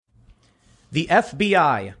The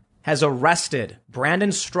FBI has arrested Brandon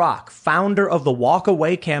Straka, founder of the Walk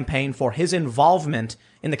Away campaign, for his involvement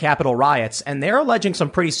in the Capitol riots. And they're alleging some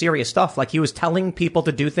pretty serious stuff, like he was telling people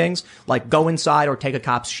to do things like go inside or take a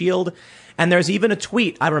cop's shield. And there's even a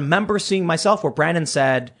tweet I remember seeing myself where Brandon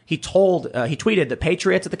said he tweeted that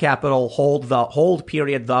patriots at the Capitol hold the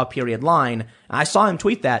period line. And I saw him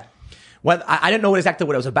tweet that. Well, I didn't know exactly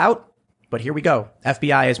what it was about, but here we go.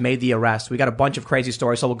 FBI has made the arrest. We got a bunch of crazy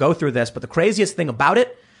stories, so we'll go through this. But the craziest thing about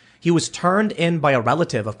it, he was turned in by a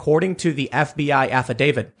relative, according to the FBI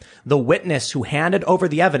affidavit. The witness who handed over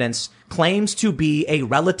the evidence claims to be a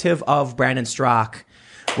relative of Brandon Straka.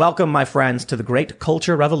 Welcome, my friends, to the great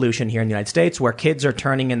culture revolution here in the United States, where kids are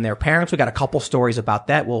turning in their parents. We got a couple stories about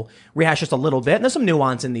that. We'll rehash just a little bit, and there's some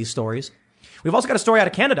nuance in these stories. We've also got a story out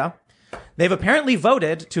of Canada. They've apparently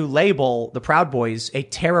voted to label the Proud Boys a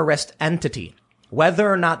terrorist entity.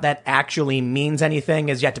 Whether or not that actually means anything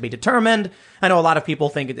is yet to be determined. I know a lot of people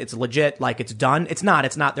think it's legit, like it's done. It's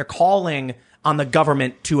not. They're calling on the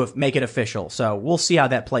government to make it official. So we'll see how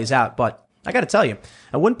that plays out. But I got to tell you,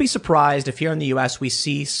 I wouldn't be surprised if here in the U.S. we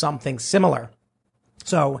see something similar.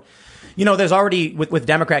 So, there's already with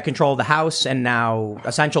Democrat control of the House and now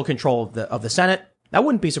essential control of the Senate. I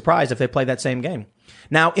wouldn't be surprised if they played that same game.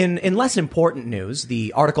 Now, in less important news,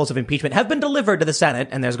 the articles of impeachment have been delivered to the Senate,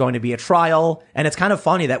 and there's going to be a trial. And it's kind of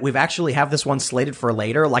funny that we've actually have this one slated for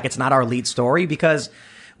later, like it's not our lead story, because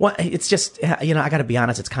it's just, I got to be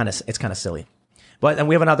honest, it's kind of silly. And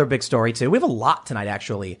we have another big story too. We have a lot tonight,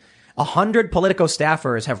 actually. 100 Politico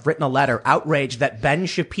staffers have written a letter outraged that Ben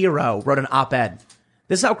Shapiro wrote an op-ed.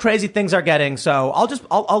 This is how crazy things are getting. So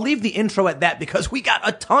I'll leave the intro at that because we got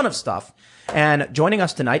a ton of stuff. And joining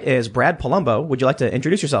us tonight is Brad Palumbo. Would you like to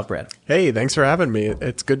introduce yourself, Brad? Hey, thanks for having me.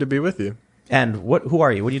 It's good to be with you. And who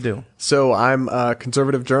are you? What do you do? So I'm a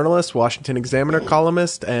conservative journalist, Washington Examiner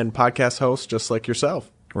columnist, and podcast host, just like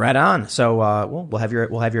yourself. Right on. So we'll have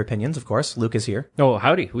your opinions, of course. Luke is here. Oh,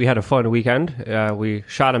 howdy. We had a fun weekend. We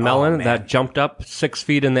shot a melon that jumped up 6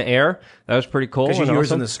 feet in the air. That was pretty cool. Because you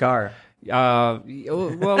used in the scar. Well,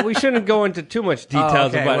 we shouldn't go into too much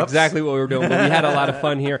details about exactly what we were doing, but we had a lot of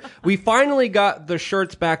fun here. We finally got the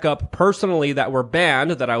shirts back up personally that were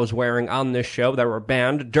banned, that I was wearing on this show, that were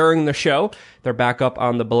banned during the show. They're back up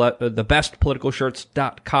on the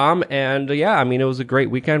bestpoliticalshirts.com. And it was a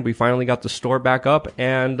great weekend. We finally got the store back up,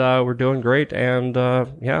 and we're doing great. And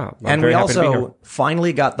and we also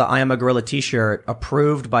finally got the I Am a Gorilla t-shirt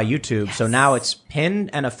approved by YouTube. Yes. So now it's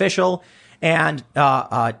pinned and official. And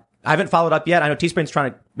I haven't followed up yet. I know Teespring's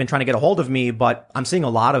been trying to get a hold of me, but I'm seeing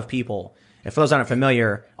a lot of people. And for those that aren't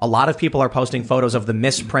familiar, a lot of people are posting photos of the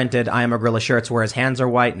misprinted I Am a Gorilla shirts where his hands are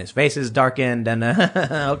white and his face is darkened. And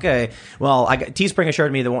okay, well, Teespring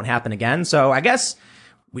assured me that won't happen again. So I guess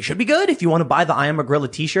we should be good. If you want to buy the I Am a Gorilla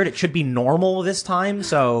t-shirt, it should be normal this time.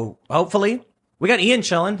 So hopefully, we got Ian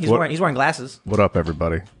chilling. He's wearing glasses. What up,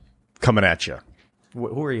 everybody? Coming at you.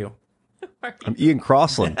 Who are you? I'm Ian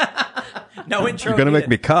Crossland. No intro. You're going to make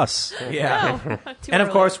me cuss. Yeah. And of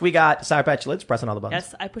course, we got Sour Patch Lids pressing all the buttons.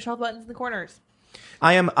 Yes, I push all the buttons in the corners.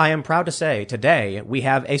 I am proud to say today we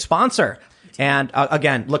have a sponsor. And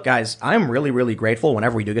again, look, guys, I'm really, really grateful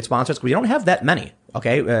whenever we do get sponsors because we don't have that many.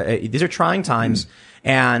 Okay. These are trying times.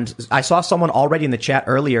 And I saw someone already in the chat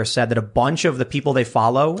earlier said that a bunch of the people they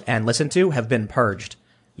follow and listen to have been purged.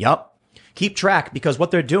 Yup. Keep track because what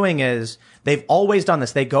they're doing is they've always done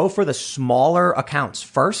this. They go for the smaller accounts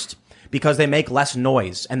first because they make less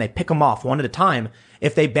noise and they pick them off one at a time.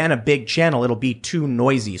 If they ban a big channel, it'll be too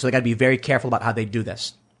noisy. So they got to be very careful about how they do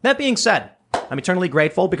this. That being said, I'm eternally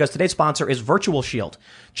grateful because today's sponsor is Virtual Shield.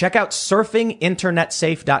 Check out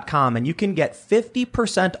surfinginternetsafe.com and you can get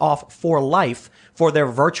 50% off for life for their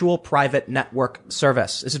virtual private network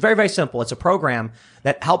service. This is very, very simple. It's a program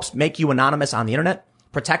that helps make you anonymous on the internet.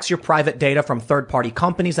 Protects your private data from third-party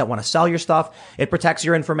companies that want to sell your stuff. It protects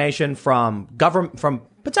your information from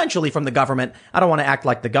potentially from the government. I don't want to act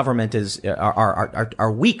like the government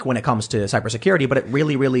are weak when it comes to cybersecurity, but it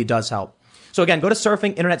really, really does help. So again, go to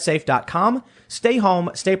surfinginternetsafe.com. Stay home,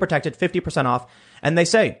 stay protected, 50% off. And they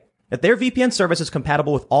say that their VPN service is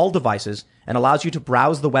compatible with all devices and allows you to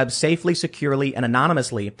browse the web safely, securely, and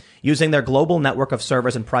anonymously using their global network of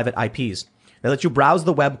servers and private IPs. They let you browse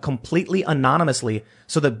the web completely anonymously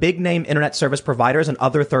so the big name internet service providers and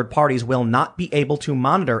other third parties will not be able to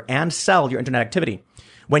monitor and sell your internet activity.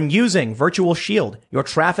 When using Virtual Shield, your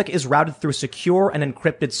traffic is routed through secure and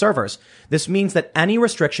encrypted servers. This means that any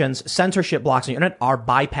restrictions, censorship blocks on the internet are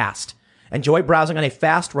bypassed. Enjoy browsing on a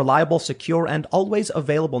fast, reliable, secure, and always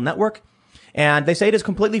available network. And they say it is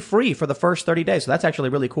completely free for the first 30 days. So that's actually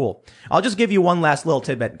really cool. I'll just give you one last little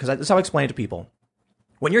tidbit because that's how I explain it to people.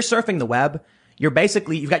 When you're surfing the web, you've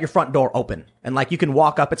got your front door open and like you can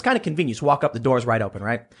walk up. It's kind of convenient. You walk up, the door's right open,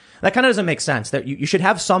 right? That kind of doesn't make sense. That you should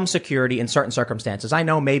have some security in certain circumstances. I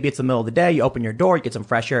know maybe it's the middle of the day. You open your door, you get some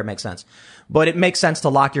fresh air. It makes sense. But it makes sense to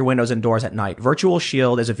lock your windows and doors at night. Virtual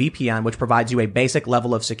Shield is a VPN which provides you a basic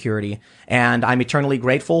level of security. And I'm eternally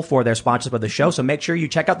grateful for their sponsorship of the show. So make sure you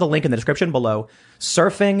check out the link in the description below,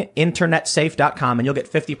 surfinginternetsafe.com, and you'll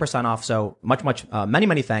get 50% off. So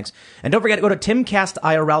many thanks. And don't forget to go to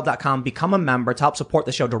timcastirl.com, become a member to help support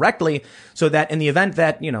the show directly so that in the event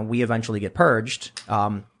that, we eventually get purged,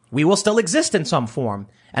 we will still exist in some form.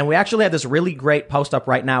 And we actually have this really great post up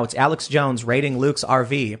right now. It's Alex Jones raiding Luke's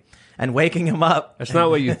RV and waking him up. That's not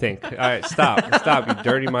what you think. All right, stop, you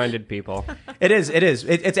dirty-minded people. It is.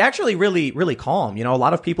 It's actually really, really calm. A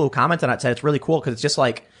lot of people who comment on it said it's really cool because it's just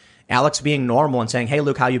like Alex being normal and saying, "Hey,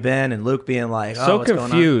 Luke, how you been?" And Luke being like, "Oh, what's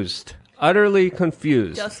confused, utterly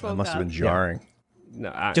confused." Just woke That must have up. been jarring.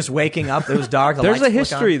 No, just waking up. It was dark. There's a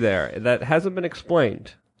history there that hasn't been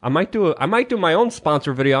explained. I might do my own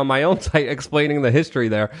sponsor video on my own site explaining the history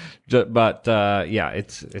there, but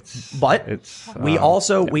we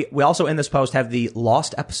also in this post have the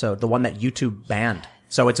lost episode, the one that YouTube banned.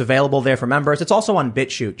 So it's available there for members. It's also on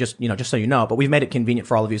BitChute, just so you know, but we've made it convenient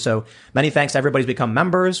for all of you. So many thanks to everybody who's become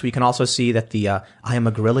members. We can also see that the I Am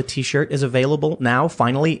a Gorilla t-shirt is available now,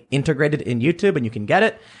 finally integrated in YouTube, and you can get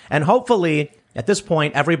it. And hopefully at this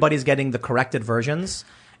point, everybody's getting the corrected versions.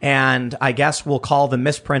 And I guess we'll call the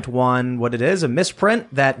misprint one what it is, a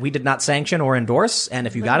misprint that we did not sanction or endorse. And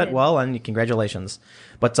if you got it, well, and congratulations.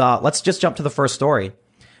 But let's just jump to the first story.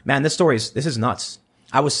 Man, this is nuts.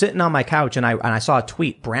 I was sitting on my couch and I saw a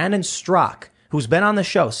tweet. Brandon Straka, who's been on the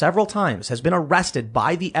show several times, has been arrested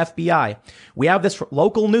by the FBI. We have this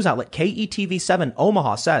local news outlet, KETV7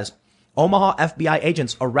 Omaha, says, Omaha FBI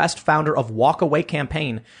agents arrest founder of Walkaway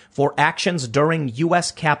campaign for actions during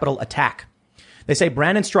U.S. Capitol attack. They say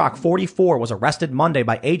Brandon Straka, 44, was arrested Monday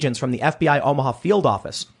by agents from the FBI Omaha field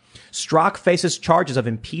office. Straka faces charges of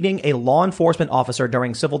impeding a law enforcement officer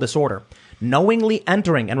during civil disorder, knowingly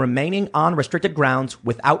entering and remaining on restricted grounds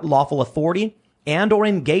without lawful authority, and or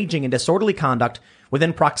engaging in disorderly conduct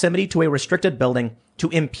within proximity to a restricted building to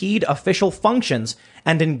impede official functions,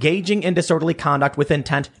 and engaging in disorderly conduct with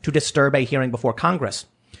intent to disturb a hearing before Congress.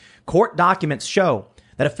 Court documents show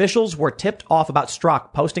that officials were tipped off about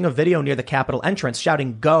Straka posting a video near the Capitol entrance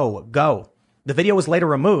shouting, "Go, go." The video was later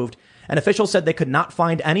removed, and officials said they could not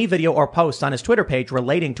find any video or posts on his Twitter page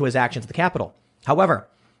relating to his actions at the Capitol. However,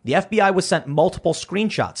 the FBI was sent multiple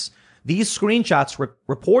screenshots. These screenshots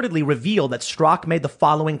reportedly revealed that Straka made the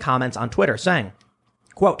following comments on Twitter, saying,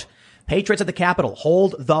 quote, "Patriots at the Capitol,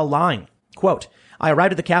 hold the line." Quote, "I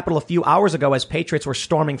arrived at the Capitol a few hours ago as patriots were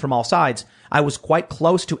storming from all sides. I was quite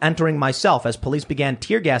close to entering myself as police began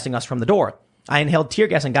tear gassing us from the door. I inhaled tear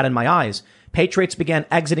gas and got in my eyes. Patriots began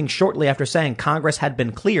exiting shortly after saying Congress had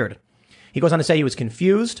been cleared." He goes on to say he was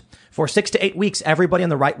confused. For 6 to 8 weeks, everybody on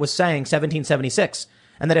the right was saying 1776,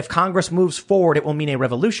 and that if Congress moves forward, it will mean a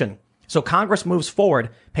revolution. So Congress moves forward.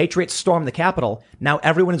 Patriots storm the Capitol. Now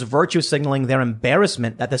everyone is virtue signaling their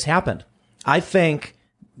embarrassment that this happened. I think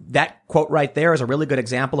that quote right there is a really good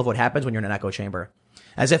example of what happens when you're in an echo chamber.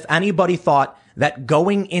 As if anybody thought that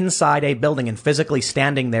going inside a building and physically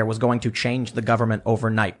standing there was going to change the government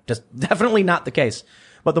overnight. Just definitely not the case.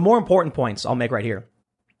 But the more important points I'll make right here.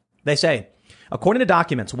 They say, according to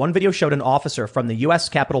documents, one video showed an officer from the U.S.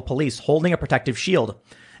 Capitol Police holding a protective shield.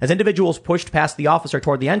 As individuals pushed past the officer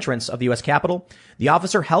toward the entrance of the U.S. Capitol, the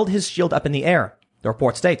officer held his shield up in the air. The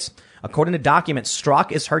report states, according to documents,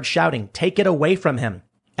 Straka is heard shouting, "Take it away from him."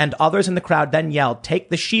 And others in the crowd then yelled, "Take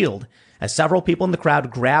the shield." As several people in the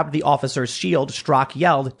crowd grabbed the officer's shield, Straka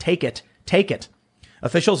yelled, "Take it, take it."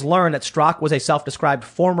 Officials learned that Straka was a self-described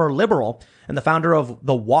former liberal and the founder of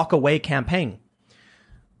the Walkaway campaign.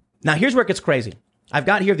 Now here's where it gets crazy. I've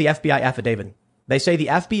got here the FBI affidavit. They say the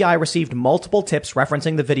FBI received multiple tips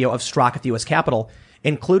referencing the video of Straka at the U.S. Capitol,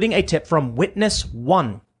 including a tip from Witness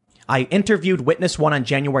 1. I interviewed Witness 1 on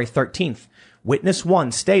January 13th. Witness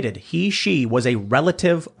 1 stated she was a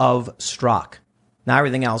relative of Straka. Now,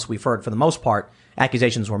 everything else we've heard, for the most part,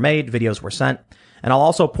 accusations were made, videos were sent. And I'll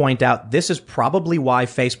also point out this is probably why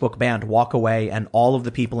Facebook banned Walkaway and all of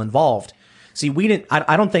the people involved. See,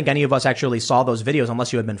 I don't think any of us actually saw those videos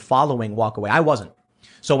unless you had been following Walkaway. I wasn't.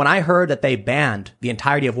 So when I heard that they banned the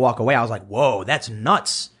entirety of Walkaway, I was like, whoa, that's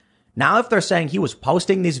nuts. Now, if they're saying he was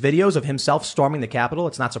posting these videos of himself storming the Capitol,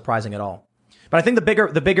 it's not surprising at all. But I think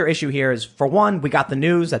the bigger issue here is, for one, we got the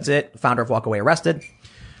news. That's it. Founder of Walkaway arrested.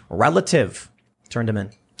 Relative turned him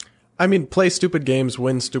in. I mean, play stupid games,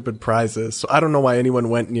 win stupid prizes. So I don't know why anyone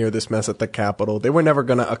went near this mess at the Capitol. They were never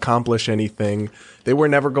going to accomplish anything. They were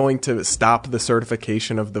never going to stop the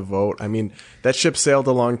certification of the vote. I mean, that ship sailed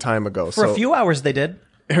a long time ago. For a few hours they did.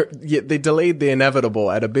 Yeah, they delayed the inevitable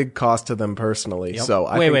at a big cost to them personally. Yep.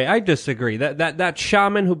 So Wait, I disagree. That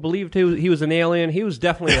shaman who believed he was an alien, he was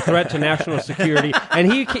definitely a threat to national security, and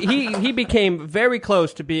he became very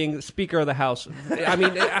close to being Speaker of the House. I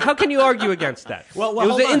mean, how can you argue against that? Well, it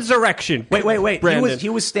was an insurrection. Wait. Brandon. He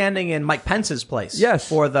was standing in Mike Pence's place. Yes.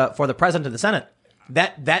 For the president of the Senate.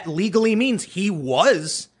 That legally means he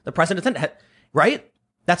was the president of the Senate, right?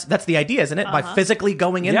 That's the idea, isn't it? By physically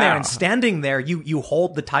going in there and standing there, you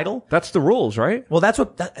hold the title. That's the rules, right? Well,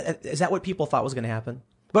 is that what people thought was going to happen?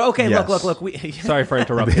 But okay, Yes. look. Sorry for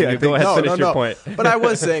interrupting you. Go ahead, finish your point. But I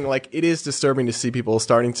was saying, like, it is disturbing to see people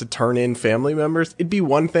starting to turn in family members. It'd be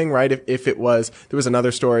one thing, right, if it was, there was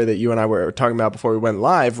another story that you and I were talking about before we went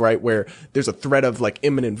live, right, where there's a threat of, like,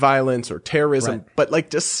 imminent violence or terrorism. Right. But, like,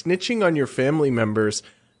 just snitching on your family members,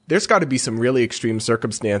 there's got to be some really extreme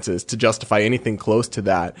circumstances to justify anything close to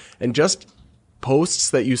that. And just posts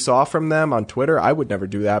that you saw from them on Twitter, I would never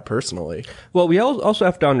do that personally. Well, we also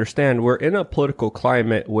have to understand we're in a political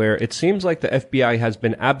climate where it seems like the FBI has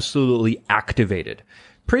been absolutely activated.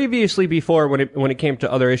 Previously, before, when it came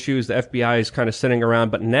to other issues, the FBI is kind of sitting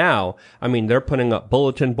around. But now, I mean, they're putting up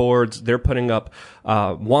bulletin boards, they're putting up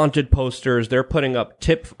wanted posters, they're putting up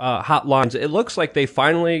tip hotlines. It looks like they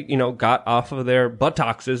finally, got off of their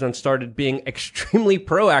buttocks and started being extremely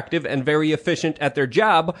proactive and very efficient at their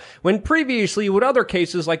job. When previously, with other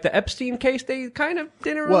cases like the Epstein case, they kind of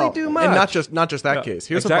didn't really do much. And not just that case.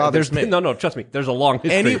 Here's exactly. what bothers me. No, trust me. There's a long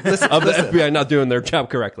history of the listen. FBI not doing their job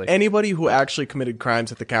correctly. Anybody who actually committed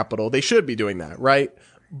crimes at the Capitol, they should be doing that, right?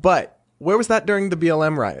 But where was that during the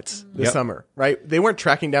BLM riots this summer, right? They weren't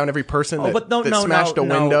tracking down every person that smashed a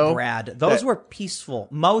window. No, Brad. Those were peaceful,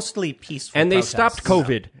 mostly peaceful And they protests. stopped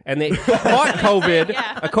COVID. And they fought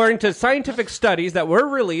COVID, according to scientific studies that were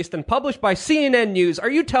released and published by CNN News.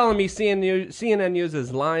 Are you telling me CNN News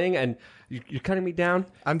is lying and you're cutting me down?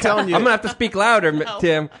 I'm telling you. I'm going to have to speak louder,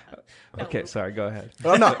 Tim. Okay, sorry, go ahead.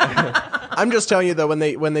 Well, no, I'm just telling you though, when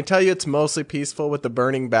they tell you it's mostly peaceful with the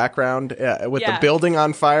burning background, with the building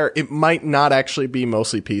on fire, it might not actually be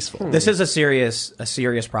mostly peaceful. This is a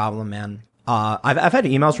serious problem, man. I've had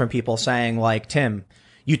emails from people saying like, Tim,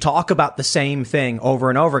 you talk about the same thing over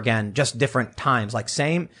and over again, just different times, like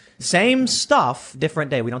same stuff,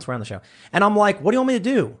 different day. We don't swear on the show. And I'm like, what do you want me to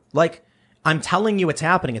do? Like, I'm telling you it's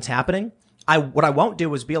happening. It's happening. What I won't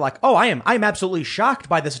do is be like, oh, I'm absolutely shocked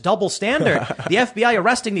by this double standard. The FBI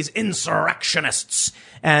arresting these insurrectionists.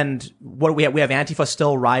 And what do we have? We have Antifa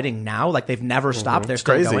still rioting now. Like they've never stopped. They're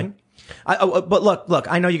still crazy. going. But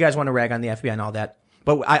look, I know you guys want to rag on the FBI and all that,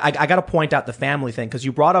 but I got to point out the family thing because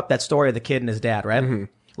you brought up that story of the kid and his dad, right? Mm-hmm.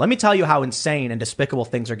 Let me tell you how insane and despicable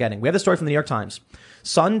things are getting. We have the story from the New York Times.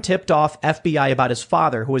 Son tipped off FBI about his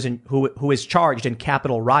father who is charged in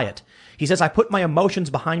Capitol riot. He says, I put my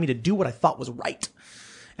emotions behind me to do what I thought was right.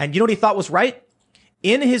 And you know what he thought was right?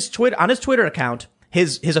 On his Twitter account,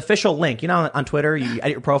 his official link, on Twitter, you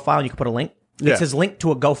edit your profile and you can put a link. It's his link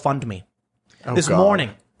to a GoFundMe. This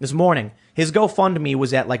morning, his GoFundMe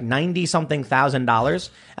was at like $90-something thousand.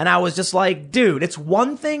 And I was just like, dude, it's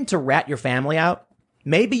one thing to rat your family out.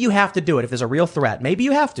 Maybe you have to do it if there's a real threat. Maybe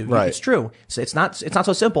you have to. Right. It's true. It's not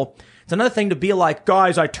so simple. It's another thing to be like,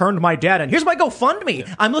 guys, I turned my dad in. Here's my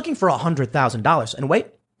GoFundMe. I'm looking for $100,000. And wait,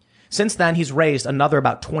 since then he's raised another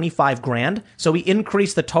about $25,000. So he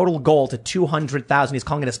increased the total goal to $200,000. He's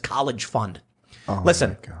calling it his college fund. Oh,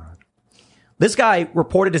 Listen, my God. This guy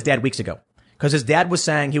reported his dad weeks ago because his dad was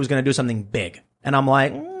saying he was going to do something big. And I'm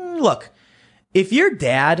like, look, if your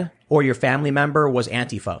dad or your family member was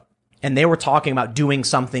Antifa, and they were talking about doing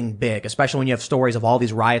something big, especially when you have stories of all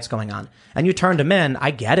these riots going on, and you turned them in, I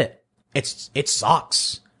get it. It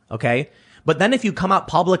sucks. Okay. But then if you come out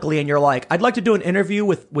publicly and you're like, I'd like to do an interview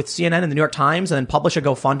with CNN and the New York Times and then publish a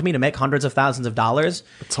GoFundMe to make hundreds of thousands of dollars.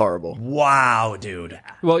 It's horrible. Wow, dude.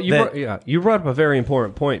 Well, you brought up a very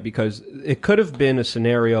important point because it could have been a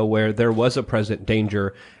scenario where there was a present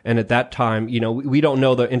danger. And at that time, we don't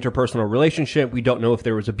know the interpersonal relationship. We don't know if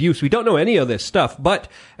there was abuse. We don't know any of this stuff. But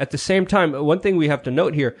at the same time, one thing we have to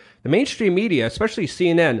note here, the mainstream media, especially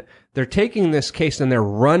CNN, they're taking this case and they're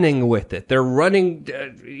running with it. They're running,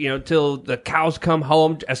 till the cows come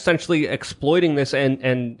home, essentially exploiting this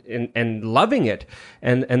and loving it.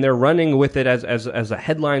 And they're running with it as a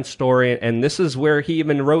headline story. And this is where he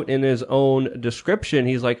even wrote in his own description.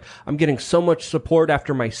 He's like, I'm getting so much support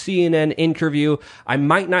after my CNN interview. I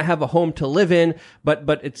might not have a home to live in,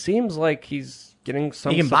 but it seems like he's getting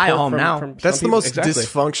some. You can buy a home now. That's the most Exactly.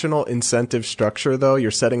 dysfunctional incentive structure, though. You're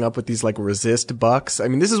setting up with these like resist bucks. I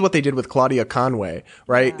mean, this is what they did with Claudia Conway,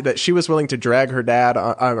 right? That she was willing to drag her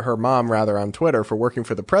her mom rather, on Twitter for working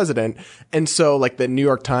for the president. And so like the New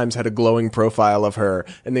York Times had a glowing profile of her,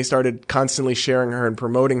 and they started constantly sharing her and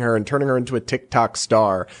promoting her and turning her into a TikTok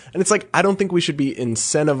star. And it's like, I don't think we should be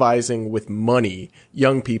incentivizing with money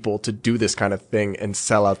young people to do this kind of thing and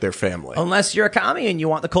sell out their family. Unless you're a commie and you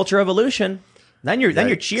want the culture revolution. Then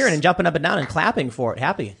you're cheering and jumping up and down and clapping for it,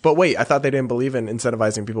 happy. But wait, I thought they didn't believe in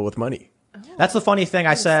incentivizing people with money. That's the funny thing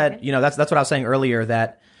I said. That's what I was saying earlier,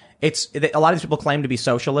 that a lot of these people claim to be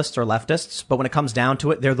socialists or leftists, but when it comes down to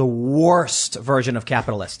it, they're the worst version of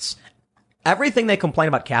capitalists. Everything they complain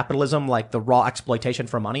about capitalism, like the raw exploitation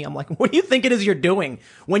for money, I'm like, what do you think it is you're doing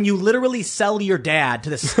when you literally sell your dad to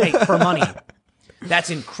the state for money? That's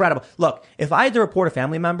incredible. Look, if I had to report a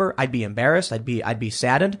family member, I'd be embarrassed. I'd be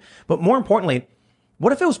saddened. But more importantly,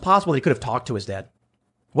 what if it was possible he could have talked to his dad?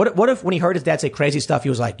 What if when he heard his dad say crazy stuff, he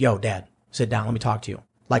was like, yo, Dad, sit down. Let me talk to you.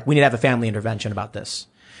 Like, we need to have a family intervention about this.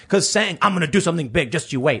 Because saying, I'm going to do something big,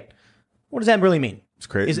 just you wait. What does that really mean? It's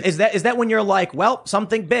crazy. Is that when you're like, well,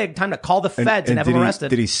 something big, time to call the feds and have him arrested?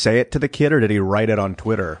 Did he say it to the kid, or did he write it on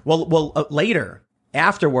Twitter? Well, later,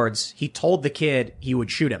 afterwards, he told the kid he would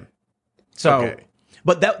shoot him. So, Okay.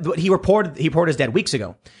 but he reported his dad weeks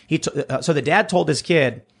ago. So the dad told his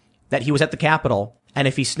kid that he was at the Capitol, and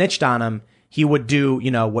if he snitched on him, he would do,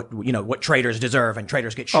 what traitors deserve, and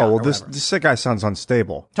traitors get shot. Oh, well, or this whatever. guy sounds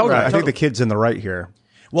unstable. Totally, I think totally. the kid's in the right here.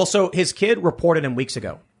 Well, so his kid reported him weeks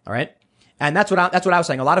ago. All right. And that's what I was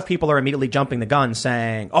saying. A lot of people are immediately jumping the gun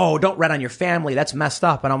saying, oh, don't rat on your family. That's messed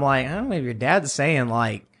up. And I'm like, I don't know if your dad's saying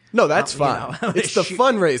like, No, that's fine. It's the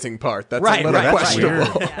fundraising part that's Right, a little right,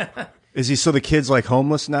 questionable. Is he, so the kid's like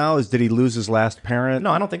homeless now? Did he lose his last parent?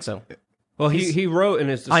 no, I don't think so. Well, he wrote in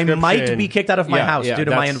his I description. might be kicked out of my Yeah, house yeah, due to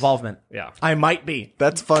my that's- involvement. Yeah. I might be.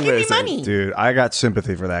 That's Give me fundraising. money. Dude, I got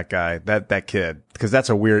sympathy for that guy, that kid, because that's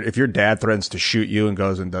a weird. If your dad threatens to shoot you and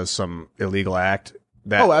goes and does some illegal act,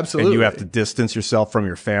 Oh, absolutely. and you have to distance yourself from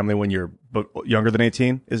your family when you're younger than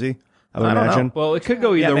 18, is he? I would I don't know. imagine. Well, it could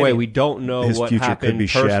go either maybe. way. We don't know His what future happened. could be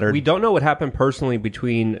shattered. We don't know what happened personally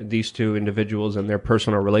between these two individuals and their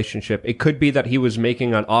personal relationship. It could be that he was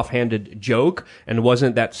making an offhanded joke and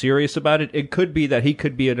wasn't that serious about it. It could be that he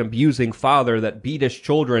could be an abusing father that beat his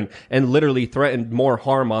children and literally threatened more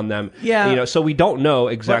harm on them. Yeah. So we don't know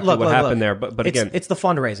exactly Look, what look, happened look. there. But it's, again, it's the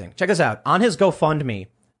fundraising. Check this out. On his GoFundMe,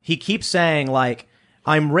 he keeps saying like,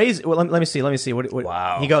 I'm raising. Well, let me see.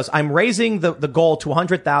 Wow. He goes, I'm raising the goal to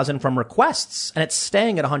 100,000 from requests, and it's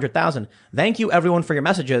staying at 100,000. Thank you, everyone, for your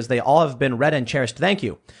messages. They all have been read and cherished. Thank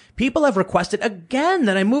you. People have requested again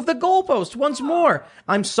that I move the goalpost once more.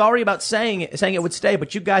 I'm sorry about saying it would stay,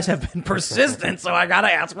 but you guys have been persistent, so I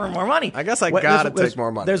gotta ask for more money. I guess I Wait, gotta there's- take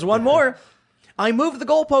more money. There's one more. I moved the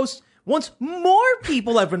goalpost. Once more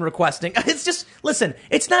people have been requesting. It's just, listen,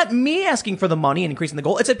 it's not me asking for the money and increasing the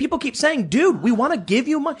goal. It's that people keep saying, dude, we want to give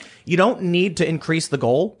you money. You don't need to increase the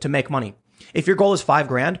goal to make money. If your goal is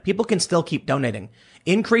 $5,000, people can still keep donating.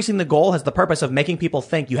 Increasing the goal has the purpose of making people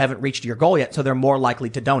think you haven't reached your goal yet, so they're more likely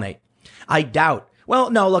to donate. I doubt. Well,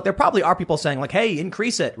 no, look, there probably are people saying like, hey,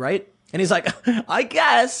 increase it, right? And he's like, I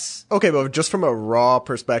guess. Okay, but just from a raw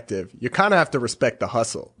perspective, you kind of have to respect the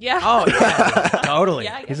hustle. Yeah. Oh, yeah, totally.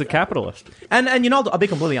 Yeah, I guess he's a so. capitalist. And I'll be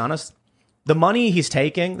completely honest. The money he's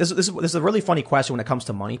taking, this is a really funny question when it comes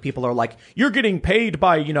to money. People are like, you're getting paid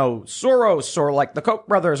by, Soros or like the Koch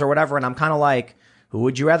brothers or whatever. And I'm kind of like, who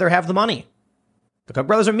would you rather have the money? The Koch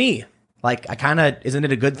brothers or me? Like, isn't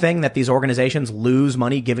it a good thing that these organizations lose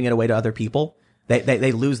money giving it away to other people?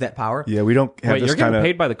 They lose that power. Yeah, we don't have Wait, this you're kind getting of.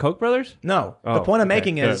 paid by the Koch brothers? No. Oh, The point I'm okay,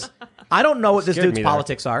 making good. is, I don't know what this Scared dude's me there.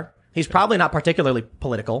 politics are. He's probably not particularly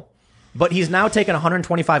political, but he's now taken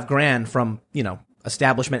 125 grand from,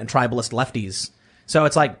 establishment and tribalist lefties. So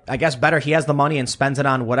it's like, I guess better he has the money and spends it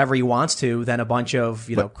on whatever he wants to than a bunch of,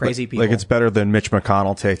 crazy people. Like, it's better than Mitch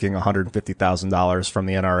McConnell taking $150,000 from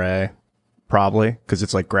the NRA, probably, because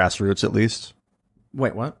it's like grassroots at least.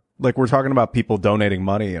 Wait, what? Like, we're talking about people donating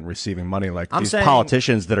money and receiving money, like I'm these saying-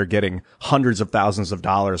 politicians that are getting hundreds of thousands of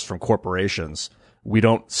dollars from corporations. We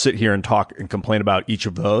don't sit here and talk and complain about each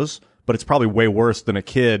of those, but it's probably way worse than a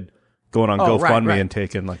kid going on Oh, right, GoFundMe right. and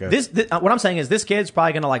taking like a This what I'm saying is this kid's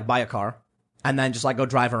probably going to like buy a car and then just like go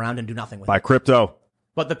drive around and do nothing with buy it. crypto.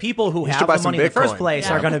 But the people who should have buy the some money in the first Bitcoin. place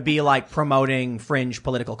Yeah. are going to be like promoting fringe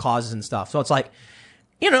political causes and stuff. So it's like,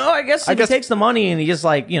 I guess if he takes the money and he just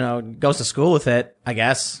like, goes to school with it, I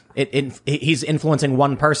guess he's influencing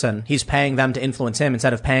one person. He's paying them to influence him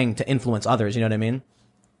instead of paying to influence others. You know what I mean?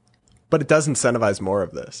 But it does incentivize more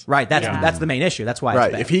of this. Right. That's the main issue. That's why Right.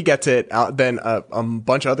 it's bad. If he gets it, then a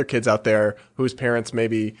bunch of other kids out there whose parents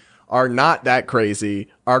maybe are not that crazy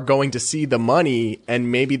are going to see the money, and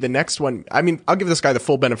maybe the next one. I mean, I'll give this guy the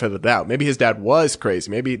full benefit of the doubt. Maybe his dad was crazy.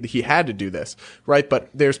 Maybe he had to do this, right? But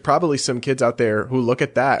there's probably some kids out there who look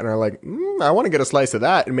at that and are like, I want to get a slice of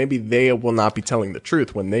that, and maybe they will not be telling the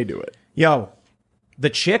truth when they do it. Yo, the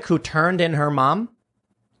chick who turned in her mom.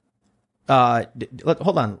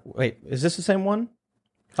 Hold on. Wait, is this the same one?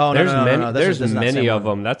 Oh, there's no. There's this is not the many same of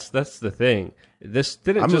one. them. That's the thing. This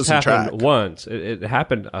didn't I'm just losing happen track. once. It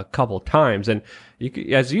happened a couple times, and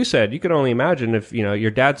as you said, you can only imagine if your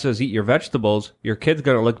dad says eat your vegetables, your kid's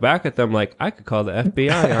gonna look back at them like, I could call the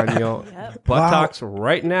FBI on your buttocks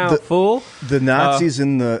right now, fool. The Nazis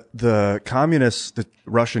and the communists, the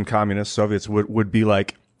Russian communists, Soviets would be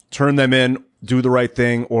like, turn them in, do the right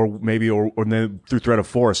thing, or then through threat of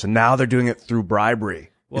force, and now they're doing it through bribery.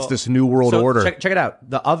 It's this new world order. Check it out.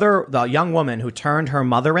 The young woman who turned her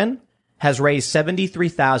mother in has raised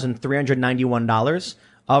 $73,391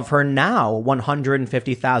 of her now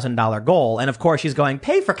 $150,000 goal. And of course, she's going,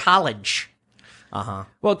 pay for college.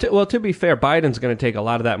 Well, to be fair, Biden's going to take a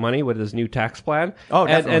lot of that money with his new tax plan. Oh,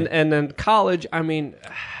 definitely. And then college, I mean,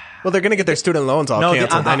 Well, they're going to get their student loans all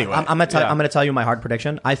canceled anyway. I'm going to tell you my hard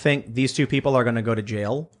prediction. I think these two people are going to go to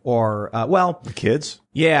jail or, The kids?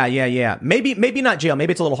 Yeah. Maybe not jail.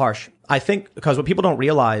 Maybe it's a little harsh. I think because what people don't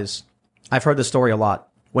realize, I've heard this story a lot.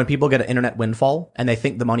 When people get an internet windfall and they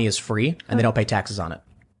think the money is free and they don't pay taxes on it.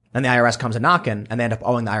 And the IRS comes a knocking and they end up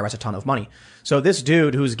owing the IRS a ton of money. So this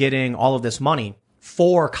dude who's getting all of this money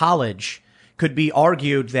for college could be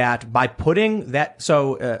argued that by putting that,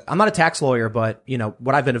 I'm not a tax lawyer, but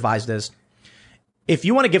what I've been advised is if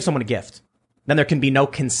you want to give someone a gift, then there can be no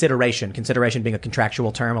consideration being a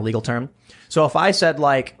contractual term, a legal term. So if I said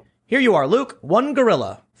like, here you are, Luke, 1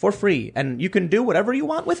 gorilla for free and you can do whatever you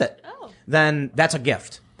want with it, then that's a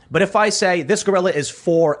gift. But if I say this gorilla is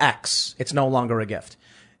for X, it's no longer a gift.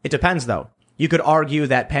 It depends though. You could argue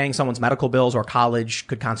that paying someone's medical bills or college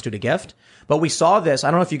could constitute a gift. But we saw this.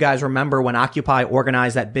 I don't know if you guys remember when Occupy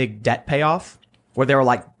organized that big debt payoff where they were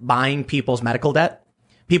like buying people's medical debt.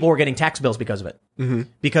 People were getting tax bills because of it. Mm-hmm.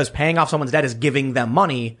 Because paying off someone's debt is giving them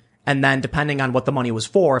money. And then depending on what the money was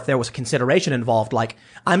for, if there was consideration involved, like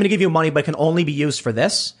I'm going to give you money, but it can only be used for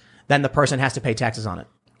this, then the person has to pay taxes on it.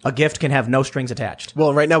 A gift can have no strings attached.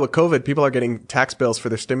 Well, right now with COVID, people are getting tax bills for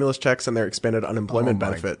their stimulus checks and their expanded unemployment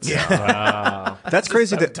benefits. Wow. That's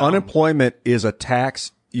crazy that unemployment is a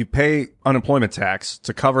tax. You pay unemployment tax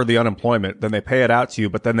to cover the unemployment, then they pay it out to you,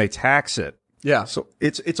 but then they tax it. Yeah. So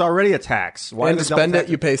it's already a tax. Why and to spend it,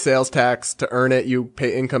 you pay sales tax. To earn it, you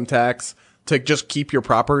pay income tax. To just keep your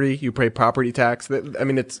property, you pay property tax. I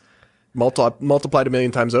mean, it's multiplied a million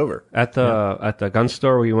times over. At the gun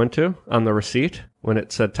store we went to, on the receipt, when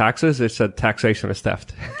it said taxes, it said taxation is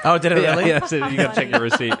theft. Oh, did it really? Yeah, so you got to check your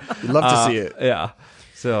receipt. You'd love to see it. Yeah.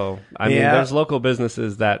 So, I mean, there's local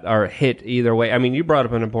businesses that are hit either way. I mean, you brought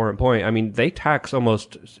up an important point. I mean, they tax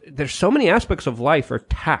there's so many aspects of life are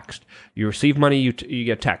taxed. You receive money, you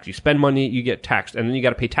get taxed. You spend money, you get taxed. And then you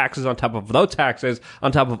got to pay taxes on top of those taxes,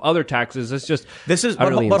 on top of other taxes. It's just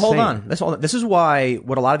utterly but hold insane. on. This is why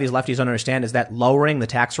what a lot of these lefties don't understand is that lowering the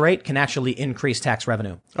tax rate can actually increase tax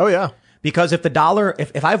revenue. Oh, yeah. Because if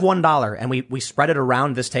if I have $1 and we spread it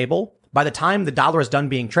around this table, by the time the dollar is done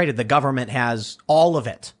being traded, the government has all of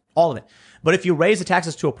it. But if you raise the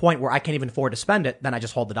taxes to a point where I can't even afford to spend it, then I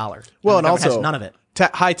just hold the dollar. Well, and also has none of it.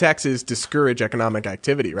 High taxes discourage economic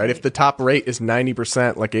activity, right? If the top rate is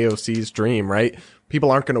 90%, like AOC's dream, right?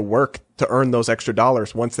 People aren't going to work to earn those extra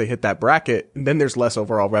dollars once they hit that bracket. And then there's less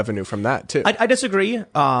overall revenue from that too. I disagree.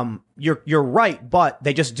 You're right, but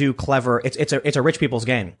they just do clever. It's a rich people's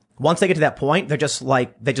game. Once they get to that point, they just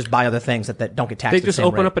buy other things that don't get taxed. They just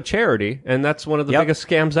open up a charity, and that's one of the biggest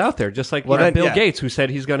scams out there. Just like Bill Gates, who said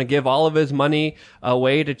he's going to give all of his money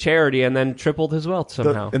away to charity, and then tripled his wealth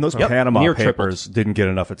somehow. And those Panama Papers didn't get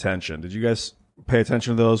enough attention. Did you guys pay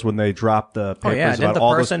attention to those when they dropped the papers? Oh yeah, didn't the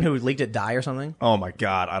all person who leaked it die or something? Oh my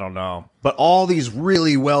God, I don't know. But all these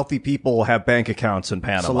really wealthy people have bank accounts in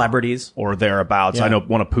Panama. Celebrities. Or thereabouts. Yeah. I know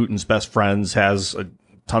one of Putin's best friends has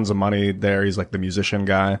tons of money there. He's like the musician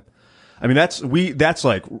guy. I mean, that's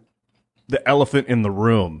like the elephant in the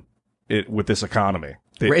room with this economy.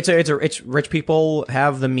 It's rich people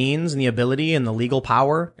have the means and the ability and the legal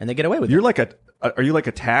power, and they get away with it. Are you like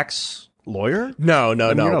a tax lawyer? No. I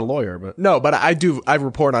mean, you're not a lawyer, but no, but I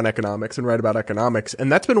report on economics and write about economics.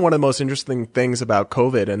 And that's been one of the most interesting things about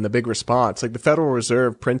COVID and the big response. Like the Federal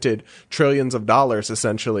Reserve printed trillions of dollars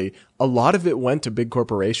essentially a lot of it went to big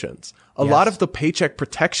corporations. A lot of the Paycheck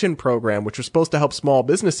Protection Program, which was supposed to help small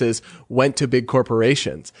businesses, went to big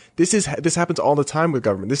corporations. This happens all the time with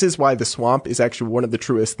government. This is why the swamp is actually one of the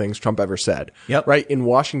truest things Trump ever said. Yep. Right? In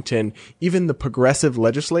Washington, even the progressive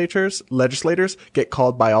legislators get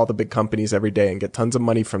called by all the big companies every day and get tons of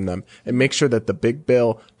money from them and make sure that the big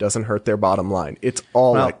bill doesn't hurt their bottom line. It's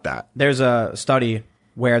all like that. There's a study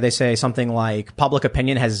where they say something like public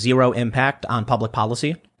opinion has zero impact on public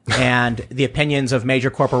policy. And the opinions of major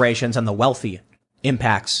corporations and the wealthy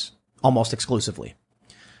impacts almost exclusively.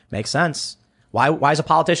 Makes sense. Why is a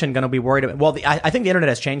politician going to be worried about? Well, I think the internet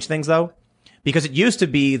has changed things though, because it used to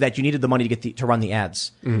be that you needed the money to get to run the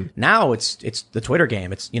ads. Now it's the Twitter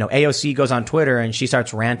game. It's, AOC goes on Twitter and she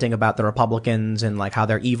starts ranting about the Republicans and like how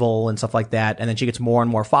they're evil and stuff like that. And then she gets more and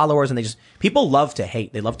more followers, and people love to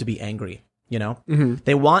hate. They love to be angry.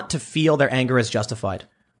 They want to feel their anger is justified.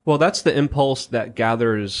 Well, that's the impulse that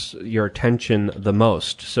gathers your attention the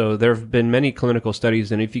most. So there have been many clinical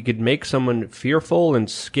studies, and if you could make someone fearful and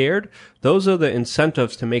scared, those are the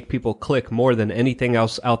incentives to make people click more than anything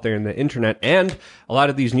else out there in the internet. And a lot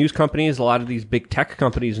of these news companies, a lot of these big tech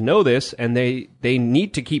companies know this, and they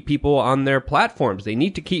need to keep people on their platforms. They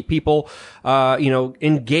need to keep people,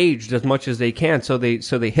 engaged as much as they can. So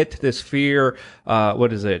they hit this fear,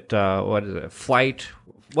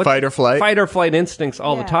 Fight or flight instincts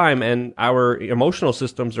all the time, and our emotional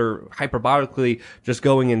systems are hyperbolically just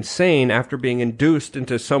going insane after being induced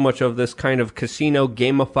into so much of this kind of casino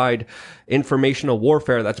gamified informational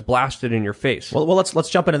warfare that's blasted in your face. Well, let's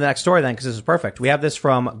jump into the next story then, because this is perfect. We have this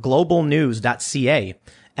from globalnews.ca.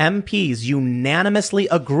 MPs unanimously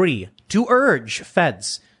agree to urge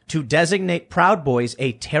feds to designate Proud Boys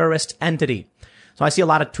a terrorist entity. So I see a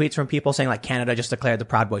lot of tweets from people saying like Canada just declared the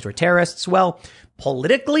Proud Boys were terrorists. Well,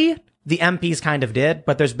 politically, the MPs kind of did,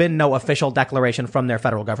 but there's been no official declaration from their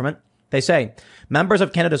federal government. They say members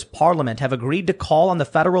of Canada's parliament have agreed to call on the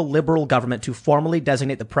federal Liberal government to formally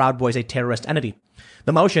designate the Proud Boys a terrorist entity.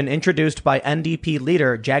 The motion, introduced by NDP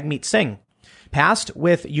leader Jagmeet Singh, passed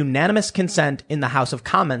with unanimous consent in the House of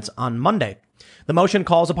Commons on Monday. The motion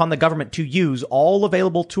calls upon the government to use all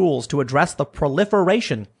available tools to address the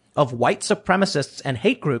proliferation of white supremacists and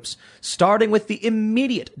hate groups, starting with the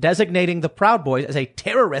immediate designating the Proud Boys as a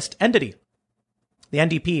terrorist entity. The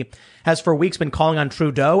NDP has for weeks been calling on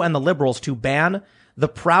Trudeau and the Liberals to ban the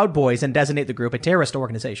Proud Boys and designate the group a terrorist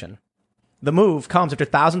organization. The move comes after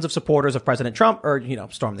thousands of supporters of President Trump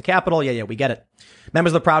stormed the Capitol. Yeah, we get it.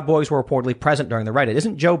 Members of the Proud Boys were reportedly present during the riot.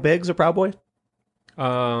 Isn't Joe Biggs a Proud Boy?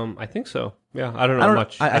 I think so. Yeah, I don't know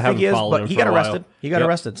much. I think he is, but he got arrested. He got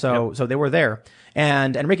arrested. So they were there.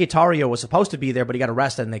 And Enrique Tarrio was supposed to be there, but he got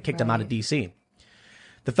arrested and they kicked him out of D.C.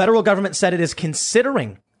 The federal government said it is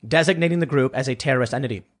considering designating the group as a terrorist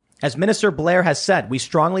entity. As Minister Blair has said, we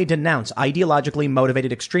strongly denounce ideologically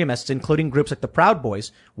motivated extremists, including groups like the Proud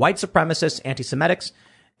Boys, white supremacists, anti-Semitics,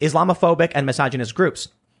 Islamophobic, and misogynist groups.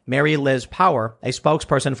 Mary Liz Power, a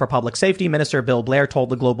spokesperson for public safety, Minister Bill Blair told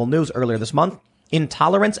the Global News earlier this month,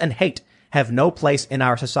 intolerance and hate have no place in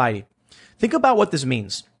our society. Think about what this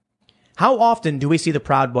means. How often do we see the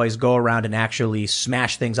Proud Boys go around and actually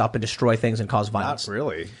smash things up and destroy things and cause violence? Not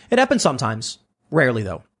really. It happens sometimes. Rarely,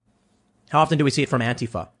 though. How often do we see it from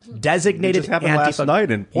Antifa? Designated it just happened Antifa. last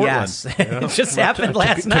night in Portland. Yes. It just happened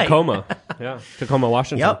last night. Tacoma. Yeah. Tacoma,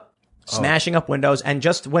 Washington. Yep. Smashing up windows. And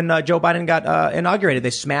just when Joe Biden got inaugurated,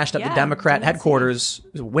 they smashed up the Democrat headquarters,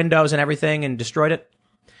 windows and everything, and destroyed it.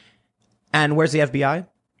 And where's the FBI?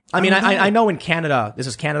 I know in Canada, this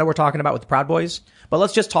is Canada we're talking about with the Proud Boys, but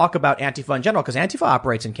let's just talk about Antifa in general, because Antifa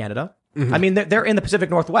operates in Canada. Mm-hmm. They're in the Pacific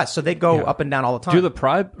Northwest, so they go up and down all the time. Do the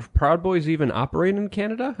Proud Boys even operate in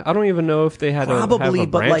Canada? I don't even know if they had have a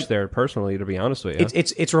branch there personally, to be honest with you.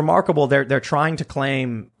 It's remarkable. They're trying to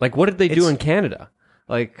claim... Like, what did they do in Canada?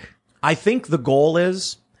 I think the goal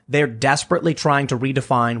is they're desperately trying to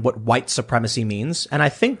redefine what white supremacy means, and I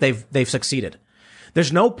think they've succeeded.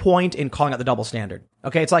 There's no point in calling out the double standard.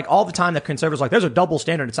 Okay, it's like all the time that conservatives are like, there's a double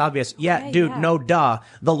standard. It's obvious. No duh.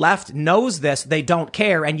 The left knows this. They don't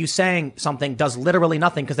care. And you saying something does literally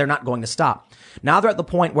nothing because they're not going to stop. Now they're at the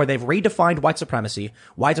point where they've redefined white supremacy.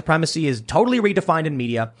 White supremacy is totally redefined in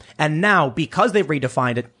media. And now, because they've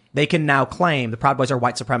redefined it, they can now claim the Proud Boys are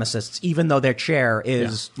white supremacists, even though their chair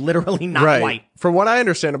is literally not white. From what I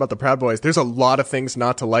understand about the Proud Boys, there's a lot of things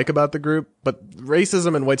not to like about the group, but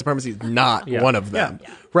racism and white supremacy is not one of them.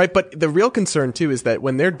 Yeah. Right? But the real concern, too, is that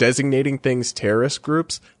when they're designating things terrorist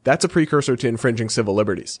groups, that's a precursor to infringing civil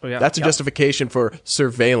liberties. That's a justification for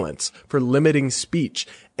surveillance, for limiting speech.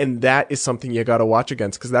 And that is something you got to watch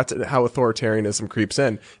against, because that's how authoritarianism creeps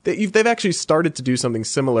in. They've actually started to do something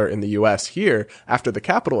similar in the U.S. here after the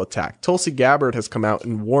Capitol attack. Tulsi Gabbard has come out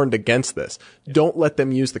and warned against this. Don't let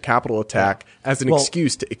them use the Capitol attack as an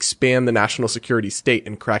excuse to expand the national security state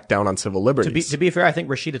and crack down on civil liberties. To be fair, I think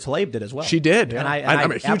Rashida Tlaib did as well. She did. And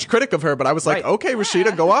I'm a huge critic of her, but I was like, okay,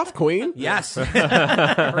 Rashida, go off, queen. Yes.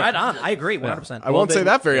 Right on. I agree 100%. I won't say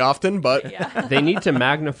that very often, but... They need to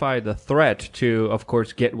magnify the threat to, of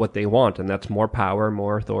course, get what they want, and that's more power,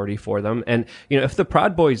 more authority for them. And, if the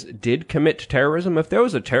Proud Boys did commit terrorism, if there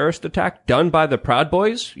was a terrorist attack done by the Proud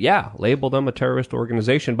Boys, label them a terrorist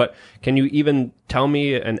organization. But can you even tell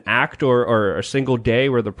me an act or a single day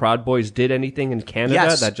where the Proud Boys did anything in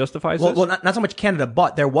Canada that justifies this? Well, not so much Canada,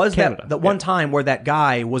 but there was that one time where that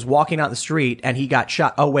guy was walking out the street and he got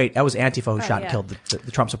shot. Oh, wait, that was Antifa who shot and killed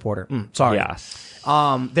the Trump supporter. Sorry. Yes.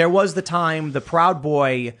 There was the time the Proud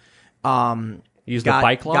Boy used the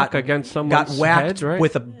bike lock against someone's got whacked head, right?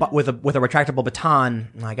 with a retractable baton.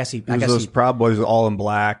 I guess he. Those Proud Boys all in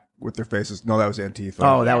black with their faces. No, that was Antifa.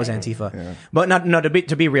 Oh, that was Antifa. Yeah. But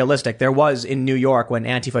to be realistic, there was in New York when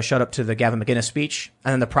Antifa showed up to the Gavin McInnes speech,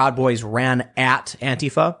 and then the Proud Boys ran at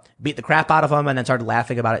Antifa, beat the crap out of him, and then started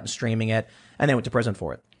laughing about it and streaming it, and they went to prison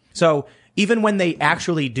for it. So even when they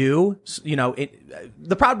actually do,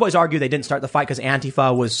 the Proud Boys argue they didn't start the fight because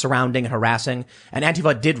Antifa was surrounding and harassing, and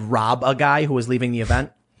Antifa did rob a guy who was leaving the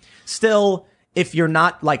event. Still, if you're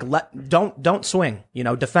not don't swing,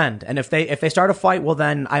 defend. And if they start a fight, well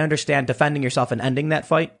then I understand defending yourself and ending that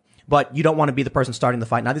fight, but you don't want to be the person starting the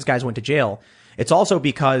fight. Now these guys went to jail. It's also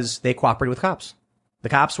because they cooperated with cops. The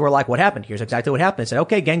cops were like, what happened? Here's exactly what happened. They said,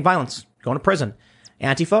 okay, gang violence, going to prison.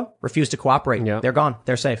 Antifa refused to cooperate. Yeah. They're gone.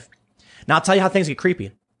 They're safe. Now I'll tell you how things get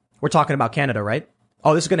creepy. We're talking about Canada, right?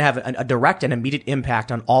 Oh, this is going to have a direct and immediate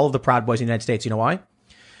impact on all of the Proud Boys in the United States. You know why?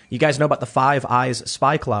 You guys know about the Five Eyes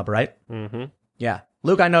Spy Club, right? Mm-hmm. Yeah.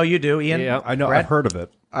 Luke, I know you do. Ian? Yeah, I know. Brad? I've heard of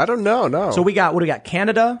it. I don't know, no. So what do we got?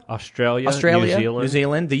 Canada, Australia, New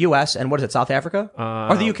Zealand, the U.S., and what is it, South Africa?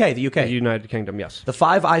 Or the UK? The UK. The United Kingdom, yes. The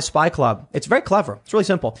Five Eyes Spy Club. It's very clever. It's really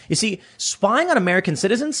simple. You see, spying on American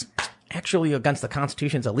citizens, actually against the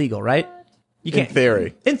Constitution, is illegal, right? You can't.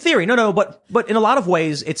 In theory. No, but in a lot of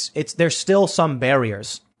ways, there's still some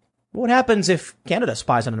barriers. What happens if Canada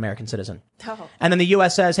spies on an American citizen? Oh. And then the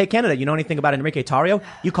U.S. says, hey, Canada, you know anything about Enrique Tarrio?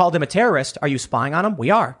 You called him a terrorist. Are you spying on him? We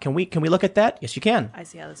are. Can we look at that? Yes, you can. I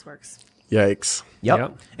see how this works. Yikes.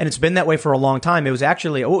 Yep. And it's been that way for a long time. It was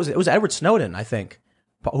actually, it was Edward Snowden, I think,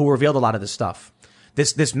 who revealed a lot of this stuff.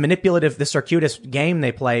 This manipulative, this circuitous game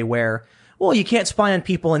they play where, well, you can't spy on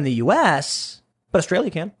people in the U.S., but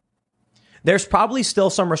Australia can. There's probably still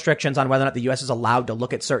some restrictions on whether or not the U.S. is allowed to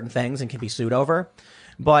look at certain things and can be sued over.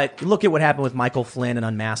 But look at what happened with Michael Flynn and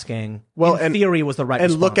unmasking. Well, in theory, was the right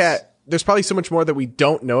response. And look at, there's probably so much more that we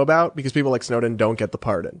don't know about because people like Snowden don't get the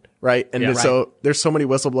pardon, right? And so there's so many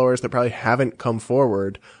whistleblowers that probably haven't come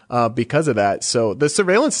forward because of that. So the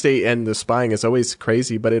surveillance state and the spying is always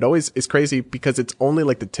crazy, but it always is crazy because it's only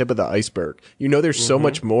like the tip of the iceberg. There's so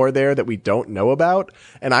much more there that we don't know about.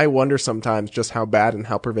 And I wonder sometimes just how bad and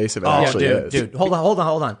how pervasive it actually is. Dude, hold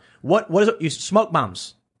on. What is it? You smoke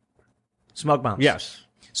bombs. Smoke bombs. Yes.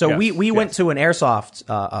 So we went to an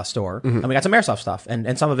airsoft store and we got some airsoft stuff,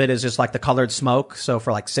 and some of it is just like the colored smoke, so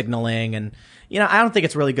for like signaling, and I don't think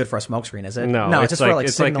it's really good for a smoke screen, is it? No, it's just for like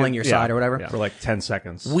signaling your side or whatever. For like 10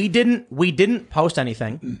 seconds. We didn't post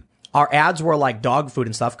anything. Our ads were like dog food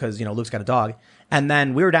and stuff because Luke's got a dog, and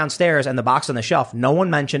then we were downstairs and the box on the shelf. No one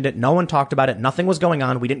mentioned it. No one talked about it. Nothing was going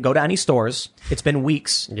on. We didn't go to any stores. It's been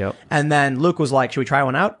weeks. Yep. And then Luke was like, "Should we try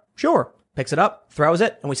one out?" Sure. Picks it up, throws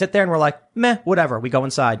it, and we sit there and we're like, meh, whatever. We go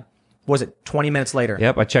inside. What was it 20 minutes later?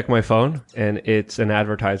 Yep, I check my phone, and it's an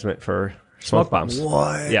advertisement for smoke bombs.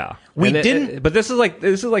 What? Yeah. But this is like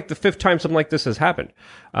the fifth time something like this has happened.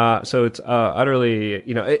 So it's utterly,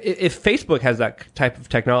 if Facebook has that type of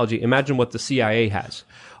technology, imagine what the CIA has.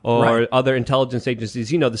 Or other intelligence agencies.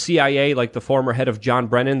 The CIA, like the former head of John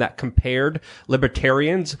Brennan, that compared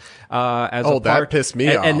libertarians as a part, that pissed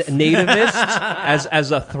me off. And nativists as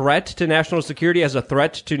a threat to national security, as a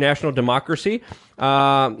threat to national democracy.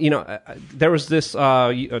 There was this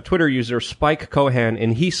Twitter user, Spike Cohan,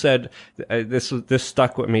 and he said this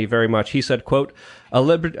stuck with me very much. He said, quote,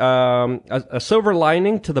 A silver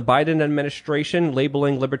lining to the Biden administration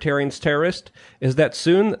labeling libertarians terrorists is that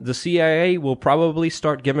soon the CIA will probably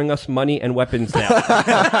start giving us money and weapons now.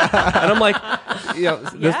 And I'm like,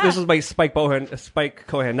 this is by Spike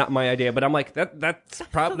Cohen, not my idea, but I'm like, that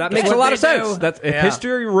makes a lot of sense. If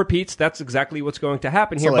history repeats, that's exactly what's going to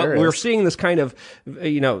happen here. But we're seeing this kind of,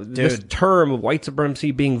 this term of white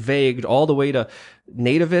supremacy being vagued all the way to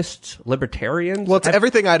nativists, libertarians. Well, it's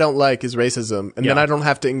everything I don't like is racism, and then I don't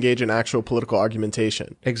have to engage in actual political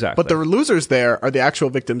argumentation. Exactly. But the losers there are the actual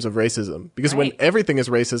victims of racism, because when everything is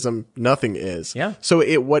racism, nothing is. Yeah. So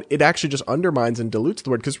it actually just undermines and dilutes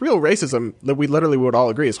the word, because real racism, that we literally would all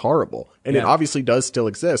agree, is horrible, and it obviously does still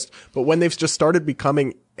exist. But when they've just started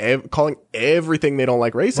becoming calling everything they don't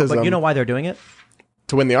like racism, but you know why they're doing it?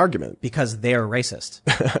 To win the argument, because they're racist.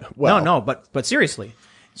 Well, but seriously.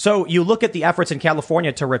 So you look at the efforts in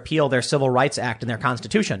California to repeal their Civil Rights Act and their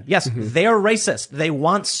Constitution. Yes, they're racist. They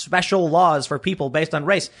want special laws for people based on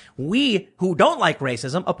race. We, who don't like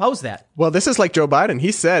racism, oppose that. Well, this is like Joe Biden.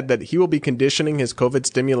 He said that he will be conditioning his COVID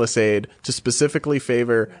stimulus aid to specifically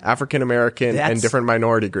favor African American and different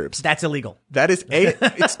minority groups. That's illegal. That is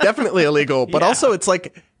it's definitely illegal, but also it's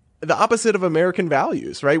like the opposite of American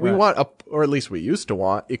values, right? We want, or at least we used to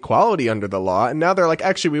want, equality under the law, and now they're like,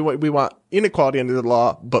 actually, we want inequality under the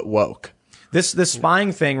law, but woke. This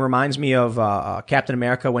spying thing reminds me of Captain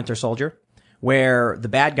America: Winter Soldier, where the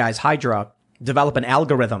bad guys, Hydra, develop an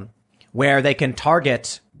algorithm where they can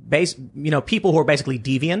target people who are basically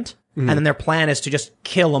deviant, and then their plan is to just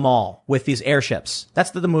kill them all with these airships.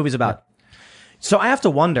 That's what the movie's about. So I have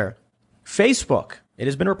to wonder, Facebook, it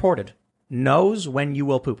has been reported, knows when you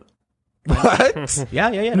will poop. What? Yeah.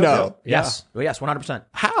 No. Yes, 100%.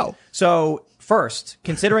 How? So first,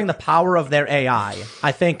 considering the power of their AI,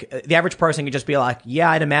 I think the average person could just be like,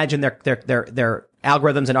 yeah, I'd imagine their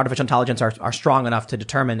algorithms and artificial intelligence are strong enough to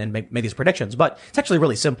determine and make these predictions. But it's actually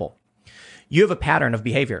really simple. You have a pattern of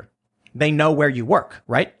behavior. They know where you work,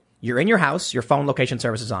 right? You're in your house, your phone location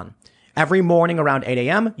service is on. Every morning around 8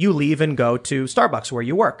 a.m., you leave and go to Starbucks where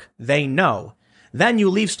you work. They know. Then you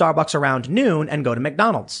leave Starbucks around noon and go to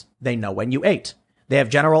McDonald's. They know when you ate. They have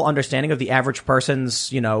general understanding of the average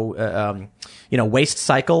person's, waste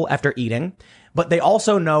cycle after eating. But they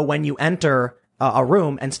also know when you enter a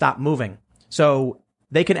room and stop moving. So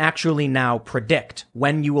they can actually now predict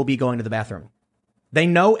when you will be going to the bathroom. They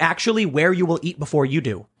know actually where you will eat before you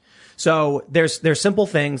do. So there's simple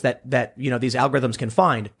things that these algorithms can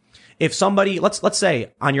find. If somebody, let's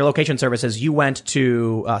say on your location services, you went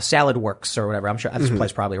to Salad Works or whatever, I'm sure that's the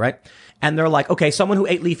place probably, right? And they're like, okay, someone who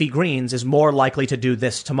ate leafy greens is more likely to do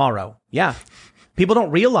this tomorrow. Yeah. People don't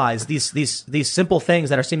realize these simple things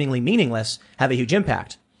that are seemingly meaningless have a huge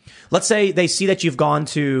impact. Let's say they see that you've gone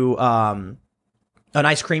to an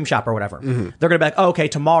ice cream shop or whatever. They're going to be like, oh, okay,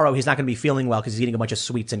 tomorrow he's not going to be feeling well because he's eating a bunch of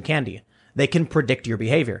sweets and candy. They can predict your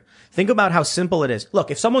behavior. Think about how simple it is.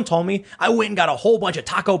 Look, if someone told me I went and got a whole bunch of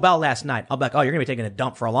Taco Bell last night, I'll be like, oh, you're going to be taking a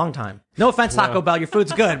dump for a long time. No offense, Taco Bell, your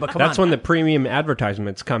food's good, but come on. That's when the premium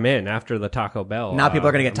advertisements come in after the Taco Bell. Now people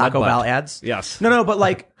are going to get Taco Bell ads? Yes. No, but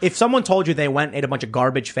like, if someone told you they went and ate a bunch of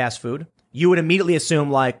garbage fast food, you would immediately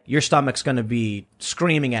assume like your stomach's going to be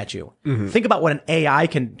screaming at you. Think about what an AI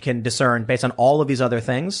can discern based on all of these other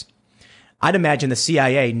things. I'd imagine the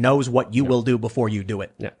CIA knows what you will do before you do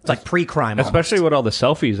it. Yeah. It's like pre-crime. Especially almost. With all the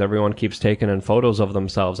selfies everyone keeps taking and photos of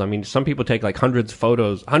themselves. I mean, some people take like hundreds of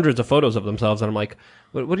photos of themselves, and I'm like,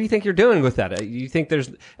 what do you think you're doing with that? You think there's,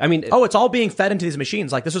 it's all being fed into these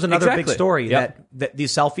machines. Like this was another big story that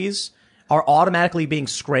these selfies are automatically being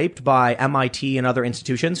scraped by MIT and other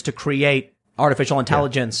institutions to create artificial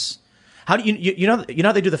intelligence. How do you know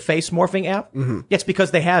they do the face morphing app? It's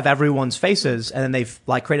because they have everyone's faces, and then they've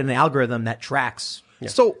like created an algorithm that tracks. Yeah.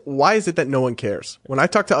 So why is it that no one cares? When I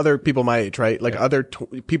talk to other people my age, right, like other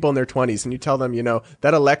people in their 20s, and you tell them,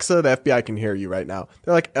 that Alexa, the FBI can hear you right now.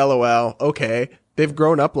 They're like, LOL, okay. They've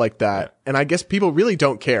grown up like that, and I guess people really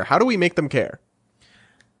don't care. How do we make them care?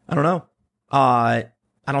 I don't know. I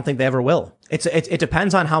don't think they ever will. It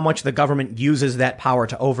depends on how much the government uses that power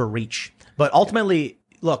to overreach. But ultimately,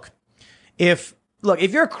 look. If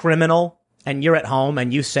you're a criminal and you're at home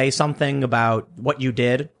and you say something about what you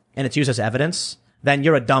did and it's used as evidence, then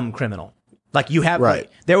you're a dumb criminal. Like you have, right.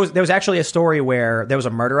 There was actually a story where there was a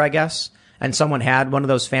murder, I guess, and someone had one of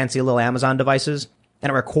those fancy little Amazon devices and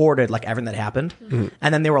it recorded like everything that happened.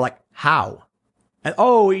 And then they were like, how? And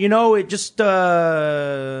it just, I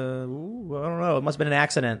don't know. It must have been an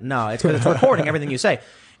accident. No, it's because it's recording everything you say.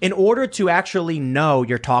 In order to actually know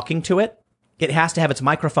you're talking to it, it has to have its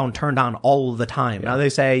microphone turned on all the time. Now, they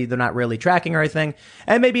say they're not really tracking or anything,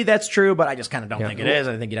 and maybe that's true, but I just kind of don't think it is.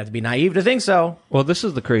 I think you'd have to be naive to think so. Well, this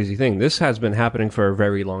is the crazy thing. This has been happening for a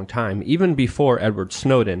very long time, even before Edward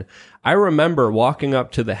Snowden. I remember walking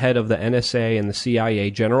up to the head of the NSA and the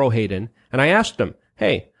CIA, General Hayden, and I asked him,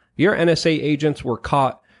 hey, your NSA agents were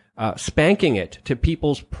caught spanking it to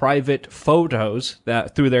people's private photos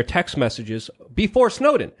that through their text messages before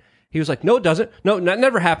Snowden. He was like, no, it doesn't. No, that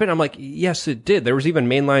never happened. I'm like, yes, it did. There was even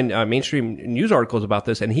mainstream news articles about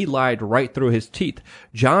this, and he lied right through his teeth.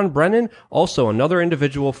 John Brennan, also another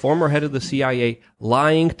individual, former head of the CIA,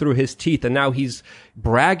 lying through his teeth, and now he's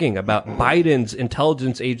bragging about Biden's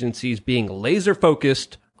intelligence agencies being laser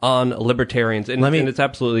focused on libertarians, and it's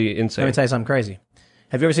absolutely insane. Let me tell you something crazy.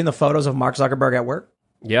 Have you ever seen the photos of Mark Zuckerberg at work?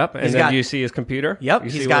 Yep, and then you see his computer. Yep,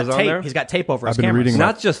 he's got tape. He's got tape over his camera.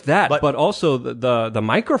 Not just that, but also the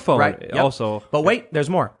microphone. Right. Yep. Also, but wait, there's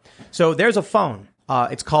more. So there's a phone.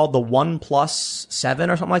 It's called the OnePlus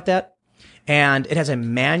 7 or something like that, and it has a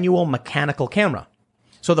manual mechanical camera.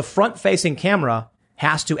 So the front-facing camera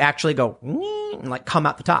has to actually go and like come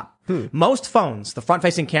out the top. Most phones, the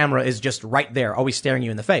front-facing camera is just right there, always staring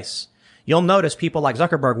you in the face. You'll notice people like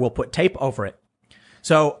Zuckerberg will put tape over it.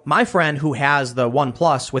 So my friend who has the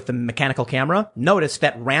OnePlus with the mechanical camera noticed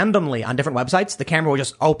that randomly on different websites, the camera will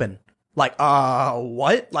just open. Like,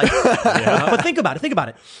 what? Like, But think about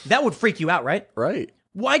it. That would freak you out, right? Right.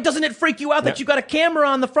 Why doesn't it freak you out that you got a camera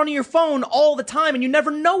on the front of your phone all the time and you never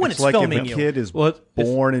know when it's like filming if you? a kid is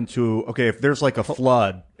born into, if there's like a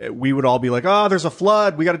flood, we would all be like, oh, there's a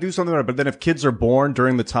flood. We got to do something about it. But then if kids are born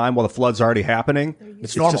during the time while the flood's already happening,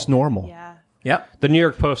 it's just normal. Yeah. Yep. The New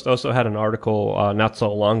York Post also had an article not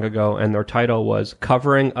so long ago, and their title was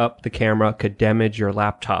 "Covering Up the Camera Could Damage Your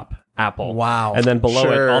Laptop." Apple. Wow. And then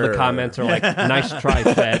below it, all the comments are like, "Nice try,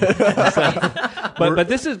 Fed."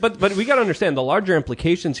 But we got to understand the larger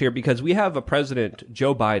implications here, because we have a president,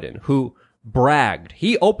 Joe Biden, who bragged.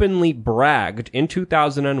 He openly bragged in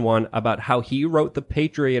 2001 about how he wrote the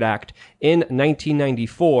Patriot Act in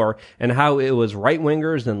 1994 and how it was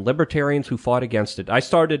right-wingers and libertarians who fought against it.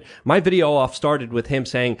 My video started with him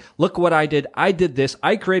saying, look what I did. I did this.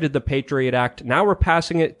 I created the Patriot Act. Now we're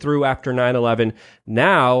passing it through after 9/11.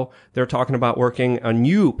 Now they're talking about working a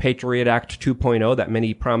new Patriot Act 2.0 that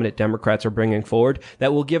many prominent Democrats are bringing forward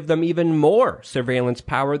that will give them even more surveillance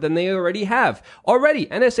power than they already have. Already,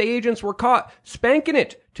 NSA agents were caught spanking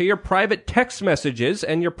it to your private text messages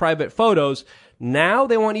and your private photos. Now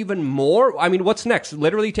they want even more. I mean, what's next?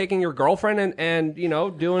 Literally taking your girlfriend and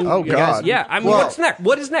doing... Oh, God. Yeah, I mean, what's next?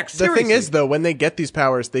 What is next? Seriously. The thing is, though, when they get these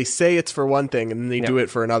powers, they say it's for one thing, and then they do it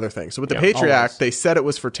for another thing. So with the Patriot Act, they said it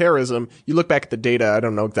was for terrorism. You look back at the data, I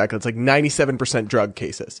don't know exactly, it's like 97% drug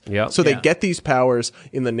cases. Yep. So they get these powers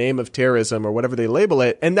in the name of terrorism or whatever they label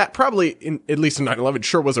it, and that probably, at least in 9/11,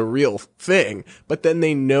 sure was a real thing. But then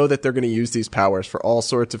they know that they're going to use these powers for all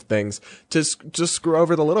sorts of things to just screw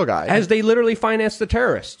over the little guy. As they literally finance the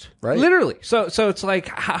terrorist. Right. Literally. So it's like,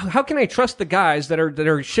 how can I trust the guys that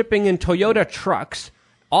are shipping in Toyota trucks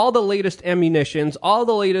all the latest ammunitions, all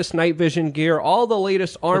the latest night vision gear, all the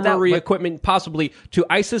latest armory equipment possibly to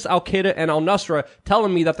ISIS, Al-Qaeda, and Al-Nusra,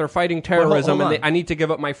 telling me that they're fighting terrorism and I need to give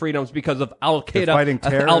up my freedoms because of Al-Qaeda,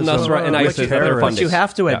 Al-Nusra, and ISIS that they're funding. But you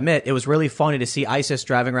have to admit, it was really funny to see ISIS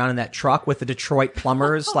driving around in that truck with the Detroit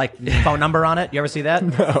plumbers, phone number on it. You ever see that?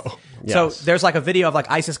 No. So there's like a video of like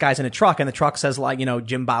ISIS guys in a truck, and the truck says like,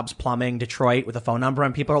 Jim Bob's Plumbing, Detroit, with a phone number,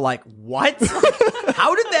 and people are like, what?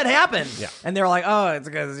 How did that happen? Yeah. And they're like, oh, it's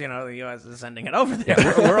because, the U.S. is sending it over there.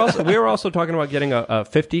 Yeah, we were also talking about getting a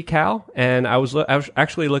 50 cal, and I was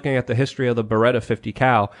actually looking at the history of the Beretta 50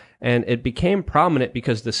 cal, and it became prominent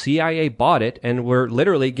because the CIA bought it and were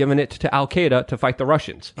literally giving it to Al-Qaeda to fight the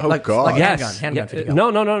Russians. Oh, God. Like yes. handgun 50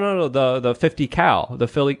 cal. No. The 50 cal. The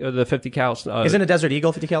 50 cal. Isn't a Desert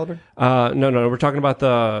Eagle 50 caliber? No. We're talking about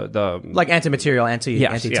the like anti-material,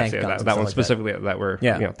 anti-tank guns. That one specifically that we're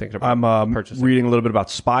thinking about. I'm purchasing. reading a little bit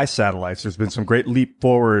about spy satellites. There's been some great leap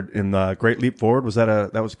forward in the Great Leap Forward.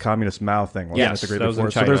 That was a communist Mao thing? Wasn't Yes, it? The Great that Leap was in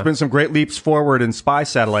Forward. So China. there's been some great leaps forward in spy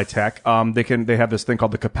satellite tech. They have this thing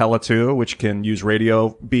called the Capella 2, which can use radio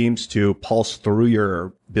beams to pulse through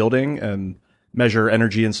your building and measure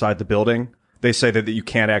energy inside the building. They say that you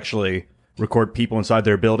can't actually record people inside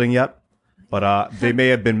their building yet, but they may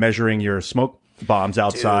have been measuring your smoke bombs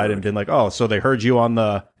outside and been like, oh, so they heard you on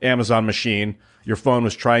the Amazon machine. Your phone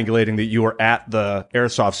was triangulating that you were at the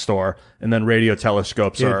airsoft store, and then radio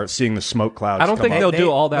telescopes are seeing the smoke clouds. I don't think they'll do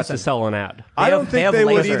all that listen, to sell an ad. I don't think they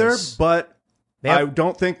would either, but I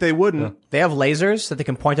don't think they wouldn't. They have lasers that they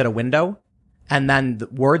can point at a window, and then the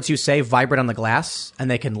words you say vibrate on the glass, and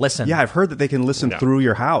they can listen. Yeah, I've heard that they can listen through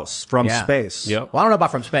your house from space. Yep. Well, I don't know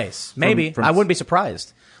about from space. Maybe. From I wouldn't be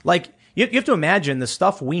surprised. Like, you have to imagine the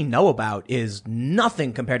stuff we know about is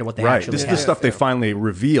nothing compared to what they Right. actually This is have. the stuff they finally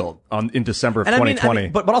revealed in December of And 2020.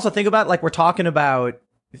 but also think about, like, we're talking about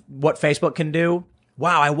what Facebook can do.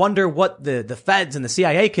 Wow, I wonder what the feds and the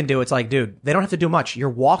CIA can do. It's like, dude, they don't have to do much. You're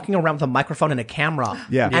walking around with a microphone and a camera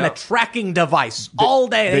and a tracking device all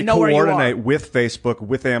day. They know where you are. They coordinate with Facebook,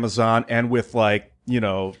 with Amazon, and with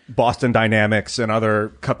Boston Dynamics and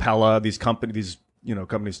other Capella, these companies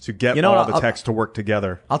to get all the techs to work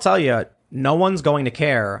together. I'll tell you, no one's going to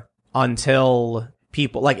care until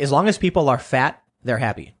people, like, as long as people are fat, they're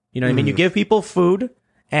happy. You know what I mean? You give people food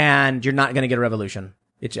and you're not going to get a revolution.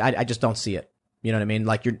 I just don't see it. You know what I mean?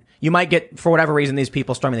 Like, you might get, for whatever reason, these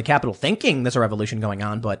people storming the Capitol thinking there's a revolution going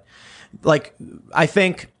on, but, like, I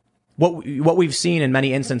think what we've seen in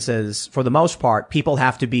many instances, for the most part, people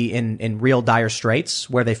have to be in real dire straits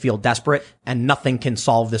where they feel desperate and nothing can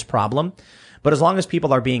solve this problem. But as long as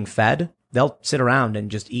people are being fed, they'll sit around and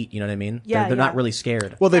just eat. You know what I mean? Yeah, they're not really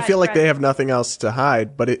scared. Well, they feel like they have nothing else to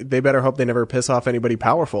hide, but they better hope they never piss off anybody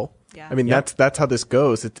powerful. Yeah. I mean, that's how this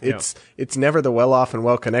goes. It's never the well-off and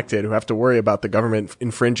well-connected who have to worry about the government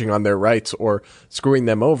infringing on their rights or screwing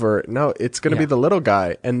them over. No, it's going to be the little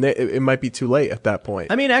guy, and it might be too late at that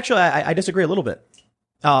point. I mean, actually, I disagree a little bit.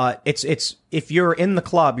 It's if you're in the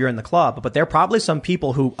club, you're in the club, but there are probably some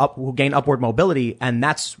people who gain upward mobility, and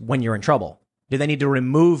that's when you're in trouble. Do they need to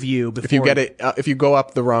remove you before? If you go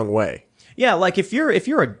up the wrong way. Yeah, like if you're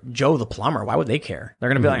a Joe the plumber, why would they care? They're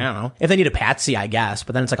gonna be like, I don't know. If they need a patsy, I guess,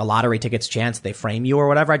 but then it's like a lottery ticket's chance they frame you or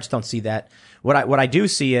whatever. I just don't see that. What I do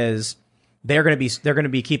see is they're gonna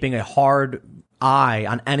be keeping a hard eye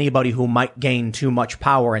on anybody who might gain too much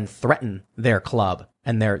power and threaten their club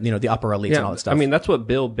and their the upper elites and all that stuff. I mean, that's what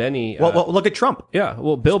Bill Benny. Well, look at Trump. Yeah,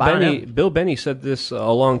 well, Bill Benny said this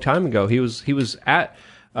a long time ago. He was at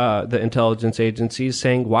the intelligence agencies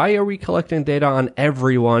saying, why are we collecting data on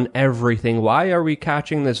everyone, everything? Why are we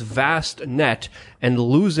catching this vast net and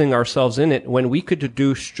losing ourselves in it when we could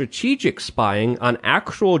do strategic spying on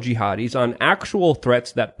actual jihadis, on actual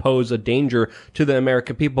threats that pose a danger to the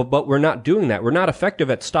American people? But we're not doing that. We're not effective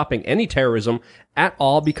at stopping any terrorism at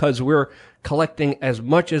all because we're collecting as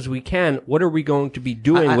much as we can. What are we going to be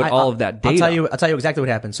doing with all of that data? I'll tell you exactly what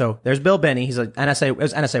happened. So there's Bill Benny. He's an NSA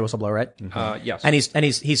whistleblower, right? Yes. And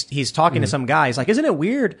he's talking to some guy. He's like, isn't it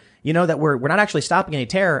weird, that we're not actually stopping any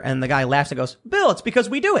terror? And the guy laughs and goes, Bill, it's because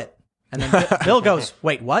we do it. And then Bill goes,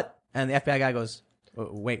 wait, what? And the FBI guy goes,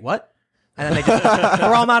 wait, what? And then they just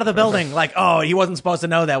throw him out of the building. Like, oh, he wasn't supposed to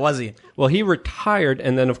know that, was he? Well, he retired,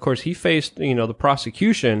 and then, of course, he faced, the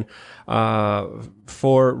prosecution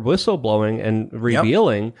for whistleblowing and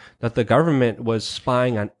revealing that the government was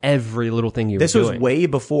spying on every little thing you were doing. This was way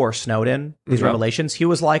before Snowden, these revelations. He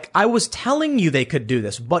was like, I was telling you they could do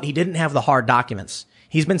this, but he didn't have the hard documents.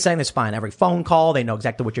 He's been saying they're spying every phone call. They know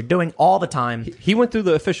exactly what you're doing all the time. He went through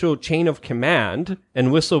the official chain of command and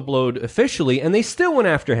whistleblowed officially, and they still went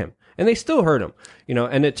after him. And they still heard him,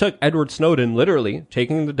 and it took Edward Snowden literally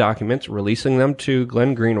taking the documents, releasing them to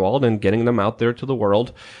Glenn Greenwald and getting them out there to the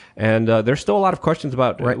world. And there's still a lot of questions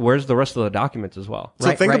about where's the rest of the documents as well.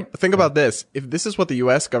 So think about this. If this is what the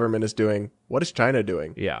U.S. government is doing, what is China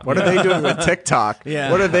doing? Yeah. What are they doing with TikTok?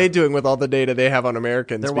 Yeah. What are they doing with all the data they have on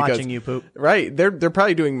Americans? They're watching you poop. Right. They're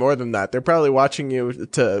probably doing more than that. They're probably watching you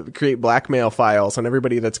to create blackmail files on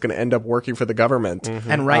everybody that's going to end up working for the government.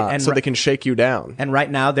 Mm-hmm. So they can shake you down. And right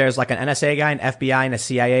now there's like an NSA guy, an FBI, and a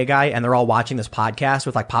CIA guy, and they're all watching this podcast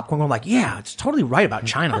with like popcorn going like, yeah, it's totally right about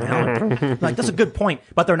China, man. Like, that's a good point.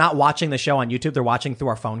 But they're not watching the show on YouTube. They're watching through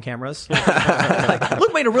our phone cameras. Like,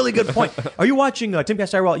 Luke made a really good point. Are you watching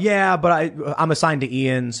Timcast IRL? Yeah, but I'm assigned to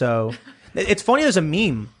Ian, so. It's funny, there's a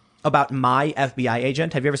meme about my FBI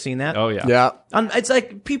agent. Have you ever seen that? Oh, yeah. Yeah. It's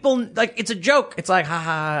like people, like, it's a joke. It's like,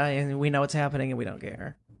 haha, and we know what's happening and we don't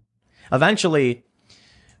care. Eventually,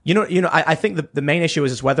 I think the main issue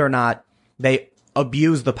is whether or not they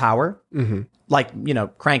abuse the power,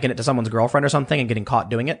 like, cranking it to someone's girlfriend or something and getting caught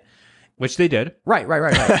doing it. Which they did. Right.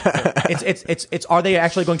 It's are they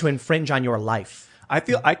actually going to infringe on your life?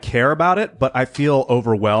 I care about it, but I feel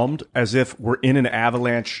overwhelmed as if we're in an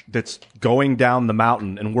avalanche that's going down the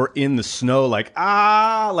mountain and we're in the snow like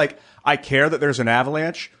I care that there's an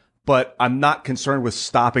avalanche, but I'm not concerned with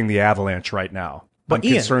stopping the avalanche right now. But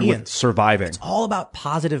I'm concerned with surviving. It's all about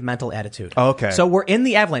positive mental attitude. Okay. So we're in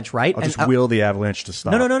the avalanche, right? I'll just will the avalanche to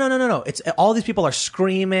stop. No. It's all these people are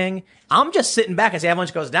screaming. I'm just sitting back as the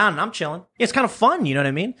avalanche goes down and I'm chilling. It's kind of fun, you know what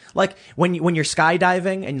I mean? Like when you're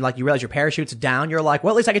skydiving and like you realize your parachute's down, you're like,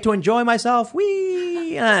 well, at least I get to enjoy myself.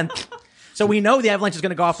 Whee! And So we know the avalanche is going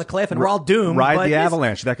to go off the cliff and we're all doomed. Ride the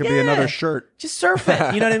avalanche. That could be another shirt. Just surf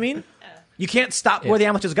it. You know what I mean? You can't stop where the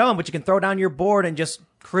avalanche is going, but you can throw down your board and just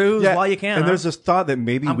cruise while you can. And there's this thought that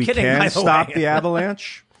maybe we can stop the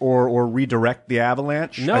avalanche or redirect the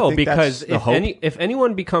avalanche. No, because if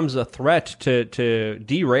anyone becomes a threat to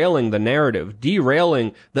derailing the narrative,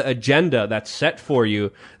 derailing the agenda that's set for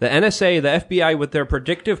you, the NSA, the FBI, with their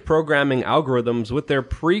predictive programming algorithms, with their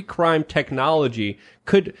pre-crime technology,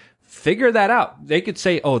 could figure that out. They could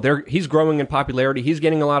say, he's growing in popularity. He's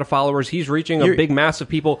getting a lot of followers. He's reaching a big mass of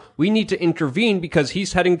people. We need to intervene because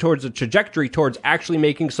he's heading towards a trajectory towards actually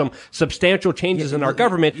making some substantial changes in our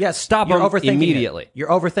government. Yes, stop him immediately. You're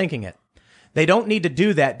overthinking it. They don't need to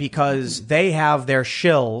do that because they have their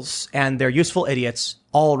shills and their useful idiots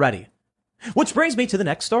already. Which brings me to the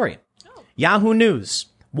next story. Yahoo News.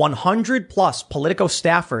 100 plus Politico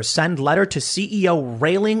staffers send letter to CEO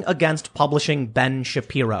railing against publishing Ben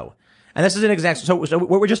Shapiro. And this is an exact, so what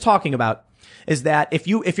we're just talking about is that if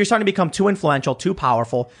you're starting to become too influential, too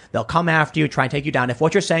powerful, they'll come after you, try and take you down. If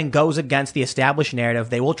what you're saying goes against the established narrative,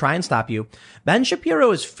 they will try and stop you. Ben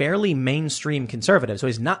Shapiro is fairly mainstream conservative, so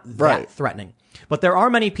he's not that threatening. But there are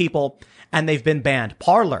many people, and they've been banned.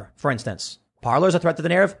 Parler, for instance. Parler is a threat to the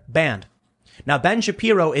narrative, banned. Now, Ben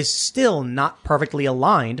Shapiro is still not perfectly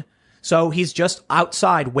aligned, so he's just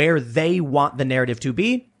outside where they want the narrative to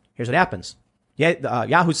be. Here's what happens.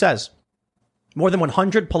 Yahoo says, more than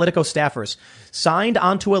 100 Politico staffers signed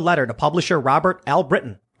onto a letter to publisher Robert L.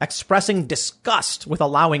 Britton expressing disgust with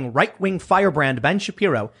allowing right-wing firebrand Ben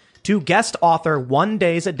Shapiro to guest author one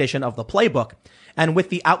day's edition of the Playbook and with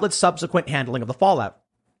the outlet's subsequent handling of the fallout.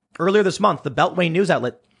 Earlier this month, the Beltway news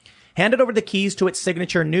outlet handed over the keys to its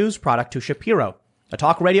signature news product to Shapiro, a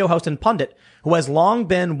talk radio host and pundit who has long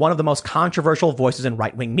been one of the most controversial voices in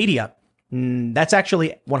right-wing media. That's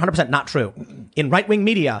actually 100% not true. In right-wing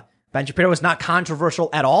media, Ben Shapiro is not controversial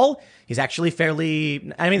at all. He's actually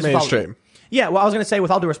fairly, mainstream. Yeah, well, I was going to say,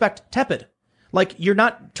 with all due respect, tepid. Like, you're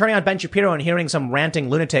not turning on Ben Shapiro and hearing some ranting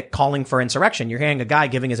lunatic calling for insurrection. You're hearing a guy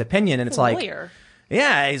giving his opinion, and it's like, lawyer.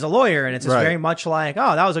 Yeah, he's a lawyer, and it's just very much like,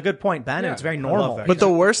 that was a good point, Ben, and it's very normal. But the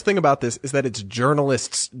worst thing about this is that it's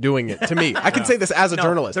journalists doing it, to me. I can say this as a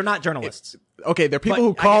journalist. They're not journalists. Okay, they're people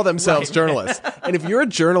who call themselves journalists. And if you're a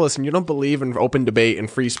journalist and you don't believe in open debate and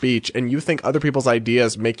free speech, and you think other people's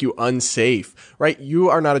ideas make you unsafe, right? You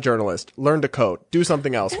are not a journalist. Learn to code. Do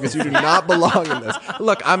something else, because you do not belong in this.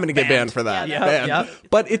 Look, I'm going to get banned for that. Banned.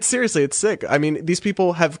 But it's sick. I mean, these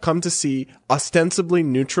people have come to see ostensibly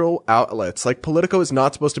neutral outlets. Like, Politico is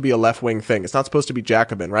not supposed to be a left-wing thing. It's not supposed to be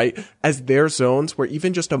Jacobin, right? As their zones where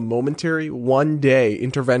even just a momentary one-day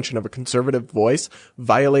intervention of a conservative voice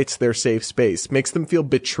violates their safe space, makes them feel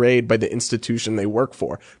betrayed by the institution they work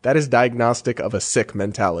for. That is diagnostic of a sick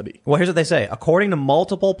mentality. Well, here's what they say. According to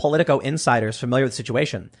multiple Politico insiders familiar with the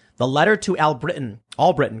situation, the letter to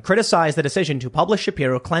Albritton criticized the decision to publish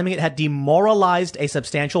Shapiro, claiming it had demoralized a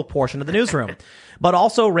substantial portion of the newsroom, but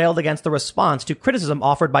also railed against the response to criticism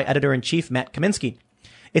offered by editor-in-chief Matt Kaminsky.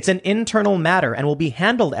 It's an internal matter and will be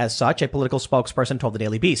handled as such, a political spokesperson told the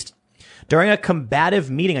Daily Beast. During a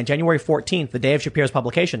combative meeting on January 14th, the day of Shapiro's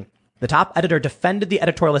publication, the top editor defended the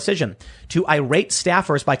editorial decision to irate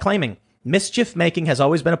staffers by claiming mischief making has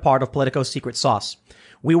always been a part of Politico's secret sauce.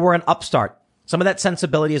 We were an upstart. Some of that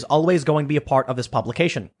sensibility is always going to be a part of this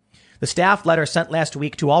publication. The staff letter sent last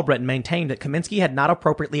week to Albritton maintained that Kaminsky had not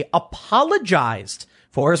appropriately apologized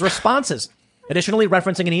for his responses. Additionally,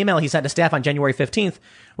 referencing an email he sent to staff on January 15th,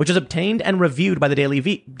 which was obtained and reviewed by the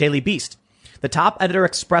Daily Beast. The top editor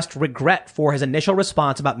expressed regret for his initial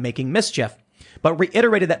response about making mischief, but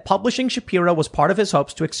reiterated that publishing Shapiro was part of his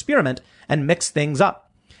hopes to experiment and mix things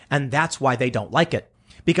up. And that's why they don't like it.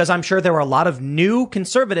 Because I'm sure there were a lot of new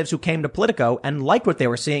conservatives who came to Politico and liked what they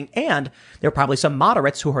were seeing, and there were probably some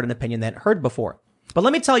moderates who heard an opinion they hadn't heard before. But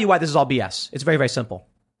let me tell you why this is all BS. It's very, very simple.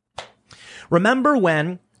 Remember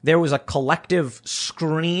when there was a collective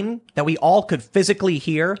scream that we all could physically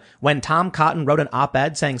hear when Tom Cotton wrote an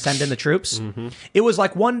op-ed saying, send in the troops? Mm-hmm. It was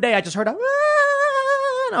like one day I just heard and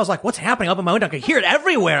I was like, what's happening up in my window? I could hear it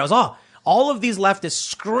everywhere. I was all of these leftists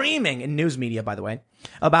screaming in news media, by the way,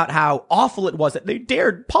 about how awful it was that they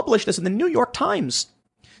dared publish this in the New York Times.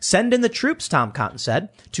 Send in the troops, Tom Cotton said,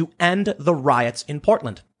 to end the riots in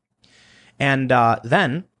Portland. And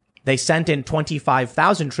then they sent in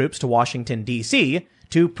 25,000 troops to Washington, D.C.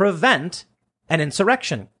 to prevent an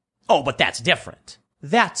insurrection. Oh, but that's different.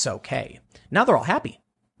 That's okay. Now they're all happy.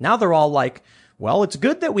 Now they're all like, well, it's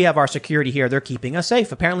good that we have our security here. They're keeping us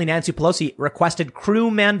safe. Apparently, Nancy Pelosi requested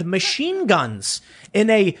crew-manned machine guns in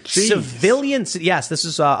a civilian. Yes, this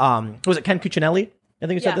is was it Ken Cuccinelli? I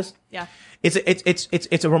think he said this. Yeah.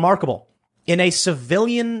 It's a remarkable. in a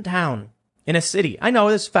civilian town, in a city. I know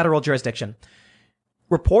this is federal jurisdiction.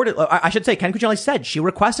 I should say, Ken Cuccinelli said she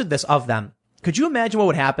requested this of them. Could you imagine what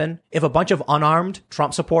would happen if a bunch of unarmed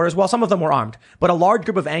Trump supporters, well, some of them were armed, but a large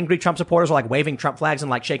group of angry Trump supporters were like waving Trump flags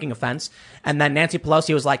and like shaking a fence. And then Nancy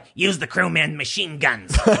Pelosi was like, use the crewman machine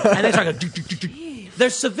guns. And they started going,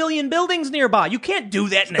 there's civilian buildings nearby. You can't do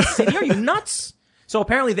that in a city. Are you nuts? So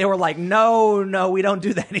apparently they were like, no, we don't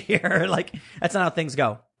do that here. Like, that's not how things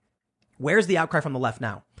go. Where's the outcry from the left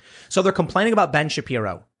now? So they're complaining about Ben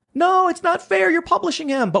Shapiro. No, it's not fair. You're publishing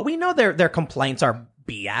him. But we know their complaints are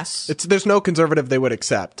BS. There's no conservative they would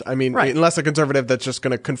accept. I mean, right. Unless a conservative that's just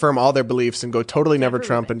going to confirm all their beliefs and go totally never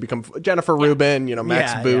Trump and become Jennifer Rubin,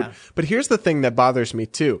 Max Boot. Yeah. But here's the thing that bothers me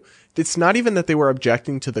too. It's not even that they were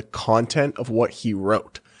objecting to the content of what he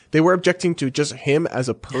wrote. They were objecting to just him as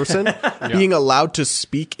a person being allowed to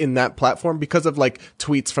speak in that platform because of like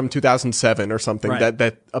tweets from 2007 or something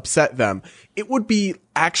that upset them. It would be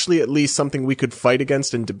actually at least something we could fight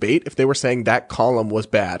against and debate if they were saying that column was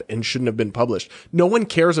bad and shouldn't have been published. No one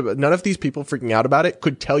cares about, none of these people freaking out about it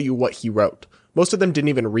could tell you what he wrote. Most of them didn't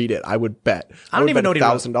even read it, I would bet. I don't even know what he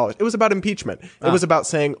wrote. $1,000. It was about impeachment. It was about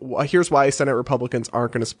saying, well, here's why Senate Republicans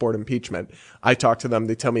aren't going to support impeachment. I talked to them.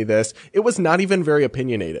 They tell me this. It was not even very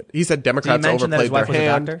opinionated. He said Democrats overplayed their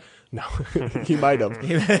hand. No, he might have.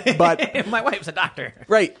 But my wife's a doctor.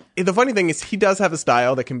 Right. The funny thing is he does have a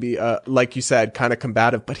style that can be, like you said, kind of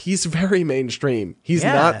combative, but he's very mainstream. He's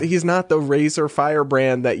not the razor fire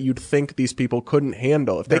brand that you'd think these people couldn't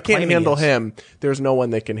handle. If they can't handle him, there's no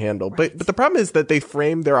one they can handle. Right. But the problem is that they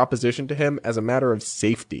frame their opposition to him as a matter of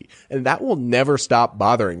safety, and that will never stop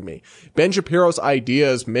bothering me. Ben Shapiro's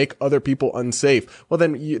ideas make other people unsafe. Well,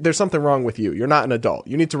 then there's something wrong with you. You're not an adult.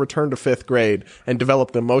 You need to return to 5th grade and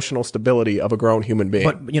develop the emotional stability of a grown human being.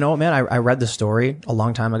 But you know what, man? I read this story a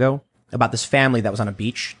long time ago about this family that was on a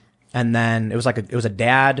beach, and then it was a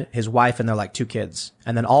dad, his wife, and their like 2 kids.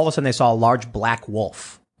 And then all of a sudden they saw a large black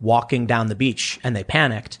wolf walking down the beach, and they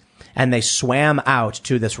panicked, and they swam out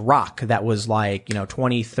to this rock that was like,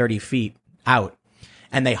 20, 30 feet out,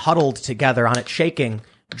 and they huddled together on it, shaking,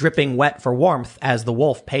 dripping wet for warmth as the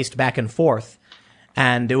wolf paced back and forth.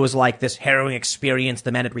 And it was like this harrowing experience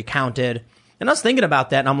the man had recounted. And I was thinking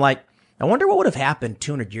about that, and I'm like, I wonder what would have happened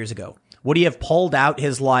 200 years ago. Would he have pulled out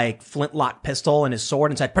his like flintlock pistol and his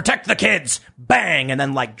sword and said, protect the kids, bang, and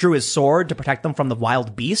then like drew his sword to protect them from the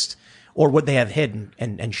wild beast? Or would they have hidden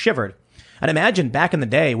and shivered? And imagine back in the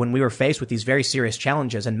day when we were faced with these very serious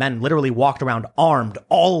challenges and men literally walked around armed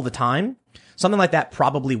all the time. Something like that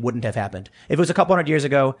probably wouldn't have happened. If it was a couple hundred years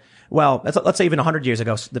ago, well, let's say even 100 years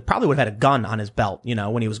ago, they probably would have had a gun on his belt,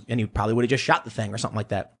 and he probably would have just shot the thing or something like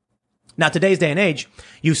that. Now, today's day and age,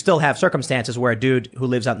 you still have circumstances where a dude who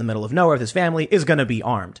lives out in the middle of nowhere with his family is going to be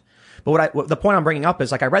armed. But the point I'm bringing up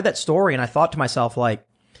is, like, I read that story and I thought to myself, like,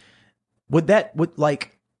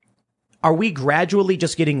 are we gradually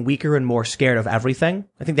just getting weaker and more scared of everything?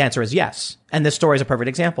 I think the answer is yes. And this story is a perfect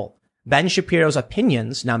example. Ben Shapiro's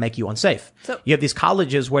opinions now make you unsafe. So you have these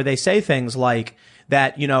colleges where they say things like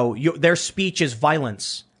that, their speech is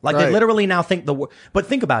violence. Like they literally now think but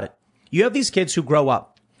think about it. You have these kids who grow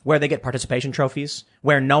up where they get participation trophies,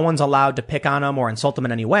 where no one's allowed to pick on them or insult them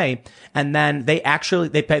in any way. And then they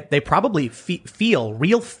probably feel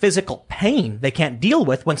real physical pain they can't deal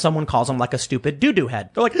with when someone calls them like a stupid doo-doo head.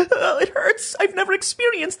 They're like, oh, it hurts. I've never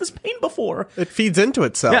experienced this pain before. It feeds into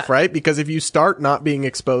itself, right? Because if you start not being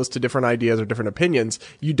exposed to different ideas or different opinions,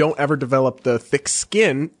 you don't ever develop the thick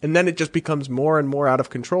skin. And then it just becomes more and more out of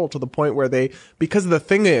control to the point where because the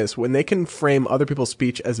thing is, when they can frame other people's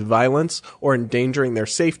speech as violence or endangering their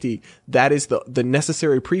safety, that is the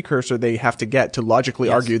necessary precursor they have to get to logically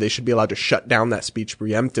argue they should be allowed to shut down that speech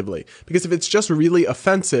preemptively. Because if it's just really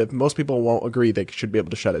offensive, most people won't agree they should be able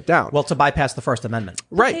to shut it down. Well, to bypass the First Amendment.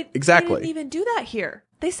 Right, exactly. They didn't even do that here.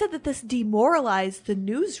 They said that this demoralized the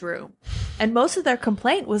newsroom. And most of their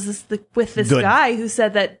complaint was with this guy who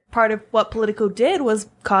said that part of what Politico did was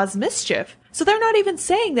cause mischief. So they're not even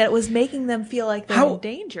saying that it was making them feel like they're in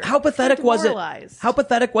danger. How pathetic was it? How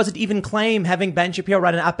pathetic was it to even claim having Ben Shapiro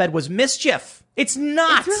write an op-ed was mischief? It's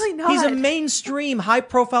not. It's really not. He's a mainstream,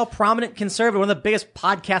 high-profile, prominent conservative, one of the biggest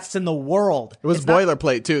podcasts in the world. It was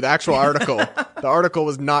boilerplate, too, the actual article. The article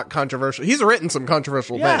was not controversial. He's written some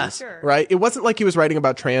controversial things, right? It wasn't like he was writing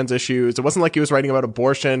about trans issues. It wasn't like he was writing about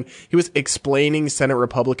abortion. He was explaining Senate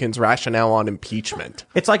Republicans' rationale on impeachment.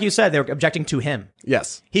 It's like you said, they were objecting to him.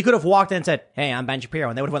 Yes. He could have walked in and said, hey, I'm Ben Shapiro.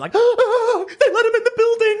 And they would have went like, oh, they let him in the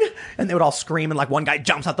building. And they would all scream and like one guy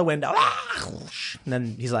jumps out the window. And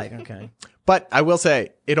then he's like, okay. But I will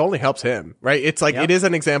say, it only helps him, right? It's like, it is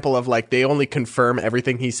an example of like, they only confirm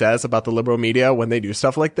everything he says about the liberal media when they do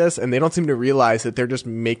stuff like this, and they don't seem to realize that they're just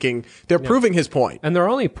they're proving his point. And they're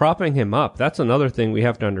only propping him up. That's another thing we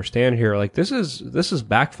have to understand here. Like, this is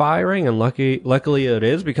backfiring, and luckily it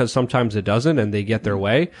is, because sometimes it doesn't and they get their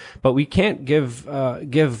way. But we can't give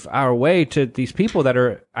our way to these people that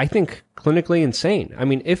are, I think, clinically insane. I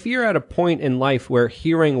mean, if you're at a point in life where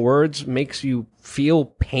hearing words makes you feel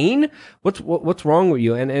pain, what's wrong with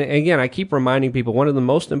you? And again, I keep reminding people, one of the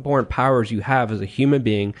most important powers you have as a human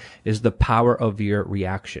being is the power of your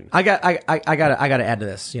reaction. I gotta add to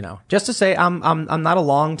this, just to say I'm not a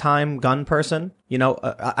long time gun person.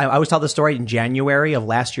 I always tell this story. In January of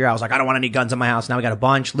last year, I was like, I don't want any guns in my house. Now we got a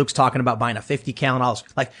bunch. Luke's talking about buying a 50 cal, and I was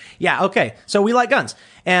like, yeah, okay. So we like guns.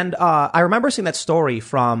 And I remember seeing that story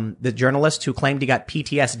from the journalist who claimed he got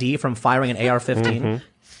PTSD from firing an AR-15. Mm-hmm.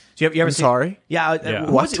 You ever seen? Sorry? Yeah.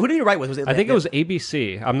 Who did he write with? I think it was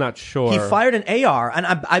ABC. I'm not sure. He fired an AR, and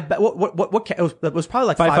I bet it was probably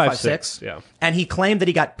like 5.56. Yeah. And he claimed that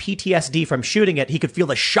he got PTSD from shooting it. He could feel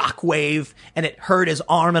the shock wave, and it hurt his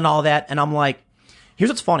arm and all that. And I'm like,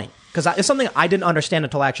 here's what's funny, because it's something I didn't understand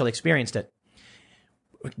until I actually experienced it.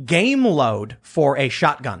 Game load for a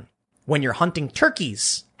shotgun when you're hunting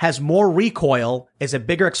turkeys has more recoil, is a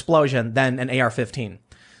bigger explosion than an AR-15.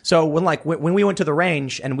 So when we went to the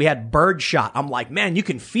range and we had bird shot, I'm like, man, you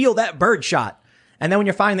can feel that bird shot. And then when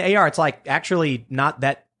you're firing the AR, it's like actually not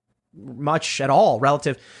that much at all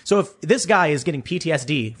relative. So if this guy is getting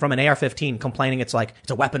PTSD from an AR-15, complaining it's like it's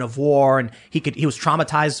a weapon of war and he was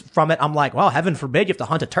traumatized from it, I'm like, well, heaven forbid you have to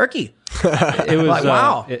hunt a turkey. It was like,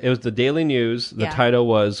 wow. It was the Daily News. The title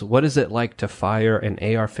was, "What is it like to fire an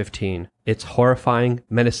AR-15? It's horrifying,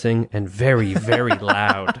 menacing, and very, very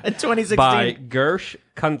loud." In 2016. By Gersh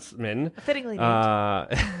Kuntzman. Fittingly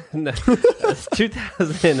named.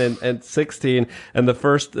 2016. And the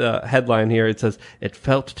first headline here, it says, "It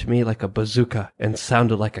felt to me like a bazooka and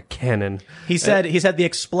sounded like a cannon." He said the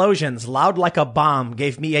explosions, loud like a bomb,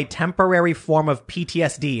 gave me a temporary form of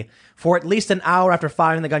PTSD. For at least an hour after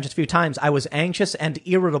firing the gun just a few times, I was anxious and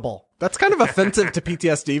irritable. That's kind of offensive to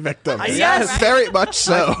PTSD victims. Yes. Very much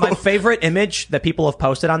so. My favorite image that people have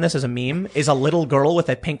posted on this as a meme is a little girl with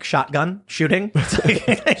a pink shotgun shooting.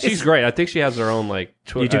 She's great. I think she has her own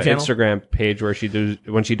YouTube channel? Instagram page where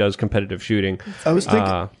when she does competitive shooting. I was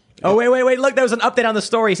thinking... Oh, wait. Look, there was an update on the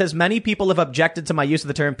story. It says, many people have objected to my use of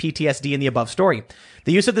the term PTSD in the above story.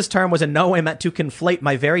 The use of this term was in no way meant to conflate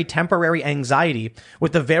my very temporary anxiety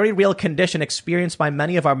with the very real condition experienced by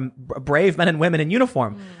many of our brave men and women in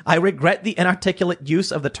uniform. I regret the inarticulate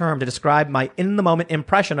use of the term to describe my in-the-moment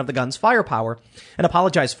impression of the gun's firepower and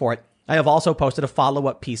apologize for it. I have also posted a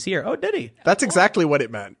follow-up piece here. Oh, did he? That's exactly what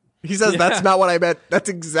it meant. He says, that's not what I meant. That's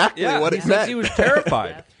exactly what it meant. He was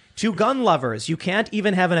terrified. To gun lovers, you can't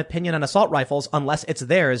even have an opinion on assault rifles unless it's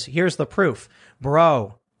theirs. Here's the proof.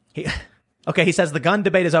 Bro. He says the gun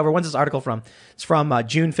debate is over. When's this article from? It's from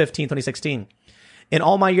June 15, 2016. In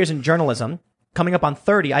all my years in journalism, coming up on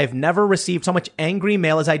 30, I have never received so much angry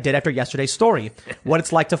mail as I did after yesterday's story. What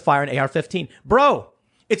it's like to fire an AR-15. Bro,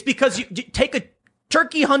 it's because you take a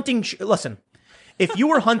turkey hunting... Listen. If you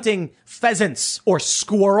were hunting pheasants or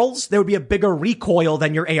squirrels, there would be a bigger recoil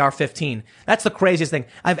than your AR-15. That's the craziest thing.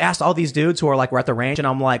 I've asked all these dudes who are like, we're at the range, and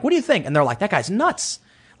I'm like, what do you think? And they're like, that guy's nuts.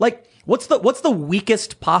 Like, what's the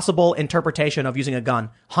weakest possible interpretation of using a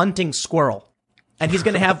gun? Hunting squirrel. And he's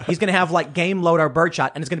gonna have like game load or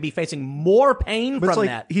birdshot, and is gonna be facing more pain from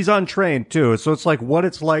that. He's untrained too, so it's like what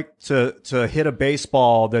it's like to hit a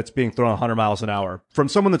baseball that's being thrown 100 miles an hour. From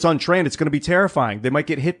someone that's untrained, it's gonna be terrifying. They might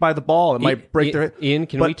get hit by the ball. It might break their head. Ian,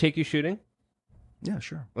 can we take you shooting? Yeah,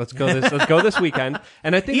 sure. Let's go this weekend.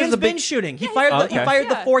 And I think Ian's been shooting. He fired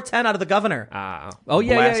the 410 out of the governor.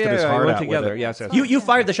 Blasted his heart we went out together. with it. Yes. You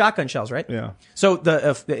fired the shotgun shells, right? Yeah. So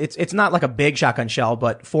it's not like a big shotgun shell,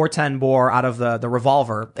 but 410 bore out of the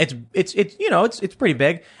revolver. It's pretty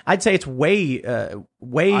big. I'd say it's way.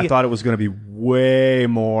 I thought it was going to be way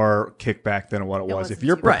more kickback than what it was. If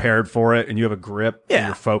you're prepared for it and you have a grip and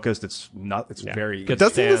you're focused, it's very good.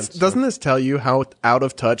 Doesn't this tell you how out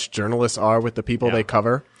of touch journalists are with the people they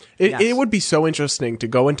cover? It would be so interesting to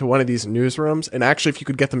go into one of these newsrooms and actually, if you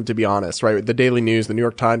could get them to be honest, right? The Daily News, the New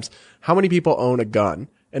York Times, how many people own a gun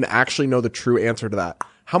and actually know the true answer to that?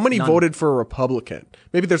 How many voted for a Republican?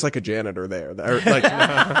 Maybe there's like a janitor there. Or like,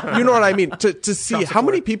 you know what I mean? To see how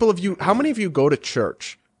many of you go to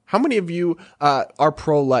church? How many of you are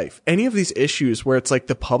pro-life? Any of these issues where it's like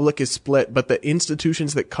the public is split, but the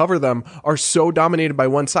institutions that cover them are so dominated by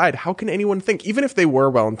one side. How can anyone think, even if they were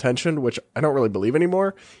well-intentioned, which I don't really believe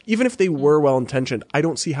anymore, even if they were well-intentioned, I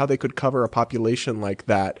don't see how they could cover a population like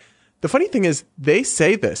that The funny thing is they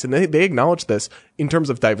say this and they acknowledge this in terms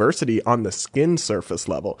of diversity on the skin surface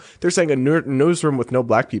level. They're saying a newsroom with no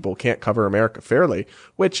black people can't cover America fairly,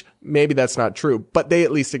 which maybe that's not true, but they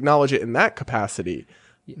at least acknowledge it in that capacity.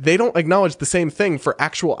 They don't acknowledge the same thing for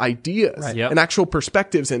actual ideas and actual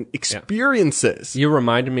perspectives and experiences. You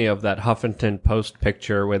reminded me of that Huffington Post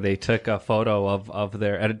picture where they took a photo of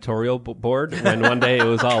their editorial board when one day it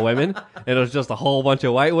was all women and it was just a whole bunch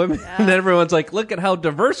of white women. And then everyone's like, look at how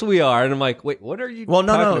diverse we are. And I'm like, wait, what are you talking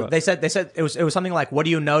about? They said it was something like, what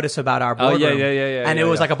do you notice about our boardroom? Oh, yeah. And it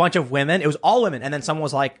was like a bunch of women. It was all women. And then someone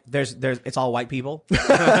was like, it's all white people.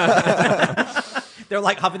 They're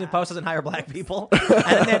like, Huffington Post doesn't hire black people. And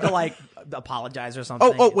then they had to like apologize or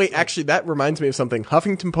something. Oh, wait, actually, that reminds me of something.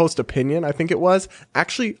 Huffington Post Opinion, I think it was,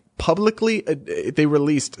 actually publicly, they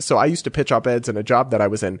released, so I used to pitch op-eds in a job that I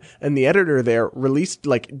was in, and the editor there released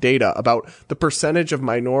like data about the percentage of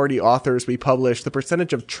minority authors we published, the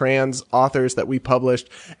percentage of trans authors that we published,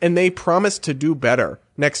 and they promised to do better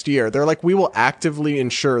next year. They're like, we will actively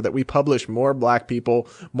ensure that we publish more black people,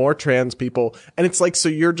 more trans people, and it's like, so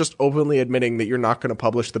you're just openly admitting that you're not going to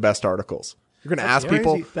publish the best articles. You're going to ask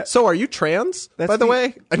people, so are you trans, by the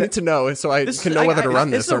way? I need to know so I can know whether to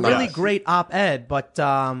run this or not. This is a really great op-ed, but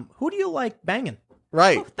who do you like banging?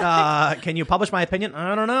 Right. Can you publish my opinion?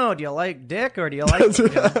 I don't know. Do you like dick or do you like...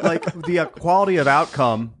 like the equality of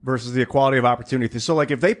outcome versus the equality of opportunity. So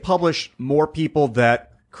like if they publish more people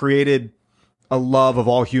that created a love of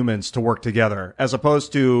all humans to work together, as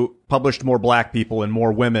opposed to published more black people and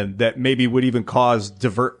more women that maybe would even cause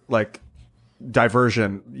diversion,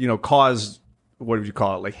 cause... what would you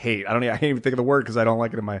call it? Like hate. I can't even think of the word because I don't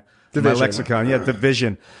like it in my lexicon. Yeah,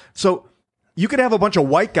 division. So you could have a bunch of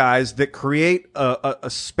white guys that create a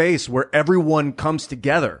space where everyone comes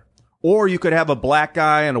together. Or you could have a black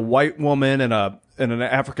guy and a white woman and an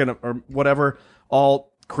African or whatever,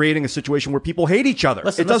 all creating a situation where people hate each other.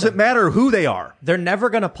 It doesn't matter who they are. They're never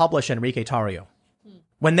going to publish Enrique Tarrio.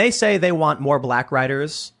 When they say they want more black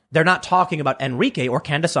writers, they're not talking about Enrique or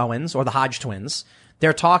Candace Owens or the Hodge twins.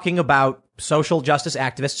 They're talking about social justice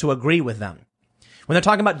activists who agree with them. When they're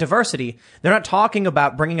talking about diversity, they're not talking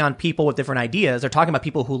about bringing on people with different ideas. They're talking about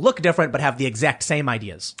people who look different but have the exact same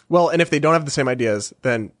ideas. Well, and if they don't have the same ideas,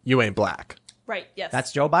 then you ain't black. Right, yes.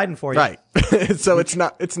 That's Joe Biden for you. Right. So it's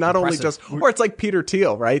not only just, or it's like Peter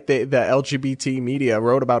Thiel, right? The LGBT media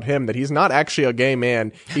wrote about him that he's not actually a gay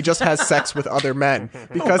man. He just has sex with other men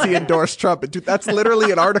because he endorsed Trump. Dude, that's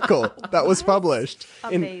literally an article that was published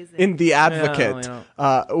in The Advocate,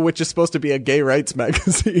 which is supposed to be a gay rights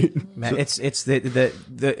magazine. Man, it's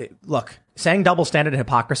the look, saying double standard and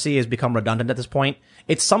hypocrisy has become redundant at this point.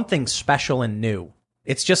 It's something special and new.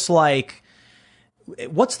 It's just like,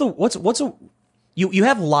 you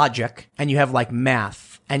have logic and you have like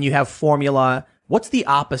math and you have formula. What's the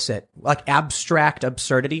opposite? Like abstract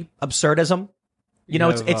absurdism.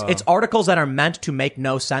 It's articles that are meant to make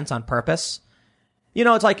no sense on purpose.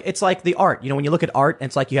 It's like the art. When you look at art,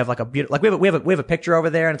 it's like you have like a beautiful, like we have a picture over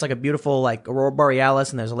there and it's like a beautiful like Aurora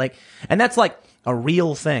Borealis and there's a lake and that's like a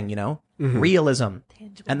real thing, realism.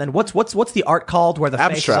 Tangible. And then what's the art called where the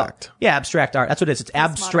abstract? Abstract art. That's what it is. It's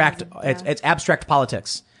abstract. It's abstract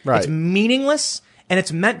politics. Right. It's meaningless and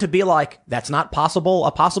it's meant to be like, that's not possible,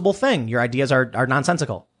 a possible thing. Your ideas are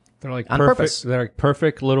nonsensical. They're like on purpose. They're like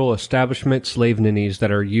perfect little establishment slave ninnies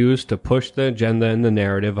that are used to push the agenda and the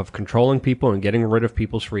narrative of controlling people and getting rid of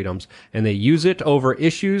people's freedoms. And they use it over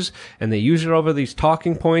issues and they use it over these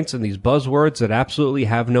talking points and these buzzwords that absolutely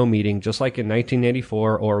have no meaning. Just like in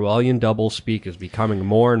 1984, Orwellian doublespeak is becoming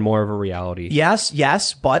more and more of a reality.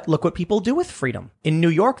 Yes, but look what people do with freedom. In New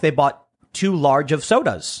York, they bought too large of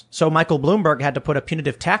sodas. So Michael Bloomberg had to put a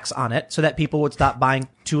punitive tax on it so that people would stop buying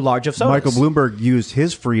too large of sodas. Michael Bloomberg used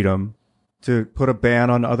his freedom to put a ban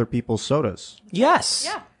on other people's sodas. Yes.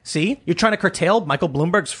 Yeah. See? You're trying to curtail Michael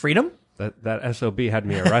Bloomberg's freedom? That SOB had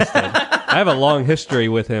me arrested. I have a long history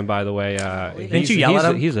with him, by the way. Didn't you yell at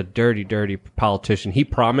him? He's a dirty, dirty politician. He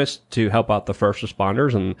promised to help out the first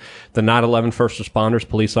responders and the 9/11 first responders,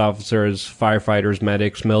 police officers, firefighters,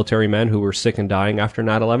 medics, military men who were sick and dying after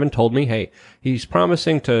 9/11 told me, hey, he's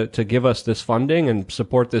promising to give us this funding and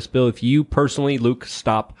support this bill if you personally, Luke,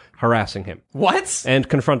 stop harassing him. What? And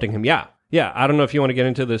confronting him. Yeah. Yeah, I don't know if you want to get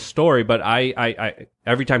into this story, but I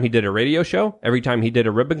every time he did a radio show, every time he did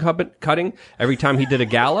a ribbon cutting, every time he did a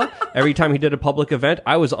gala, every time he did a public event,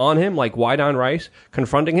 I was on him like white on rice,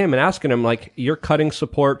 confronting him and asking him like, you're cutting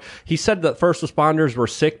support. He said that first responders were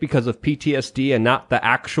sick because of PTSD and not the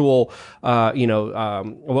actual, what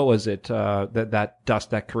was it? That dust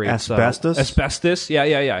that creates asbestos. Asbestos.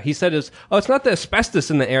 Yeah. He said it's not the asbestos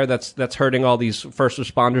in the air that's hurting all these first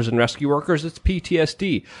responders and rescue workers. It's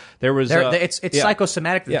PTSD. There was it's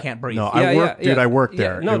psychosomatic that they can't breathe. No, I worked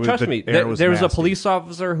there. No, trust me. There was a police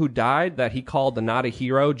officer who died that he called not a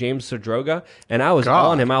hero, James Sadroga, and I was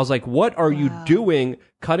on him. I was like, what are you doing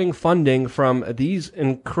cutting funding from these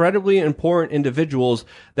incredibly important individuals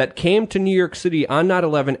that came to New York City on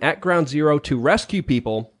 9/11 at Ground Zero to rescue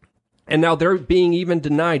people, and now they're being even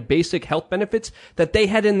denied basic health benefits that they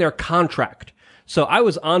had in their contract? So I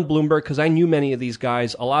was on Bloomberg because I knew many of these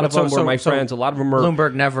guys. A lot of them were my friends. A lot of them were...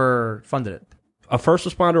 Bloomberg never funded it. A first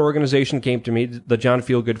responder organization came to me, the John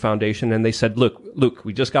Feelgood Foundation, and they said, look, Luke,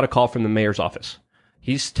 we just got a call from the mayor's office.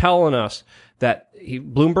 He's telling us that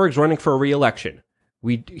Bloomberg's running for a re-election.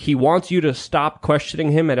 He wants you to stop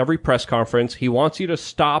questioning him at every press conference. He wants you to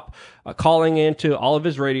stop calling into all of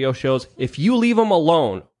his radio shows. If you leave him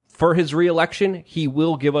alone for his re-election, he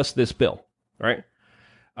will give us this bill, right?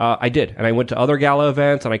 I did, and I went to other gala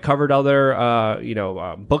events, and I covered other,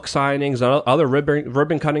 book signings, and other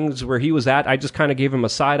ribbon cuttings where he was at. I just kind of gave him a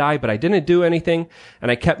side eye, but I didn't do anything, and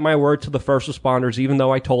I kept my word to the first responders, even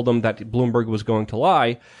though I told them that Bloomberg was going to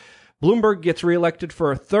lie. Bloomberg gets reelected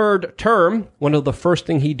for a third term. One of the first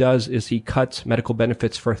thing he does is he cuts medical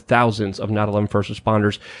benefits for thousands of 9/11 first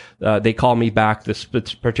responders. They call me back, this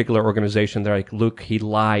particular organization. They're like, Luke, he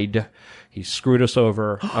lied. He screwed us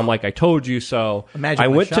over. I'm like, I told you so. I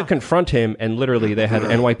went to confront him, and literally they had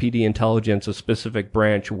NYPD intelligence, a specific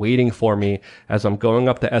branch, waiting for me as I'm going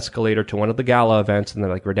up the escalator to one of the gala events, and they're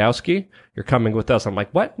like, Radowski, you're coming with us. I'm like,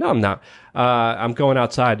 what? No, I'm not. I'm going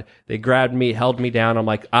outside. They grabbed me, held me down. I'm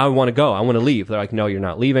like, I want to go. I want to leave. They're like, no, you're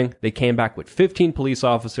not leaving. They came back with 15 police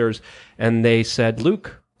officers, and they said,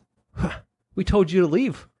 Luke, we told you to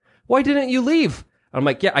leave. Why didn't you leave? I'm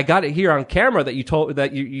like, yeah, I got it here on camera that you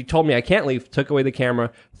told me I can't leave. Took away the camera,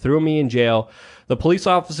 threw me in jail. The police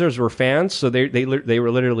officers were fans, so they were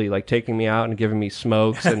literally like taking me out and giving me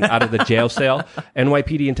smokes and out of the jail cell.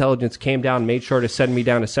 NYPD intelligence came down, made sure to send me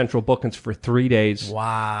down to Central Bookings for 3 days.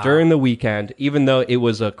 Wow. During the weekend, even though it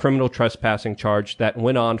was a criminal trespassing charge that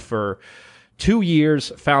went on for 2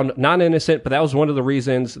 years, found not innocent, but that was one of the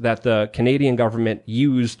reasons that the Canadian government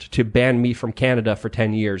used to ban me from Canada for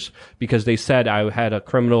 10 years, because they said I had a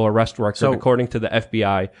criminal arrest record, according to the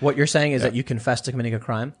FBI. What you're saying is that you confessed to committing a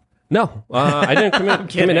crime? No, I didn't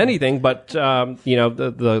commit anything, but, I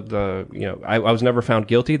was never found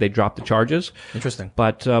guilty. They dropped the charges. Interesting.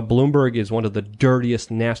 But, Bloomberg is one of the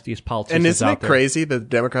dirtiest, nastiest politicians out there. And isn't it crazy that the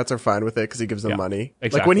Democrats are fine with it because he gives them money?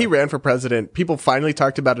 Exactly. Like when he ran for president, people finally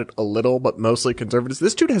talked about it a little, but mostly conservatives.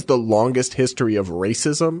 This dude has the longest history of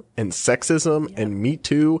racism and sexism and Me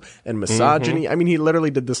Too and misogyny. I mean, he literally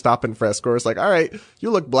did the stop and frisk where it's like, all right,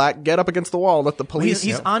 you look black, get up against the wall and let the police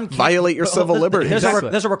he's on violate your civil liberties.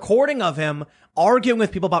 There's a recording of him arguing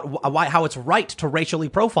with people about how it's right to racially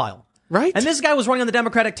profile. Right. And this guy was running on the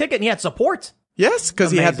Democratic ticket and he had support. Yes,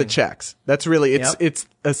 because he had the checks. That's really, it's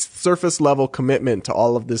a surface level commitment to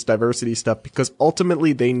all of this diversity stuff, because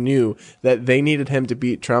ultimately they knew that they needed him to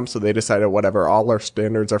beat Trump, so they decided, whatever, all our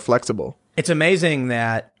standards are flexible. It's amazing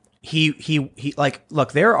that he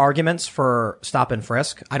look, there are arguments for stop and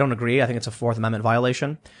frisk. I don't agree. I think it's a Fourth Amendment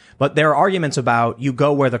violation. But there are arguments about you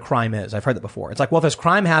go where the crime is. I've heard that before. It's like, well, if there's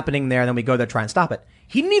crime happening there, then we go there to try and stop it.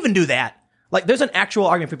 He didn't even do that. Like, there's an actual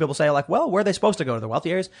argument for people to say, like, well, where are they supposed to go? To the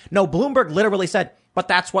wealthy areas? No, Bloomberg literally said, but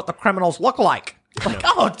that's what the criminals look like. Like,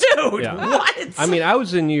 oh, dude, what? I mean, I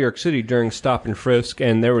was in New York City during stop and frisk,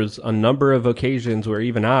 and there was a number of occasions where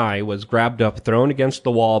even I was grabbed up, thrown against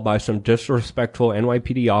the wall by some disrespectful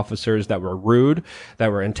NYPD officers that were rude,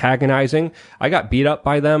 that were antagonizing. I got beat up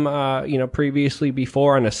by them, previously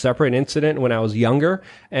before on a separate incident when I was younger,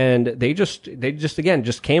 and they just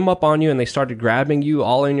came up on you and they started grabbing you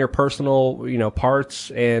all in your personal,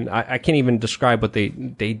 parts, and I can't even describe what they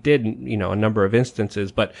did, a number of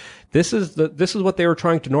instances, but this is what they were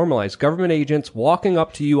trying to normalize. Government agents walking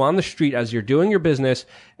up to you on the street as you're doing your business,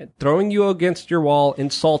 throwing you against your wall,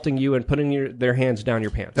 insulting you, and putting their hands down your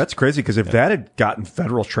pants. That's crazy, because if that had gotten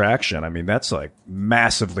federal traction, I mean, that's like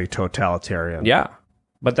massively totalitarian. Yeah.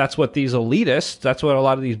 But that's what these elitists, that's what a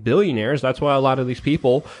lot of these billionaires, that's what a lot of these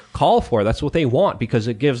people call for. That's what they want, because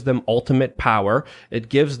it gives them ultimate power. It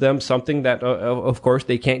gives them something that, of course,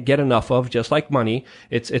 they can't get enough of, just like money.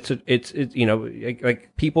 It's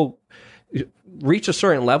like people, reach a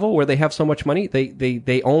certain level where they have so much money,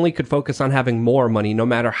 they only could focus on having more money no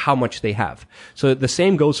matter how much they have. So the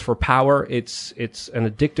same goes for power. It's an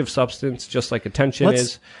addictive substance, just like attention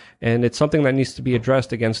is. And it's something that needs to be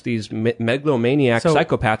addressed against these megalomaniac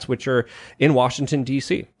psychopaths, which are in Washington,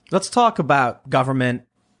 D.C. Let's talk about government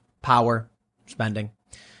power spending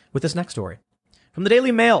with this next story. From the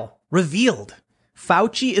Daily Mail, revealed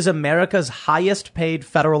Fauci is America's highest paid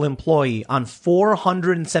federal employee on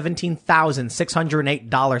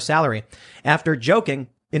 $417,608 salary after joking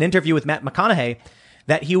in an interview with Matt McConaughey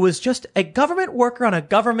that he was just a government worker on a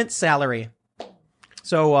government salary.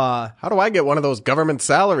 So, how do I get one of those government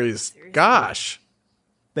salaries? Gosh.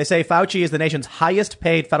 They say Fauci is the nation's highest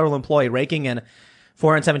paid federal employee, raking in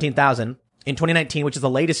 $417,000 in 2019, which is the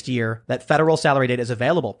latest year that federal salary data is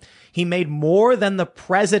available. He made more than the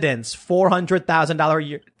president's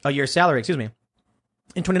 $400,000 a year salary,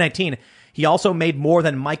 In 2019, he also made more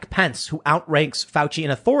than Mike Pence, who outranks Fauci in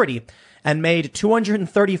authority, and made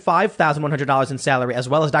 $235,100 in salary, as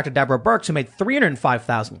well as Dr. Deborah Birx, who made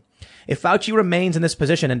 $305,000. If Fauci remains in this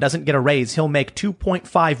position and doesn't get a raise, he'll make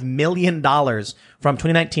 $2.5 million from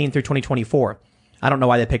 2019 through 2024. I don't know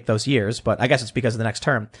why they picked those years, but I guess it's because of the next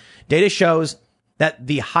term. Data shows that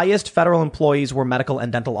the highest federal employees were medical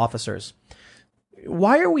and dental officers.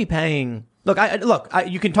 Why are we paying? Look,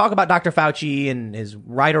 you can talk about Dr. Fauci and his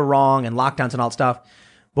right or wrong and lockdowns and all that stuff,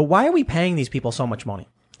 but why are we paying these people so much money?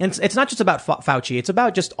 And it's not just about Fauci. It's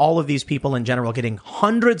about just all of these people in general getting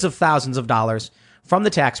hundreds of thousands of dollars from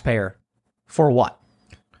the taxpayer for what?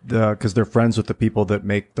 Because they're friends with the people that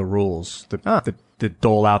make the rules, that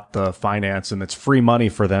dole out the finance, and it's free money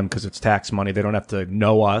for them because it's tax money. They don't have to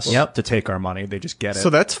know us to take our money. They just get it. So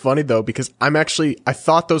that's funny though, because I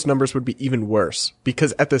thought those numbers would be even worse,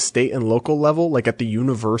 because at the state and local level, like at the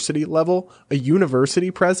university level, a university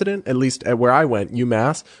president, at least at where I went,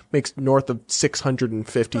 UMass, makes north of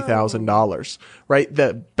 $650,000, right?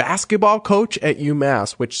 The basketball coach at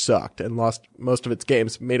UMass, which sucked and lost most of its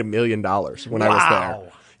games, made $1 million when I was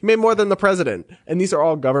there. He made more than the president. And these are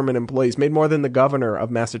all government employees. Made more than the governor of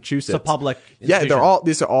Massachusetts. It's a public institution. Yeah,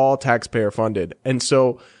 these are all taxpayer funded. And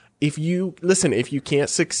so if you can't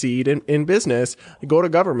succeed in business, go to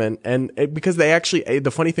government. And because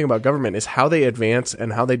the funny thing about government is how they advance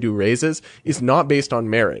and how they do raises is not based on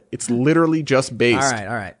merit. It's literally just based. All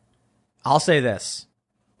right. I'll say this.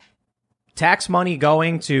 Tax money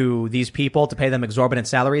going to these people to pay them exorbitant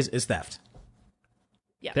salaries is theft.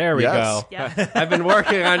 Yeah. There we go. Yeah. I've been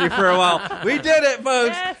working on you for a while. We did it,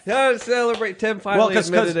 folks. Yes. Celebrate. Tim finally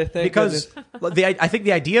admitted it. Because I think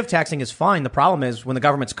the idea of taxing is fine. The problem is when the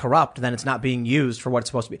government's corrupt, then it's not being used for what it's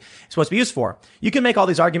supposed to be. It's supposed to be used for. You can make all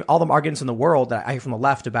the arguments in the world that I hear from the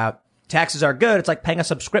left about taxes are good. It's like paying a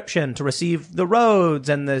subscription to receive the roads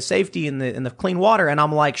and the safety and the clean water. And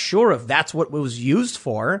I'm like, sure, if that's what it was used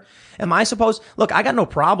for, am I supposed? Look, I got no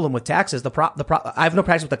problem with taxes. I have no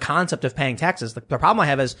problem with the concept of paying taxes. The problem I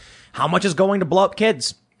have is how much is going to blow up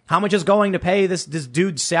kids. How much is going to pay this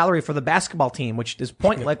dude's salary for the basketball team, which is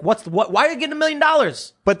point like why are you getting $1 million?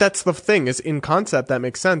 But that's the thing, is in concept that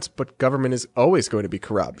makes sense, but government is always going to be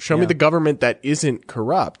corrupt. Show me the government that isn't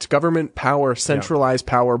corrupt. Government power, centralized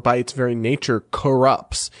power by its very nature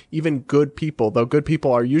corrupts even good people, though good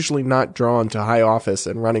people are usually not drawn to high office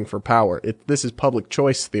and running for power. This is public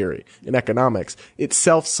choice theory in economics. It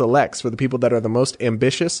self-selects for the people that are the most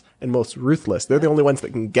ambitious and most ruthless. They're the only ones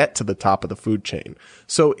that can get to the top of the food chain.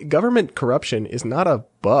 So government corruption is not a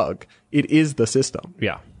bug. It is the system.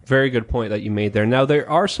 Yeah. Very good point that you made there. Now, there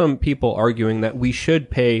are some people arguing that we should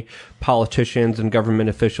pay politicians and government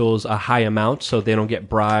officials a high amount so they don't get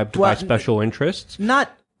bribed by special interests.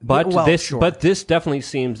 But this definitely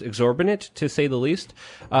seems exorbitant, to say the least.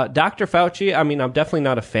 Dr. Fauci, I'm definitely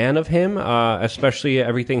not a fan of him, especially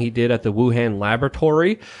everything he did at the Wuhan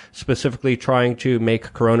laboratory, specifically trying to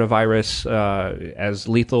make coronavirus as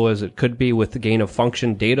lethal as it could be with the gain of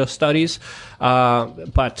function data studies.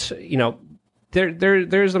 But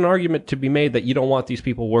there's an argument to be made that you don't want these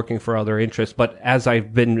people working for other interests. But as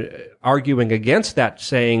I've been arguing against that,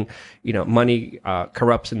 saying, money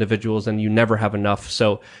corrupts individuals and you never have enough.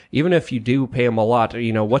 So even if you do pay them a lot,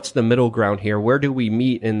 what's the middle ground here? Where do we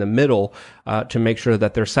meet in the middle to make sure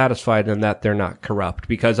that they're satisfied and that they're not corrupt?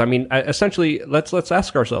 Because, essentially, let's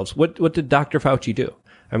ask ourselves, what did Dr. Fauci do?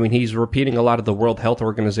 He's repeating a lot of the World Health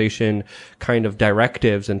Organization kind of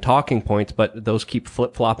directives and talking points, but those keep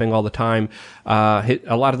flip-flopping all the time.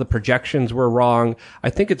 A lot of the projections were wrong. I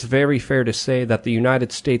think it's very fair to say that the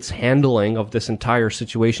United States handling of this entire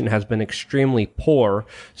situation has been extremely poor.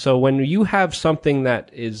 So when you have something that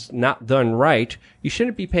is not done right, you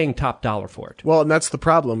shouldn't be paying top dollar for it. Well, and that's the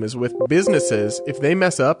problem is with businesses, if they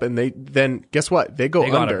mess up and then guess what? They go They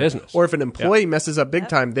go out under. of business. Or if an employee messes up big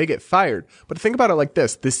time, they get fired. But think about it like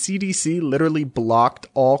this. The CDC literally blocked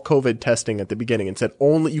all COVID testing at the beginning and said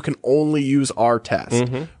you can only use our test,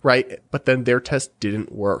 right? But then their test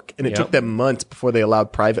didn't work. And it took them months before they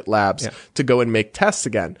allowed private labs to go and make tests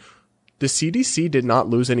again. The CDC did not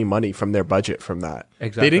lose any money from their budget from that.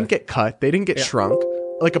 Exactly. They didn't get cut. They didn't get shrunk.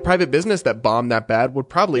 Like a private business that bombed that bad would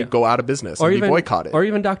probably go out of business and be boycotted. Or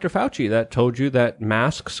even Dr. Fauci that told you that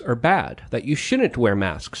masks are bad, that you shouldn't wear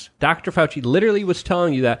masks. Dr. Fauci literally was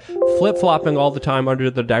telling you that, flip-flopping all the time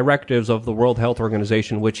under the directives of the World Health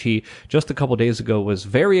Organization, which he just a couple days ago was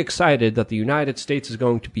very excited that the United States is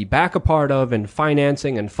going to be back a part of and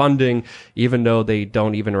financing and funding, even though they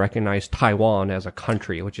don't even recognize Taiwan as a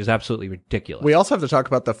country, which is absolutely ridiculous. We also have to talk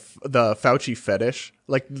about the Fauci fetish.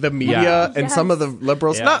 Like the media and some of the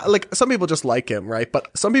liberals, not like some people just like him, right? But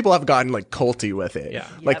some people have gotten like culty with it. Yeah.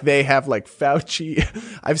 Like they have like Fauci.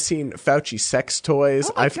 I've seen Fauci sex toys.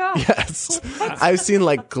 Oh my God. Yes. I've seen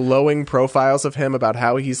like glowing profiles of him about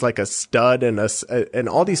how he's like a stud and and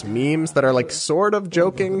all these memes that are like sort of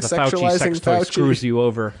joking, the sexualizing Fauci sex toy Fauci. screws you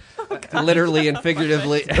over. Literally and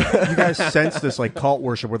figuratively. You guys sense this like cult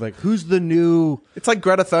worship where like, who's the new It's like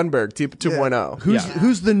Greta Thunberg 2.0.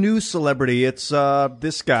 who's the new celebrity? It's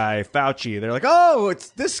this guy, Fauci. They're like, oh, it's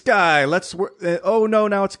this guy. Oh no,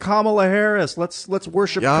 now it's Kamala Harris. Let's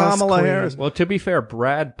worship Yes, Kamala queen. Harris. Well, to be fair,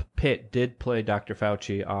 Brad Pitt did play Dr.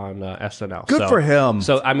 Fauci on SNL. Good for him.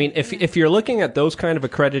 So, I mean, if you're looking at those kind of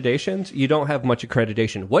accreditations, you don't have much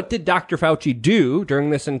accreditation. What did Dr. Fauci do during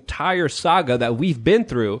this entire saga that we've been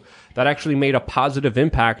through that actually made a positive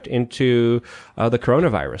impact into the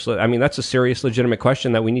coronavirus? I mean, that's a serious, legitimate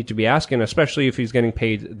question that we need to be asking, especially if he's getting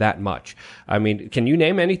paid that much. I mean, can you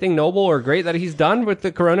name anything noble or great that he's done with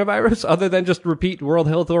the coronavirus other than just repeat World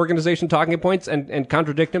Health Organization talking points and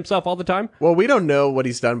contradict himself all the time? Well, we don't know what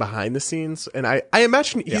he's done behind the scenes, and I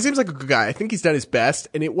imagine he seems like a good guy. I think he's done his best,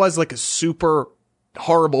 and it was like a super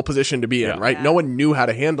horrible position to be in, right? No one knew how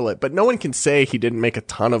to handle it, but no one can say he didn't make a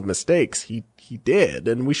ton of mistakes. He did,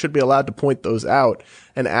 and we should be allowed to point those out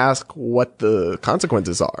and ask what the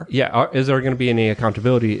consequences are. Yeah, is there going to be any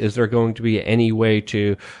accountability? Is there going to be any way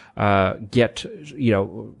to get,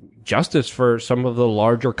 justice for some of the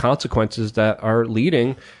larger consequences that are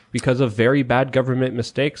leading because of very bad government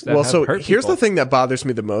mistakes that have hurt here's people? the thing that bothers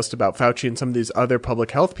me the most about Fauci and some of these other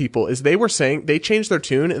public health people is they were saying they changed their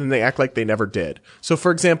tune and then they act like they never did. So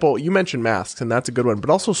for example, you mentioned masks and that's a good one, but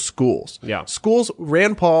also schools. Yeah. Schools,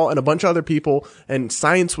 Rand Paul and a bunch of other people and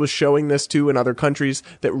science was showing this too in other countries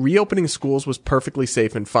that reopening schools was perfectly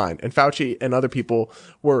safe and fine. And Fauci and other people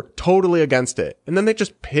were totally against it. And then they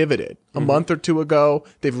just pivoted a month or two ago.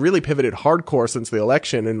 They've really pivoted hardcore since the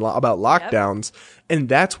election and about lockdowns. And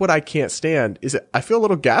that's what I can't stand is I feel a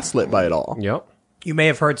little gaslit by it all. Yep. You may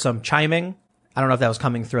have heard some chiming. I don't know if that was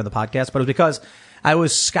coming through in the podcast, but it was because I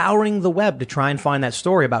was scouring the web to try and find that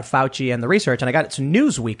story about Fauci and the research, and I got it to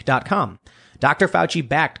Newsweek.com. Dr. Fauci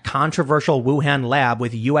backed controversial Wuhan lab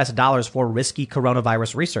with U.S. dollars for risky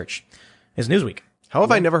coronavirus research. Is Newsweek. How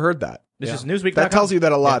have I never heard that? This is Newsweek.com. That tells you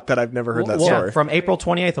that a lot that I've never heard that story. Yeah, from April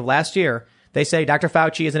 28th of last year. They say Dr.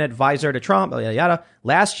 Fauci is an advisor to Trump, yada, yada.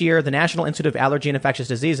 Last year, the National Institute of Allergy and Infectious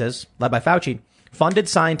Diseases, led by Fauci, funded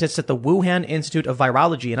scientists at the Wuhan Institute of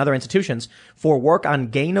Virology and other institutions for work on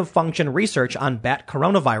gain-of-function research on bat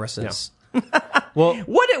coronaviruses. Yeah. Well,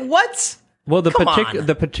 what? Well,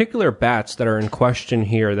 the particular bats that are in question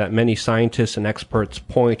here that many scientists and experts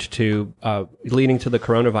point to leading to the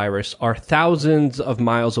coronavirus are thousands of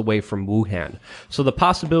miles away from Wuhan. So the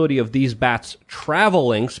possibility of these bats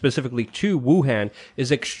traveling specifically to Wuhan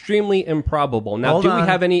is extremely improbable. Now, we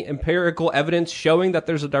have any empirical evidence showing that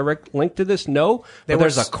there's a direct link to this? No. But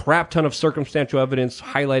there's a crap ton of circumstantial evidence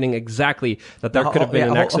highlighting exactly that there could have been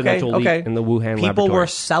an accidental leak in the Wuhan laboratory. People were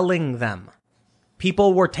selling them.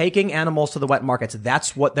 People were taking animals to the wet markets.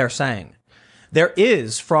 That's what they're saying. There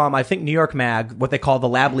is, from, I think, New York Mag, what they call the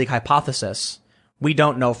lab leak hypothesis. We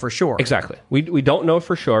don't know for sure. Exactly. We don't know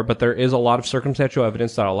for sure, but there is a lot of circumstantial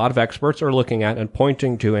evidence that a lot of experts are looking at and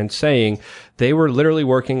pointing to and saying they were literally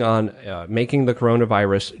working on making the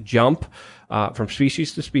coronavirus jump from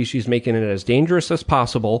species to species, making it as dangerous as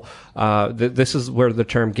possible. This is where the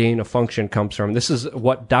term gain of function comes from. This is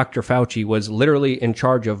what Dr. Fauci was literally in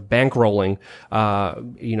charge of bankrolling,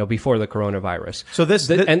 before the coronavirus. So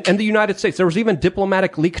and the United States, there was even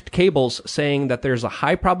diplomatic leaked cables saying that there's a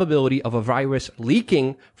high probability of a virus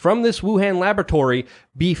leaking from this Wuhan laboratory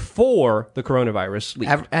before the coronavirus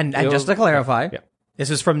leaked. And just to clarify, This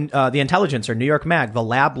is from The Intelligencer, New York Mag, the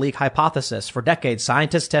lab leak hypothesis. For decades,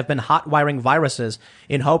 scientists have been hot-wiring viruses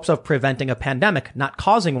in hopes of preventing a pandemic, not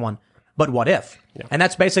causing one. But what if? Yeah. And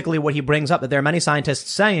that's basically what he brings up, that there are many scientists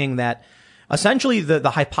saying that essentially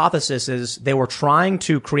the hypothesis is they were trying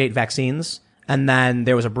to create vaccines and then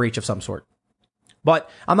there was a breach of some sort. But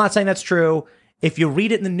I'm not saying that's true. If you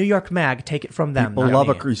read it in the New York Mag, take it from them. People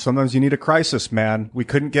love sometimes you need a crisis, man. We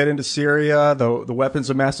couldn't get into Syria. The weapons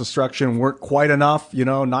of mass destruction weren't quite enough.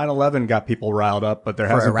 9/11 got people riled up, but there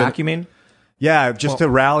hasn't been. For Iraq, you mean? Yeah, just to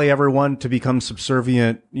rally everyone to become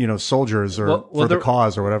subservient, soldiers or for the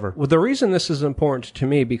cause or whatever. Well, the reason this is important to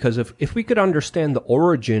me, because if we could understand the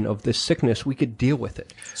origin of this sickness, we could deal with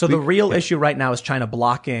it. So the real issue right now is China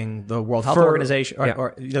blocking the World Health Organization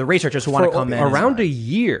or the researchers who want to come in. Around a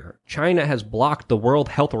year, China has blocked the World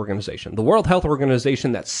Health Organization. The World Health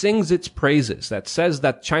Organization that sings its praises, that says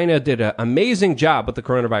that China did an amazing job with the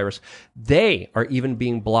coronavirus. They are even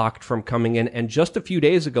being blocked from coming in. And just a few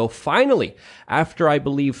days ago, finally, after I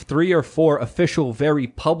believe 3 or 4 official, very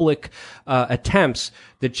public attempts,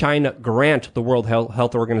 did China grant the World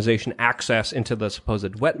Health Organization access into the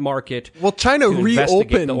supposed wet market. Well, China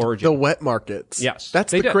reopened the wet markets. Yes.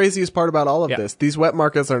 That's the craziest part about all of this. These wet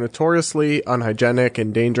markets are notoriously unhygienic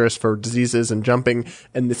and dangerous for diseases and jumping.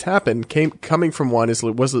 And this happened, coming from one,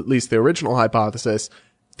 was at least the original hypothesis.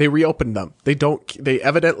 They reopened them. They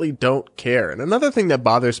evidently don't care. And another thing that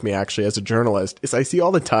bothers me actually as a journalist is I see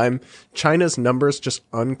all the time China's numbers just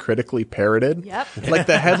uncritically parroted. Yep. Like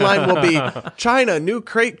the headline will be, China, new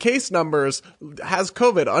case numbers, has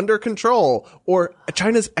COVID under control. Or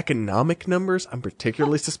China's economic numbers, I'm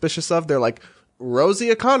particularly suspicious of. They're like, rosy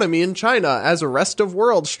economy in China as rest of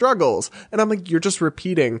world struggles. And I'm like, you're just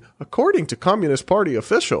repeating, according to Communist Party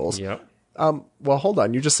officials. Yep. Well, hold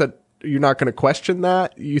on. You just said you're not going to question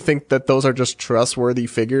that? You think that those are just trustworthy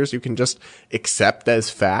figures you can just accept as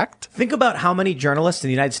fact? Think about how many journalists in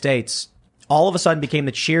the United States all of a sudden became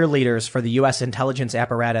the cheerleaders for the U.S. intelligence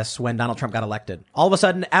apparatus when Donald Trump got elected. All of a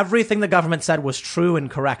sudden, everything the government said was true and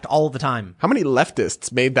correct all the time. How many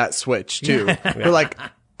leftists made that switch, too? They're like,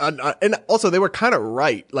 and also they were kind of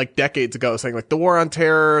right, like decades ago, saying like the war on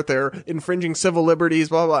terror, they're infringing civil liberties,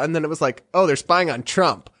 blah, blah, blah. And then it was like, oh, they're spying on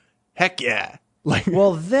Trump. Heck yeah. Like,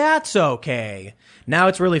 well, that's okay. Now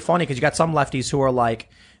it's really funny because you got some lefties who are like,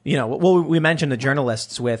 we mentioned the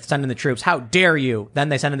journalists with sending the troops. How dare you? Then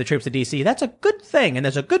they send in the troops to D.C. That's a good thing, and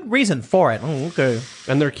there's a good reason for it. Oh, okay.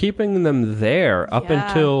 And they're keeping them there up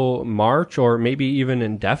until March or maybe even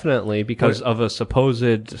indefinitely because of a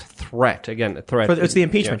supposed threat. Again, a threat. It's the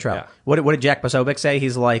impeachment trial. Yeah. What did Jack Posobiec say?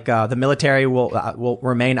 He's like, the military will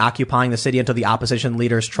remain occupying the city until the opposition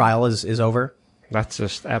leader's trial is over. That's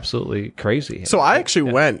just absolutely crazy. So I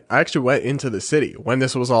actually went into the city when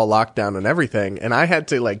this was all locked down and everything. And I had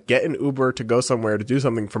to like get an Uber to go somewhere to do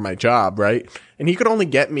something for my job. Right. And he could only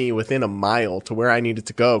get me within a mile to where I needed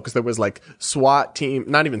to go. Cause there was like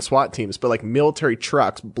not even SWAT teams, but like military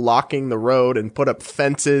trucks blocking the road and put up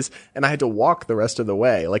fences. And I had to walk the rest of the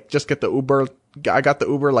way, like just get the Uber. I got the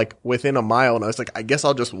Uber like within a mile and I was like, I guess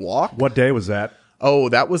I'll just walk. What day was that? Oh,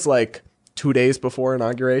 that was like 2 days before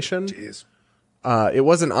inauguration. Jeez. It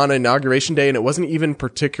wasn't on inauguration day and it wasn't even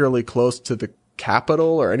particularly close to the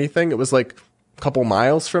Capitol or anything. It was like a couple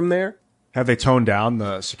miles from there. Have they toned down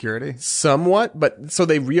the security? Somewhat, but so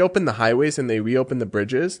they reopened the highways and they reopened the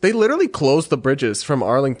bridges. They literally closed the bridges from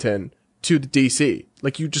Arlington to the DC.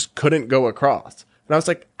 Like you just couldn't go across. And I was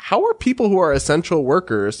like, how are people who are essential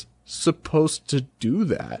workers supposed to do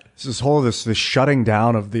that? This shutting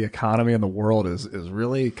down of the economy in the world is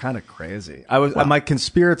really kind of crazy. My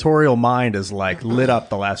conspiratorial mind is like lit up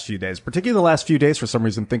the last few days, particularly the last few days for some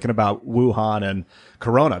reason, thinking about Wuhan and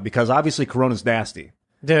Corona, because obviously Corona's nasty.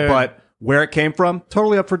 Dude. But where it came from,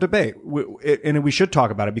 totally up for debate. And we should talk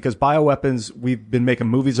about it because bioweapons, we've been making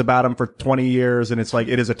movies about them for 20 years and it's like,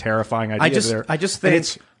 it is a terrifying idea. I just think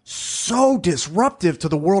it's so disruptive to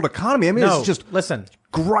the world economy. I mean, it's just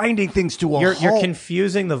grinding things to a halt. You're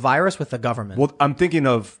confusing the virus with the government. Well, I'm thinking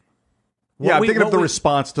of the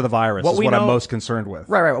response to the virus is what I'm most concerned with.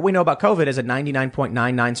 Right. What we know about COVID is a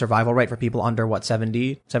 99.99 survival rate for people under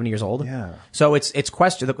 70 years old. Yeah. So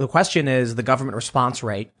the question is the government response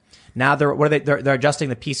rate. Now they're adjusting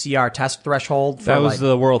the PCR test threshold. That was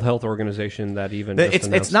the World Health Organization that even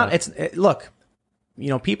look.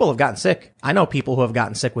 People have gotten sick. I know people who have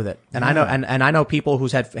gotten sick with it, and I know, and I know people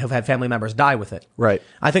who've had family members die with it. Right.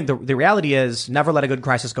 I think the reality is never let a good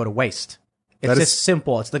crisis go to waste. It's just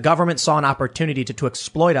simple. It's the government saw an opportunity to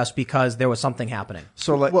exploit us because there was something happening.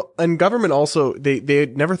 So and government also, they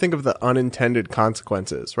never think of the unintended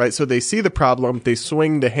consequences, right? So they see the problem, they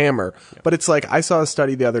swing the hammer. But it's like, I saw a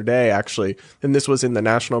study the other day, actually, and this was in the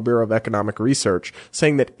National Bureau of Economic Research,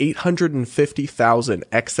 saying that 850,000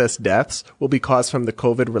 excess deaths will be caused from the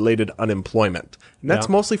COVID-related unemployment. And that's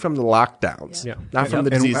mostly from the lockdowns, not from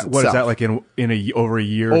the disease itself. What is that, like over a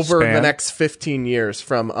year over span? the next 15 years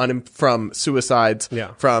from suicides,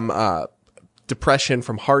 from depression,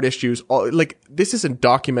 from heart issues. This is a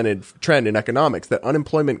documented trend in economics that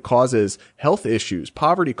unemployment causes health issues,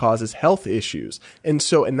 poverty causes health issues, and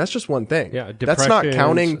that's just one thing. Yeah, that's not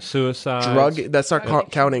counting suicide, That's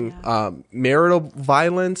not counting marital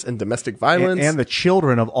violence and domestic violence, and the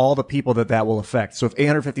children of all the people that will affect. So if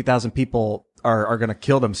 850,000 people are going to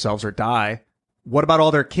kill themselves or die, what about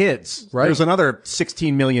all their kids? Right. There's another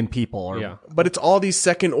 16 million people. But it's all these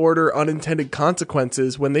second order unintended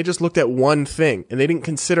consequences when they just looked at one thing and they didn't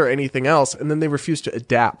consider anything else, and then they refused to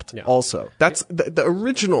adapt also. That's the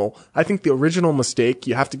original, I think the original mistake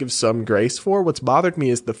you have to give some grace for. What's bothered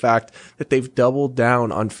me is the fact that they've doubled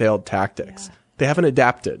down on failed tactics. Yeah. They haven't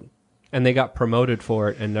adapted. And they got promoted for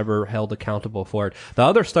it and never held accountable for it. The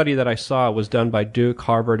other study that I saw was done by Duke,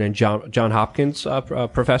 Harvard, and John Hopkins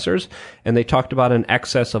professors, and they talked about an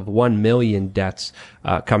excess of 1 million deaths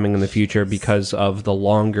coming in the future because of the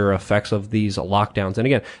longer effects of these lockdowns. And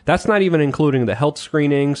again, that's not even including the health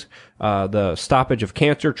screenings, the stoppage of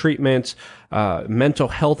cancer treatments, mental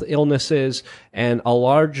health illnesses, and a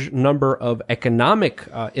large number of economic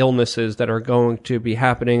illnesses that are going to be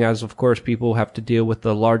happening as, of course, people have to deal with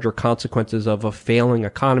the larger consequences of a failing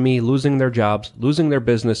economy, losing their jobs, losing their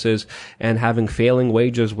businesses, and having failing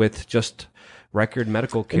wages with just record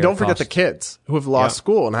medical care. And don't forget costs. the kids who have lost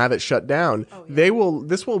school and have it shut down. Oh, yeah.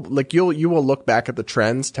 You will look back at the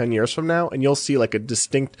trends 10 years from now and you'll see like a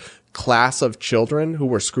distinct class of children who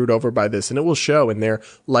were screwed over by this, and it will show in their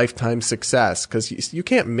lifetime success, because you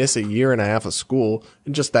can't miss a year and a half of school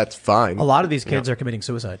and just that's fine. A lot of these kids are committing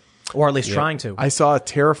suicide. Or at least trying to. I saw a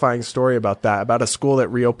terrifying story about that, about a school that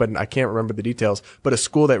reopened. I can't remember the details, but a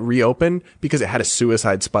school that reopened because it had a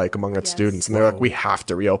suicide spike among its students. And they're like, we have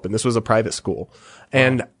to reopen. This was a private school.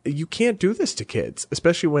 And you can't do this to kids,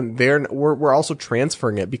 especially when we're also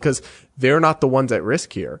transferring it because they're not the ones at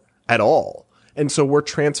risk here at all. And so we're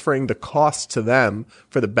transferring the cost to them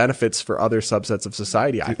for the benefits for other subsets of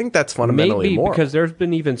society. I think that's fundamentally Maybe more. Because there's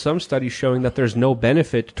been even some studies showing that there's no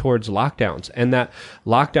benefit towards lockdowns, and that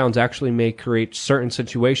lockdowns actually may create certain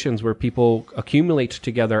situations where people accumulate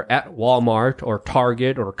together at Walmart or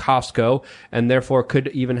Target or Costco, and therefore could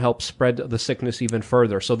even help spread the sickness even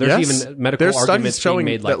further. So there's even medical arguments being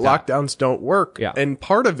made like that. There's studies showing that lockdowns don't work. Yeah. And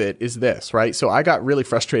part of it is this, right? So I got really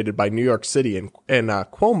frustrated by New York City and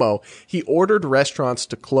Cuomo. He ordered restaurants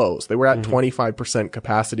to close. They were at 25%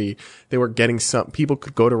 capacity. They were getting people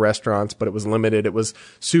could go to restaurants, but it was limited. It was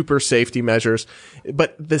super safety measures.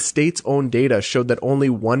 But the state's own data showed that only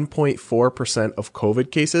 1.4% of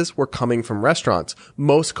COVID cases were coming from restaurants.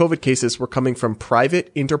 Most COVID cases were coming from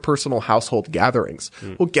private interpersonal household gatherings.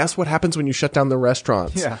 Well, guess what happens when you shut down the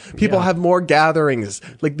restaurants? People have more gatherings.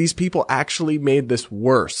 Like, these people actually made this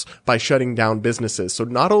worse by shutting down businesses. So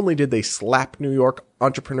not only did they slap New York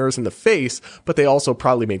entrepreneurs in the face, but they also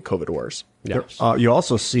probably made COVID worse. Yes. You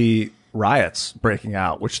also see riots breaking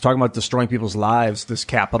out, which is talking about destroying people's lives. This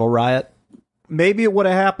Capitol riot. Maybe it would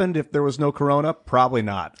have happened if there was no corona. Probably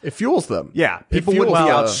not. It fuels them. Yeah. People wouldn't be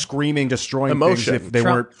out screaming, destroying emotion. things if they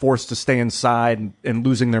weren't forced to stay inside and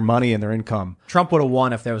losing their money and their income. Trump would have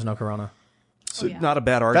won if there was no corona. So not a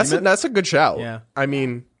bad argument. That's a good shout. Yeah. I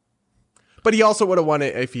mean, but he also would have won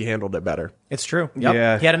it if he handled it better. It's true. Yep.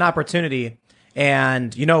 Yeah. He had an opportunity.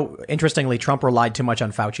 And, interestingly, Trump relied too much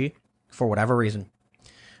on Fauci for whatever reason.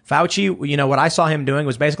 Fauci, what I saw him doing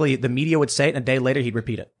was basically the media would say it and a day later he'd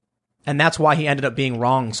repeat it. And that's why he ended up being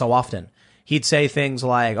wrong so often. He'd say things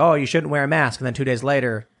like, oh, you shouldn't wear a mask. And then 2 days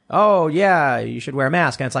later, oh, yeah, you should wear a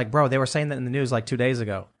mask. And it's like, bro, they were saying that in the news like 2 days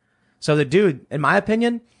ago. So the dude, in my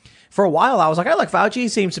opinion, for a while, I was like, I like Fauci. He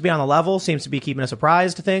seems to be on the level, seems to be keeping us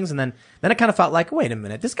apprised to things. And then it kind of felt like, wait a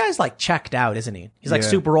minute, this guy's like checked out, isn't he? He's like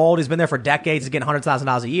super old. He's been there for decades. He's getting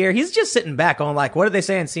 $100,000 a year. He's just sitting back going like, what did they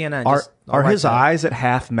say on CNN? Are his eyes at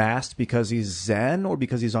half mast because he's Zen or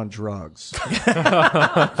because he's on drugs?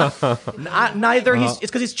 Neither. It's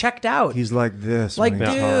because he's checked out. He's like this. Like, when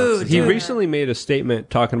he dude, talks. He recently made a statement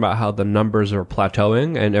talking about how the numbers are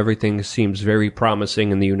plateauing and everything seems very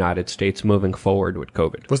promising in the United States moving forward with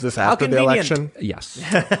COVID. Was this after the convenient. election? Yes.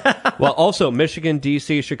 Well, also Michigan,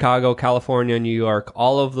 D.C., Chicago, California, New York,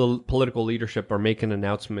 all of the political leadership are making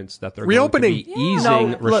announcements that they're Reopening. going to be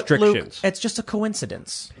easing restrictions. Luke, it's just a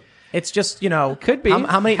coincidence. It's just, Could be.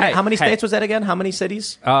 How many Hey. states was that again? How many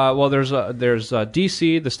cities? Well, there's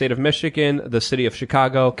D.C., the state of Michigan, the city of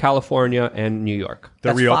Chicago, California, and New York.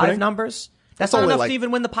 They're That's reopening? 5 numbers. That's only not enough like- to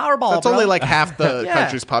even win the Powerball. That's bro. only like half the Yeah.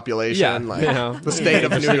 country's population. Like the state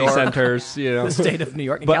of New city York. centers, the state of New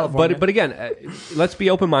York and But California. but again, let's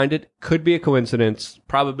be open minded. Could be a coincidence.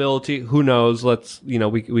 Probability, who knows? Let's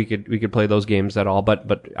we could play those games at all.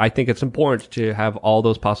 But I think it's important to have all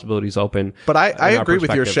those possibilities open. But I in our agree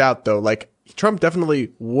with your perspective. shout though. Like Trump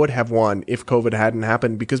definitely would have won if COVID hadn't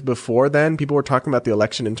happened, because before then people were talking about the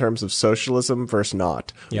election in terms of socialism versus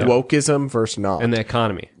not, wokeism versus not, And the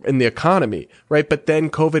economy. in the economy, right? But then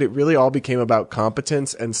COVID, it really all became about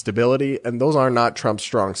competence and stability, and those are not Trump's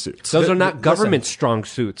strong suits. Those are not government strong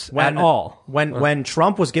suits at all. When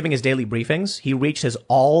Trump was giving his daily briefings, he reached his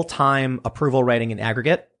all-time approval rating in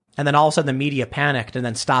aggregate, and then all of a sudden the media panicked and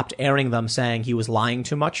then stopped airing them, saying he was lying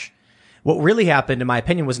too much. What really happened, in my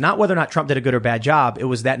opinion, was not whether or not Trump did a good or bad job. It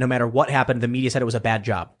was that no matter what happened, the media said it was a bad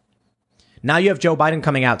job. Now you have Joe Biden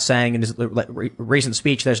coming out saying in his recent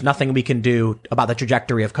speech, there's nothing we can do about the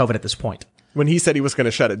trajectory of COVID at this point. When he said he was going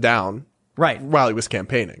to shut it down, Right. while he was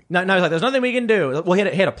campaigning. No, he's like, there's nothing we can do. Well, he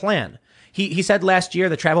had a plan. He said last year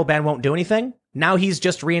the travel ban won't do anything. Now he's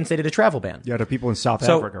just reinstated a travel ban. Yeah, to people in South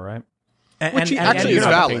So- Africa, right? Which actually is Europe.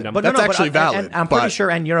 valid. Kingdom. But That's actually valid. And I'm pretty sure,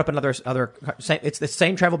 and Europe and other, it's the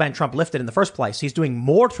same travel ban Trump lifted in the first place. He's doing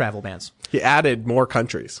more travel bans. He added more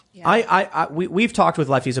countries. We've talked with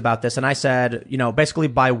lefties about this, and I said, basically,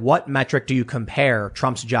 by what metric do you compare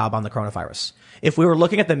Trump's job on the coronavirus? If we were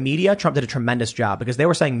looking at the media, Trump did a tremendous job because they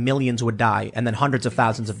were saying millions would die, and then hundreds of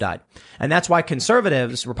thousands have died. And that's why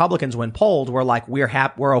conservatives, Republicans, when polled, were like,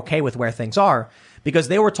 we're okay with where things are, because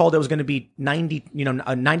they were told it was going to be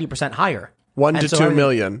 90% higher. 1 And to so 2 everything-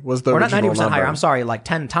 million was the or not original 90% number. higher. I'm sorry, like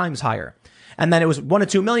 10 times higher. And then it was 1 to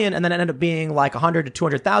 2 million, and then it ended up being like 100 to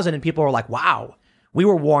 200,000, and people were like, wow, we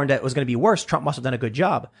were warned that it was going to be worse. Trump must have done a good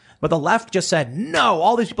job. But the left just said, no,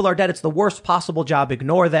 all these people are dead. It's the worst possible job.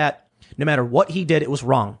 Ignore that. No matter what he did, it was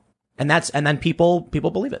wrong. And then people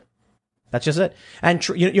believe it. That's just it. And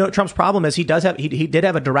Trump's problem is he did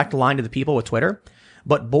have a direct line to the people with Twitter,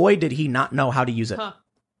 but boy, did he not know how to use it.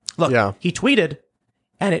 Look, he tweeted,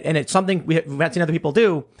 and it's something we haven't seen other people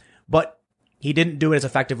do, but he didn't do it as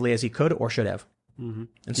effectively as he could or should have. Mm-hmm.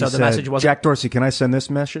 And so He the said, message was Jack Dorsey, can I send this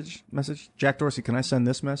message? Jack Dorsey, can I send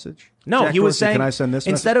this message? No, Jack he was Dorsey, saying can I send this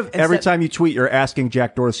instead message? of- Every instead- time you tweet, you're asking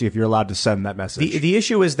Jack Dorsey if you're allowed to send that message. the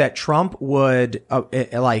issue is that Trump would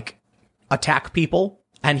like attack people,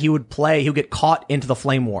 and he would get caught into the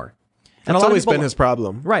flame war. And It's a lot of always people- been his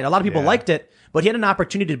problem. Right. A lot of people liked it, but he had an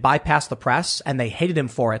opportunity to bypass the press, and they hated him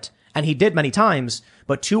for it. And he did many times,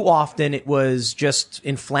 but too often it was just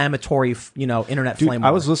inflammatory, internet Dude, flame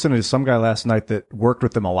I war. was listening to some guy last night that worked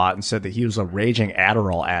with him a lot and said that he was a raging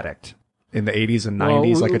Adderall addict in the 80s and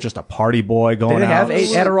 90s, like just a party boy going Did they have out.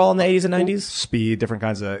 Adderall in the 80s and 90s? Speed, different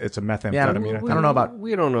kinds of, it's a methamphetamine. Yeah, I I think. don't know about.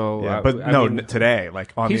 We don't know. Yeah, but I no, mean, today,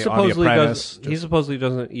 like on he the supposedly Apprentice. does. He supposedly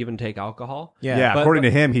doesn't even take alcohol. Yeah, But- according to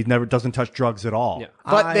him, he never doesn't touch drugs at all. Yeah.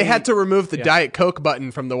 But they had to remove the Diet Coke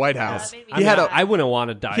button from the White House. I wouldn't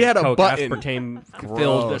want to die. He had a Coke, button.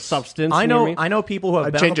 aspartame-filled substance. I near know. me. I know people who have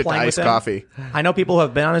I'd been on change the it to plane with iced him. coffee. I know people who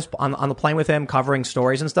have been on the plane with him, covering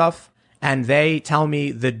stories and stuff. And they tell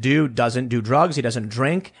me the dude doesn't do drugs, he doesn't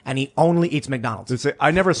drink, and he only eats McDonald's.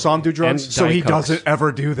 I never saw him do drugs, And so he Diet Cokes. doesn't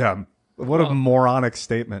ever do them. What a moronic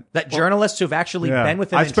statement. That journalists who've actually Yeah. been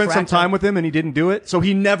with him. I and spent some tracked him- time with him and he didn't do it, so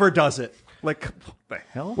he never does it. Like, what the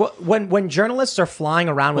hell? Well, when journalists are flying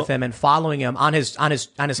around with him and following him on his That's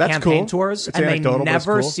campaign cool. tours, It's and they anecdotal, but it's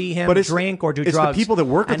never cool. see him But it's- drink or do it's drugs. the people that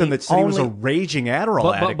work with and him that said he was a only- raging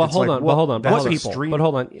Adderall addict. But It's hold like, on, well, but hold on. that's Hold on. extreme. But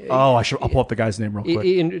hold on. Oh, I'll pull up the guy's name real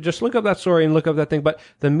quick. Just look up that story and look up that thing. But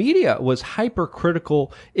the media was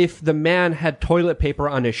hypercritical if the man had toilet paper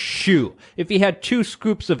on his shoe. If he had 2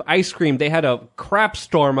 scoops of ice cream, they had a crap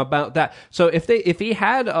storm about that. So if he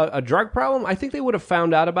had a drug problem, I think they would have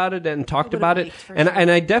found out about it and talked about it.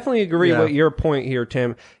 And I definitely agree with your point here,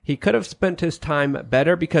 Tim. He could have spent his time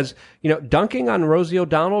better because, dunking on Rosie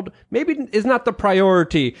O'Donnell maybe is not the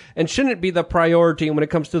priority and shouldn't be the priority when it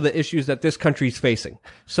comes to the issues that this country's facing.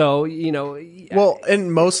 So, Well,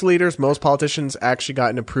 and most leaders, most politicians actually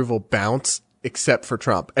got an approval bounce except for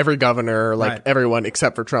Trump. Every governor, everyone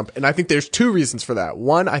except for Trump. And I think there's two reasons for that.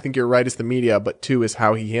 One, I think you're right, is the media, but two is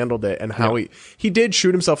how he handled it and how he did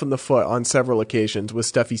shoot himself in the foot on several occasions with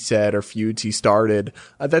stuff he said or feuds he started.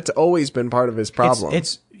 That's always been part of his problem.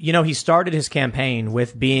 It's he started his campaign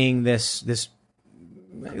with being this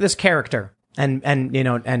character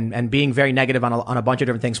and being very negative on a bunch of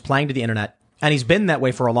different things, playing to the internet. And he's been that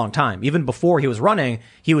way for a long time. Even before he was running,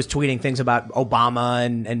 he was tweeting things about Obama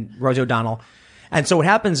and Rosie O'Donnell. And so what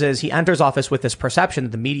happens is he enters office with this perception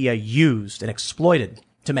that the media used and exploited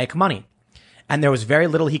to make money. And there was very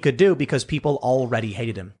little he could do because people already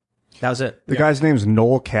hated him. That was it. The guy's name's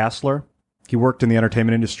Noel Kassler. He worked in the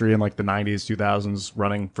entertainment industry in like the 90s, 2000s,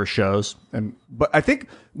 running for shows. But I think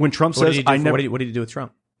when Trump says, what did he do with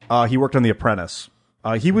Trump? He worked on The Apprentice.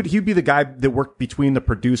 He'd be the guy that worked between the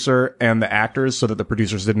producer and the actors so that the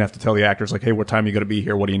producers didn't have to tell the actors like, hey, what time are you going to be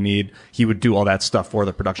here? What do you need? He would do all that stuff for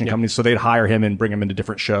the production companies. So they'd hire him and bring him into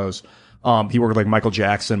different shows. He worked with like Michael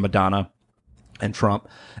Jackson, Madonna, and Trump.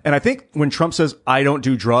 And I think when Trump says, I don't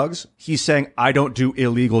do drugs, he's saying, I don't do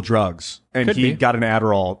illegal drugs. And he got an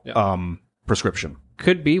Adderall, prescription.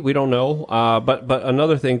 Could be, we don't know. But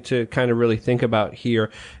another thing to kind of really think about here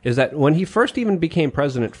is that when he first even became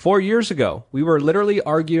president 4 years ago, we were literally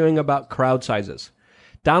arguing about crowd sizes.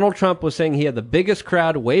 Donald Trump was saying he had the biggest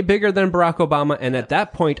crowd, way bigger than Barack Obama. And at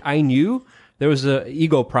that point, I knew there was an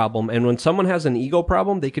ego problem. And when someone has an ego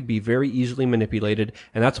problem, they could be very easily manipulated.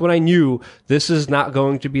 And that's when I knew this is not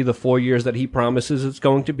going to be the 4 years that he promises it's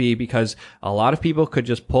going to be, because a lot of people could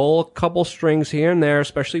just pull a couple strings here and there,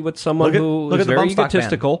 especially with someone who is very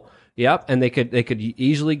egotistical. Yep, and they could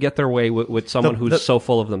easily get their way with someone who's so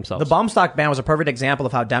full of themselves. The bump stock ban was a perfect example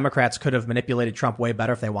of how Democrats could have manipulated Trump way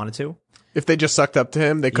better if they wanted to. If they just sucked up to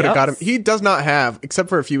him, they could have got him. He does not have, except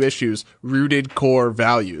for a few issues, rooted core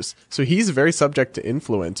values. So he's very subject to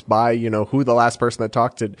influence by, who the last person that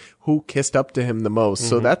talked to, who kissed up to him the most.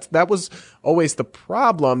 So that was always the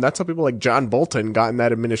problem. That's how people like John Bolton got in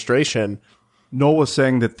that administration. Noel was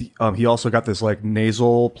saying that he also got this like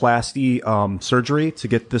nasoplasty surgery to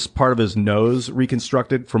get this part of his nose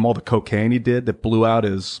reconstructed from all the cocaine he did that blew out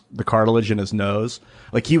the cartilage in his nose.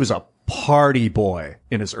 Like he was a party boy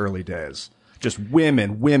in his early days. Just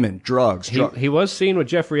women, drugs. He was seen with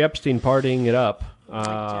Jeffrey Epstein partying it up.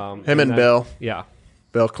 Him and Bill. Yeah.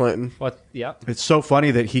 Bill Clinton. What? Yeah. It's so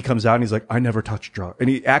funny that he comes out and he's like, I never touched drugs. And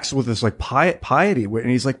he acts with this like piety. And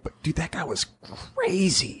he's like, but dude, that guy was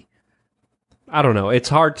crazy. I don't know. It's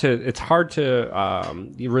hard to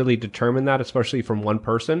really determine that, especially from one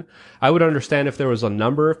person. I would understand if there was a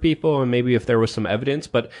number of people and maybe if there was some evidence,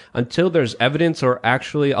 but until there's evidence or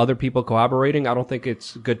actually other people collaborating, I don't think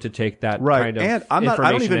it's good to take that kind of and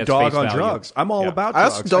I don't even dog on drugs. I'm all about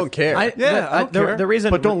drugs. I also don't care. I don't care. The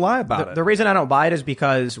reason, but don't lie about it. The reason I don't buy it is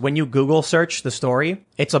because when you Google search the story,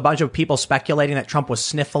 it's a bunch of people speculating that Trump was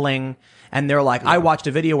sniffling. And they're like, I watched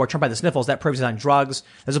a video where Trump had the sniffles. That proves he's on drugs.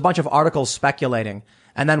 There's a bunch of articles speculating.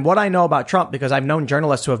 And then what I know about Trump, because I've known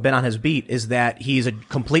journalists who have been on his beat, is that he's a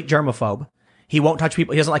complete germaphobe. He won't touch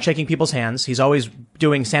people. He doesn't like shaking people's hands. He's always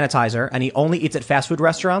doing sanitizer. And he only eats at fast food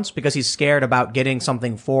restaurants because he's scared about getting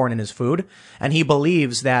something foreign in his food. And he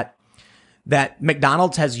believes that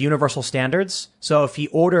McDonald's has universal standards. So if he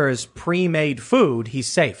orders pre-made food, he's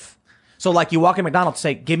safe. So like you walk in McDonald's and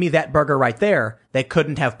say, give me that burger right there. They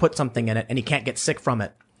couldn't have put something in it and he can't get sick from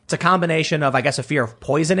it. It's a combination of, I guess, a fear of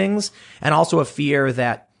poisonings and also a fear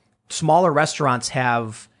that smaller restaurants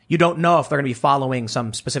you don't know if they're going to be following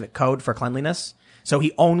some specific code for cleanliness. So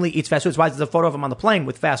he only eats fast food. That's why there's a photo of him on the plane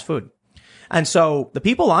with fast food. And so the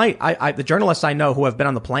people the journalists I know who have been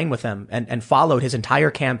on the plane with him and followed his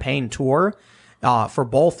entire campaign tour, for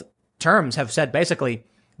both terms have said basically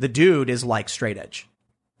the dude is like straight edge.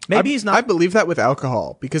 Maybe he's not. I believe that with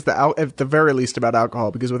alcohol, because at the very least about alcohol,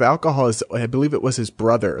 because with alcohol, I believe it was his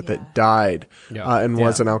brother that died and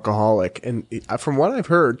was an alcoholic. And from what I've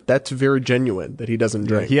heard, that's very genuine that he doesn't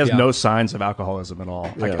drink. He has no signs of alcoholism at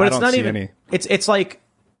all. Yeah. But it's not even any. It's like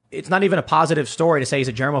it's not even a positive story to say he's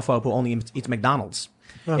a germaphobe who only eats McDonald's.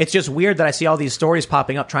 Huh. It's just weird that I see all these stories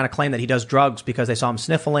popping up trying to claim that he does drugs because they saw him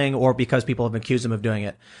sniffling or because people have accused him of doing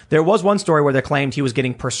it. There was one story where they claimed he was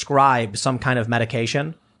getting prescribed some kind of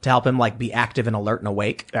medication to help him like be active and alert and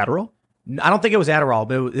awake. Adderall? I don't think it was Adderall,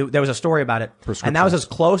 but there was a story about it. And that was as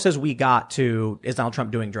close as we got to, is Donald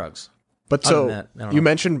Trump doing drugs? But Other so than that, I don't you know.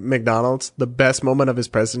 mentioned McDonald's. The best moment of his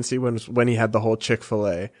presidency was when he had the whole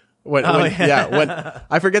Chick-fil-A. When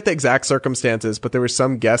I forget the exact circumstances, but there was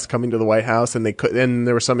some guest coming to the White House and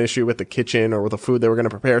there was some issue with the kitchen or with the food they were going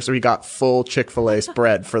to prepare. So he got full Chick-fil-A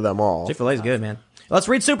spread for them all. Chick-fil-A is good, man. Let's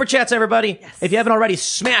read Super Chats, everybody. Yes. If you haven't already,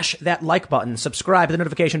 smash that like button, subscribe to the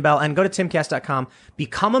notification bell, and go to timcast.com.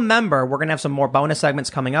 Become a member. We're going to have some more bonus segments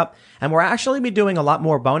coming up, and we're actually be doing a lot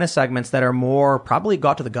more bonus segments that are more probably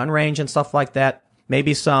got to the gun range and stuff like that.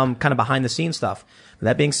 Maybe some kind of behind-the-scenes stuff. With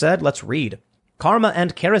that being said, let's read. Karma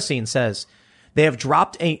and Kerosene says, they have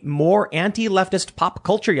dropped a more anti-leftist pop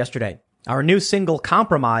culture yesterday. Our new single,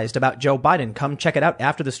 Compromised, about Joe Biden. Come check it out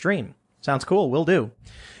after the stream. Sounds cool. Will do.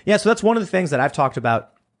 Yeah, so that's one of the things that I've talked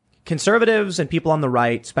about. Conservatives and people on the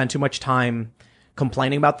right spend too much time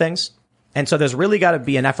complaining about things. And so there's really got to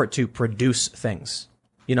be an effort to produce things.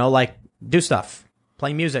 You know, like do stuff.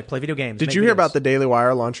 Play music, play video games. Did you hear about the Daily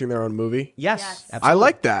Wire launching their own movie? Yes. Absolutely. I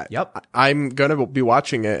like that. Yep. I'm going to be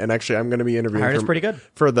watching it, and actually I'm going to be interviewing I heard it's pretty good.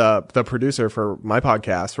 For the producer for my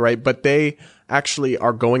podcast, right? But they actually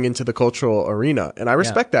are going into the cultural arena, and I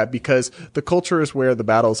respect that because the culture is where the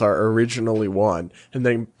battles are originally won, and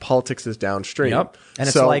then politics is downstream. Yep. And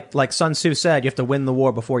it's like Sun Tzu said, you have to win the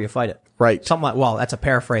war before you fight it. Right. Something like, well, that's a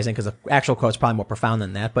paraphrasing because the actual quote's probably more profound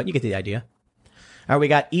than that, but you get the idea. All right, we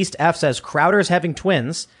got East F says, Crowder's having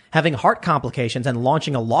twins, having heart complications, and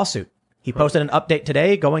launching a lawsuit. He posted an update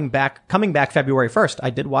today, coming back February 1st.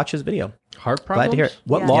 I did watch his video. Heart problems? Glad to hear it.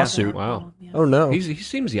 What lawsuit? Wow. Yeah. Oh no. He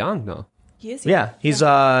seems young though. He is. Yeah, he's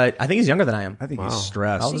I think he's younger than I am. I think Wow. he's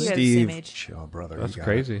stressed. You guys are the same Steve, age. chill, brother. That's You got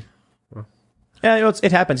crazy. Yeah, you know,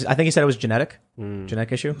 it happens. I think he said it was genetic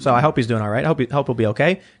issue. So I hope he's doing all right. I hope he'll be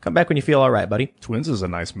okay. Come back when you feel all right, buddy. it. Twins is a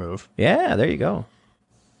nice move. Yeah, there you go.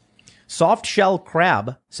 Soft Shell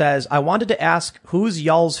Crab says, I wanted to ask who's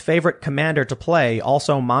y'all's favorite commander to play,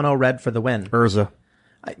 also mono red for the win. Urza.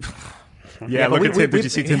 Yeah, but look at Tim. Did you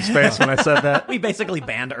see Tim's face when I said that? We basically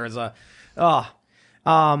banned Urza.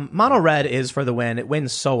 Mono red is for the win. It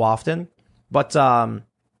wins so often. But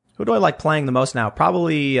who do I like playing the most now?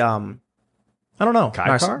 Probably, I don't know.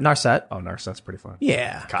 Kaikar? Narset. Oh, Narset's pretty fun.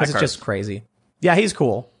 Yeah, because it's Kaikar's- just crazy. Yeah, he's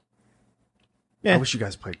cool. Yeah. I wish you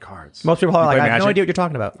guys played cards. Most people are You like, play I have no Magic? idea what you're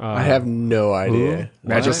talking about. I have no idea.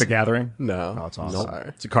 Magic the Gathering? No. Oh, it's awesome. Sorry.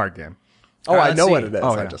 It's a card game. Oh, Alright, I let's know see. what it is.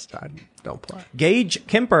 Oh, I yeah. don't play. Gage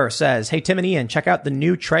Kimper says, hey, Tim and Ian, check out the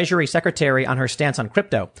new Treasury Secretary on her stance on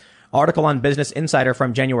crypto. Article on Business Insider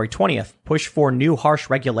from January 20th. Push for new harsh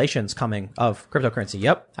regulations coming of cryptocurrency.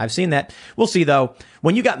 Yep, I've seen that. We'll see, though.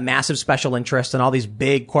 When you got massive special interests and all these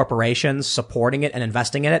big corporations supporting it and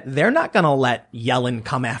investing in it, they're not going to let Yellen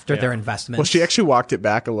come after their investments. Well, she actually walked it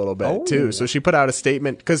back a little bit too. So she put out a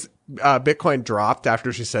statement because Bitcoin dropped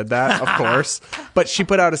after she said that, of course. But she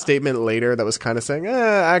put out a statement later that was kind of saying,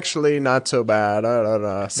 actually not so bad.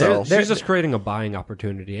 So She's just creating a buying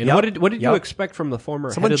opportunity. And Yep. what did you Yep. expect from the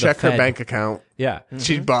former someone head of the checked her Fed? bank account. Yeah.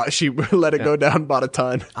 She let it go down, bought a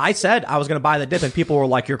ton. I said I was going to buy the dip, and people were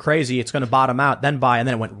like, you're crazy. It's going to bottom out, then buy, and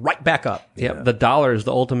then it went right back up. Yeah, the dollar is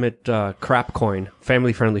the ultimate crap coin.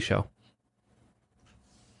 Family-friendly show.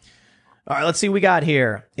 All right, let's see what we got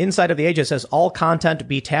here. Inside of the Ages says all content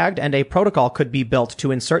be tagged and a protocol could be built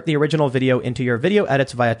to insert the original video into your video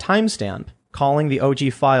edits via timestamp. Calling the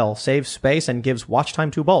OG file saves space and gives watch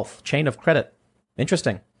time to both. Chain of credit.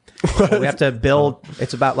 Interesting. So we have to build.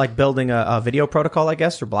 It's about like building a video protocol, I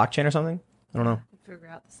guess, or blockchain or something. I don't know. Figure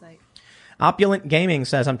out the site. Opulent Gaming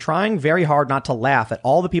says, I'm trying very hard not to laugh at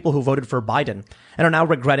all the people who voted for Biden and are now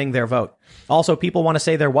regretting their vote. Also, people want to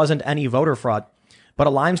say there wasn't any voter fraud. But a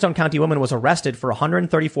Limestone County woman was arrested for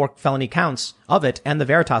 134 felony counts of it and the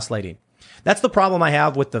Veritas lady. That's the problem I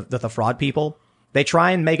have with the fraud people. They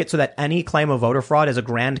try and make it so that any claim of voter fraud is a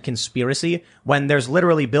grand conspiracy when there's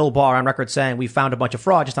literally Bill Barr on record saying we found a bunch of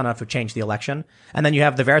fraud, just not enough to change the election. And then you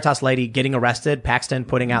have the Veritas lady getting arrested, Paxton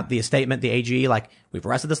putting out the statement, the AG, like, we've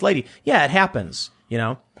arrested this lady. Yeah, it happens, you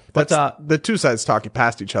know. But the two sides talking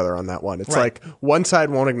past each other on that one. It's Right. like one side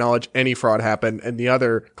won't acknowledge any fraud happened, and the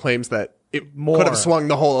other claims that it More. could have swung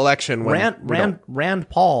the whole election. When we don't. Rand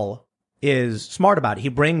Paul is smart about it. He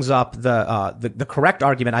brings up the correct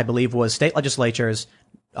argument, I believe, was state legislatures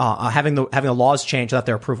having the laws changed without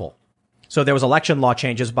their approval. So there was election law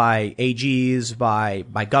changes by AGs, by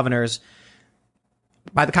governors.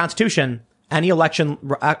 By the Constitution, any election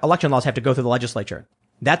laws have to go through the legislature.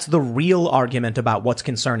 That's the real argument about what's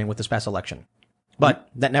concerning with this past election. But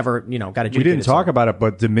that never, got adjudicated. We didn't talk about it,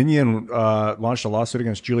 but Dominion launched a lawsuit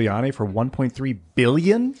against Giuliani for $1.3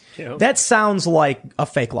 billion. That sounds like a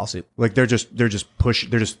fake lawsuit. Like they're just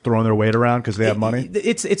throwing their weight around because they have money.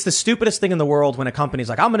 It's the stupidest thing in the world when a company's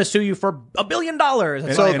like, I'm going to sue you for $1 billion.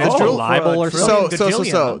 It's So, like, it's true. libel or something.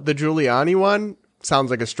 So the Giuliani one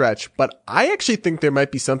sounds like a stretch, but I actually think there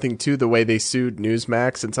might be something to the way they sued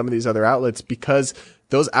Newsmax and some of these other outlets, because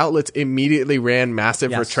those outlets immediately ran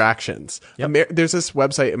massive retractions. Yep. There's this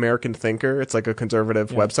website, American Thinker. It's like a conservative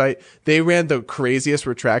website. They ran the craziest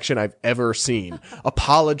retraction I've ever seen,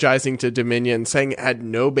 apologizing to Dominion, saying it had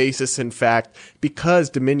no basis in fact, because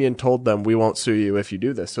Dominion told them, we won't sue you if you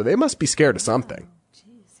do this. So they must be scared of something.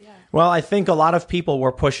 Well, I think a lot of people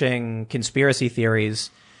were pushing conspiracy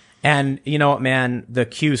theories, and you know what, man, the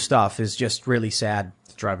Q stuff is just really sad.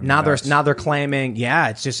 Now they're claiming,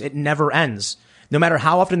 it never ends. No matter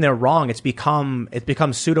how often they're wrong, it's become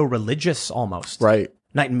pseudo-religious almost. Right.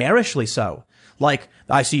 Nightmarishly so. Like,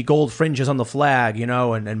 I see gold fringes on the flag,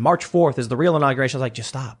 and March 4th is the real inauguration. I was like, just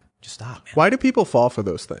stop, man. Why do people fall for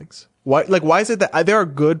those things? Why is it that there are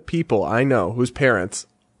good people I know whose parents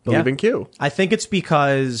believe in Q? I think it's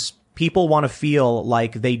because people want to feel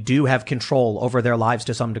like they do have control over their lives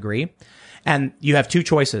to some degree. And you have two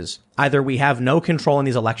choices. Either we have no control in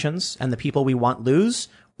these elections and the people we want lose,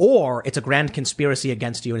 or it's a grand conspiracy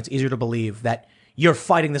against you and it's easier to believe that you're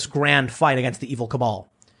fighting this grand fight against the evil cabal.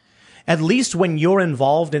 At least when you're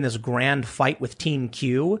involved in this grand fight with Team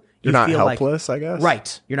Q, you're not feel helpless, I guess.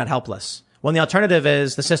 Right. You're not helpless. When the alternative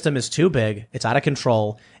is the system is too big, it's out of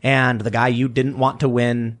control, and the guy you didn't want to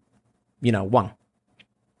win, won.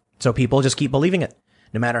 So people just keep believing it,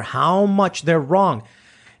 no matter how much they're wrong.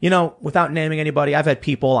 Without naming anybody, I've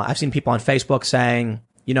seen people on Facebook saying,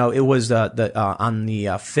 it was on the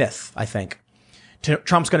 5th, I think.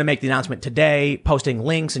 Trump's going to make the announcement today, posting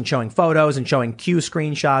links and showing photos and showing Q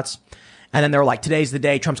screenshots. And then they were like, today's the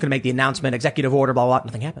day, Trump's going to make the announcement, executive order, blah, blah, blah.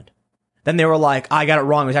 Nothing happened. Then they were like, I got it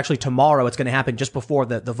wrong. It was actually tomorrow. It's going to happen just before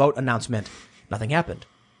the vote announcement. Nothing happened.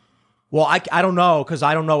 Well, I don't know, because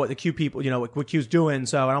I don't know what the Q people, what Q's doing.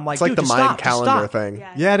 So, and I'm like, it's like the Mayan calendar thing.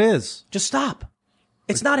 Yeah, it is. Just stop.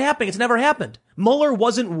 It's not happening. It's never happened. Mueller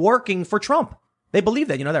wasn't working for Trump. They believe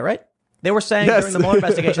that. You know that, right? They were saying during the Mueller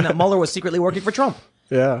investigation that Mueller was secretly working for Trump.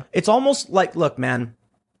 Yeah. It's almost like, look, man,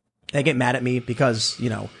 they get mad at me because,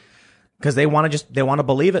 because they want to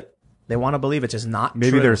believe it. They want to believe it's just not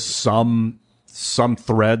Maybe true. there's some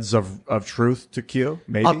threads of truth to Q.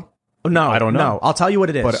 Maybe. No, I don't know. No, I'll tell you what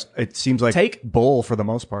it is. But it seems like bull for the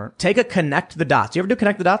most part. Take a connect the dots. You ever do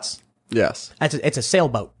connect the dots? Yes. It's a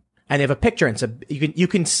sailboat. And they have a picture, and you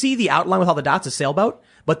can see the outline with all the dots, a sailboat,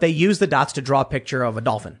 but they use the dots to draw a picture of a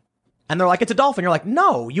dolphin. And they're like, it's a dolphin. You're like,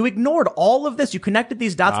 no, you ignored all of this. You connected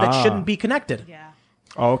these dots that shouldn't be connected. Yeah.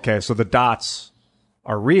 Oh, okay, so the dots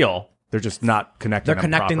are real. They're just not connecting. They're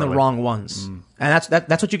connecting properly. the wrong ones. And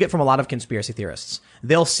that's what you get from a lot of conspiracy theorists.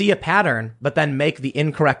 They'll see a pattern, but then make the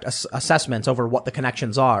incorrect assessments over what the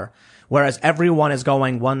connections are. Whereas everyone is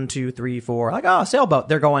going 1, 2, 3, 4, like, oh, sailboat.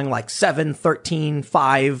 They're going like 7, 13,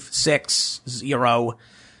 5, 6, 0,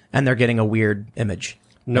 and they're getting a weird image.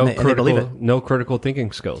 No critical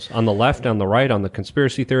thinking skills. On the left, on the right, on the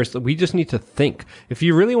conspiracy theorists, we just need to think. If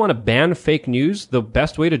you really want to ban fake news, the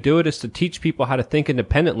best way to do it is to teach people how to think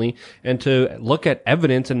independently and to look at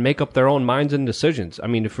evidence and make up their own minds and decisions. I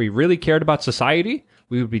mean, if we really cared about society,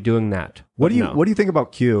 we would be doing that. What do you think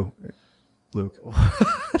about Q, Luke?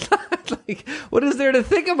 Like, what is there to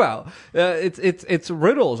think about? It's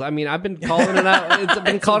riddles. I mean, I've been calling it out. It's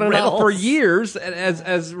been calling it out for years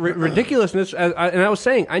as ridiculousness. And I was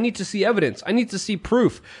saying, I need to see evidence. I need to see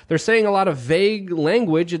proof. They're saying a lot of vague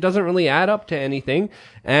language. It doesn't really add up to anything.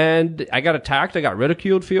 And I got attacked. I got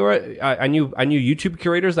ridiculed for it. I knew YouTube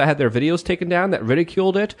curators that had their videos taken down that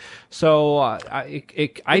ridiculed it. So I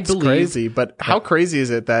believe crazy. But how crazy is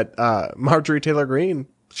it that Marjorie Taylor Greene,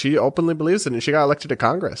 she openly believes it and she got elected to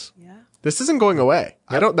Congress? Yeah. This isn't going away.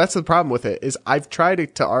 Yep. That's the problem with it, is I've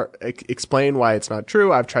tried to explain why it's not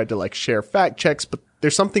true. I've tried to share fact checks, but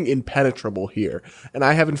there's something impenetrable here. And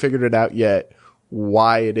I haven't figured it out yet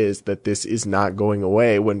why it is that this is not going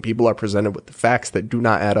away when people are presented with the facts that do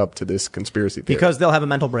not add up to this conspiracy theory. Because they'll have a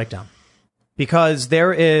mental breakdown. Because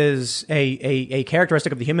there is a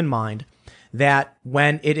characteristic of the human mind that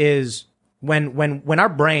when our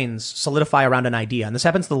brains solidify around an idea, and this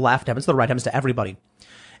happens to the left, happens to the right, happens to everybody.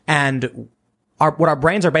 And what our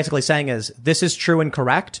brains are basically saying is, this is true and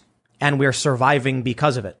correct, and we're surviving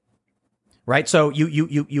because of it. Right? So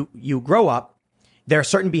you grow up, there are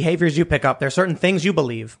certain behaviors you pick up, there are certain things you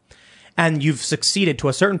believe, and you've succeeded to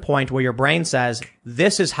a certain point where your brain says,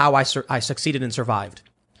 this is how I succeeded and survived.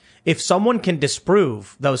 if someone can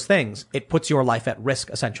disprove those things, it puts your life at risk,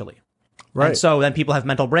 essentially. Right. And so then people have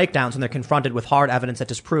mental breakdowns when they're confronted with hard evidence that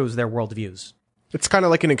disproves their worldviews. It's kind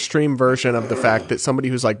of like an extreme version of the fact that somebody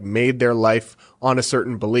who's like made their life on a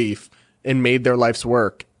certain belief and made their life's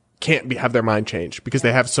work can't have their mind changed because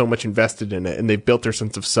they have so much invested in it and they've built their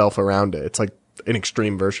sense of self around it. It's like an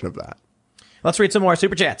extreme version of that. Let's read some more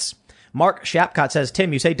super chats. Mark Shapcott says,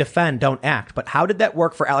 Tim, you say defend, don't act. But how did that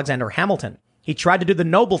work for Alexander Hamilton? He tried to do the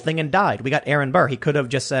noble thing and died. We got Aaron Burr. He could have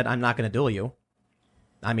just said, I'm not going to duel you.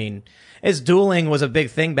 I mean, his dueling was a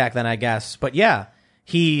big thing back then, I guess. But yeah,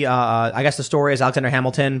 he, I guess the story is Alexander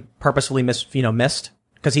Hamilton purposefully missed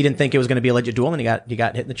because he didn't think it was going to be a legit duel and he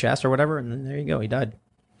got hit in the chest or whatever. And then there you go. He died.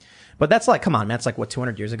 But that's like, come on, man. That's like, what,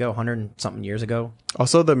 200 years ago? 100 and something years ago?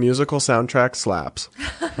 Also, the musical soundtrack slaps.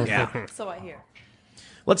 Yeah. So I hear.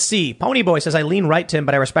 Let's see. Ponyboy says, I lean right, Tim,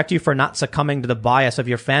 but I respect you for not succumbing to the bias of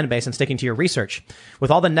your fan base and sticking to your research. With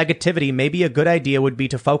all the negativity, maybe a good idea would be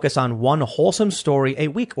to focus on one wholesome story a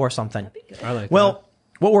week or something. I like Well,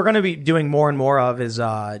 what we're going to be doing more and more of is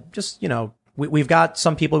just, we've got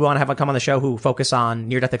some people who want to have come on the show who focus on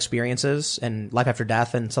near-death experiences and life after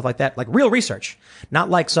death and stuff like that. Like real research.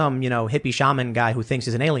 Not like some, hippie shaman guy who thinks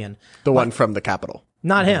he's an alien. The one from the Capitol.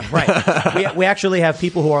 Not him, right. we actually have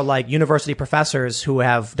people who are like university professors who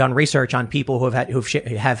have done research on people who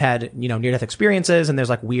have had near-death experiences, and there's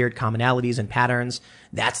like weird commonalities and patterns.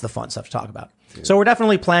 That's the fun stuff to talk about. Yeah. So we're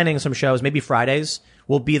definitely planning some shows. Maybe Fridays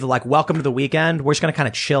will be the like welcome to the weekend. We're just going to kind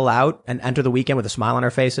of chill out and enter the weekend with a smile on our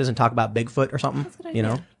faces and talk about Bigfoot or something,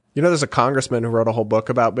 there's a congressman who wrote a whole book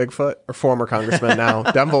about Bigfoot, or former congressman now,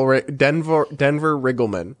 Denver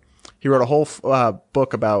Riggleman. He wrote a whole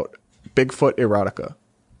book about Bigfoot erotica.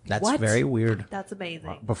 That's What? Very weird. That's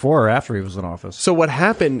amazing. Before or after he was in office? So what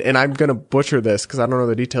happened, and I'm going to butcher this because I don't know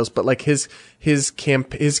the details, but like his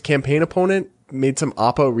campaign opponent made some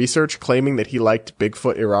Oppo research claiming that he liked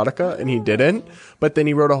Bigfoot erotica and he didn't. But then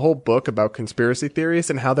he wrote a whole book about conspiracy theories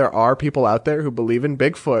and how there are people out there who believe in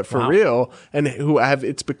Bigfoot for real and who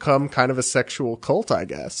it's become kind of a sexual cult, I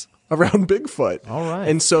guess, around Bigfoot. All right.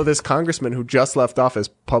 And so this congressman who just left office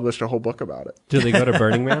published a whole book about it. Did they go to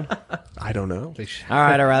Burning Man? I don't know. All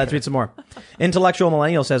right. Let's read some more. Intellectual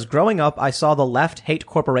Millennial says, growing up, I saw the left hate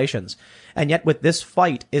corporations. And yet with this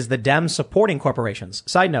fight is the Dems supporting corporations.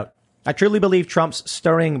 Side note, I truly believe Trump's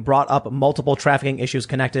stirring brought up multiple trafficking issues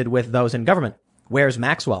connected with those in government. Where's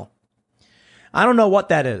Maxwell? I don't know what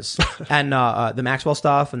that is. And the Maxwell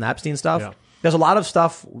stuff and the Epstein stuff. Yeah. There's a lot of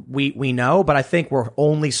stuff we know, but I think we're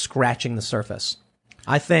only scratching the surface.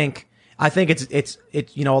 I think it's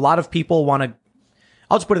a lot of people want to.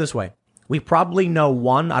 I'll just put it this way: we probably know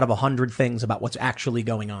 1 out of 100 things about what's actually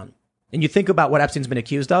going on. And you think about what Epstein's been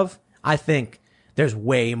accused of. I think there's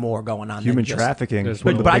way more going on. Human trafficking.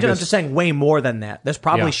 But I'm just saying way more than that. There's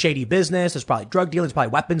probably shady business. There's probably drug dealing. There's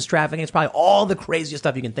probably weapons trafficking. It's probably all the craziest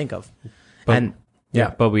stuff you can think of.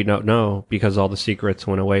 But we don't know because all the secrets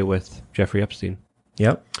went away with Jeffrey Epstein.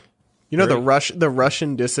 Yep. The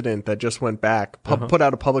Russian dissident that just went back put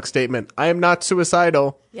out a public statement. I am not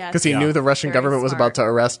suicidal because he knew the Russian government was about to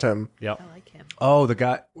arrest him. Yep. I like him. Oh, the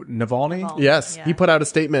guy Navalny? Yes, Yeah. he put out a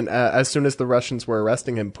statement as soon as the Russians were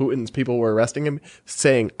arresting him. Putin's people were arresting him,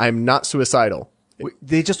 saying, "I'm not suicidal." Wait,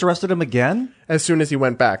 they just arrested him again? As soon as he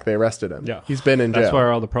went back, they arrested him. Yeah. He's been in jail. That's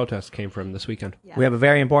where all the protests came from this weekend. Yeah. We have a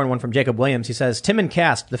very important one from Jacob Williams. He says, Tim and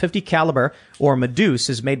Cast, the 50 caliber or Meduse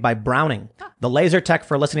is made by Browning. The laser tech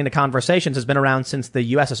for listening to conversations has been around since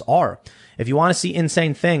the USSR. If you want to see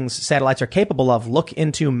insane things satellites are capable of, look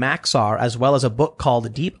into Maxar as well as a book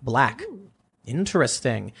called Deep Black.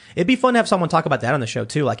 Interesting. It'd be fun to have someone talk about that on the show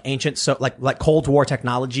too, like ancient, like Cold War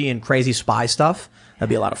technology and crazy spy stuff. That'd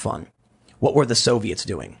be a lot of fun. What were the Soviets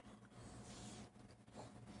doing?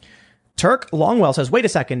 Turk Longwell says, wait a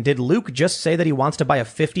second, did Luke just say that he wants to buy a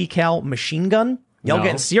 50 cal machine gun? Y'all No.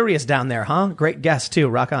 getting serious down there, huh? Great guess too.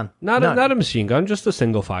 Rock on. Not a machine gun, just a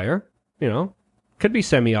single fire. Could be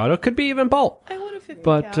semi-auto, could be even bolt. I want a 50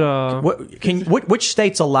 But cal. Which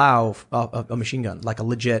states allow a machine gun, like a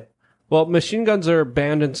legit? well, machine guns are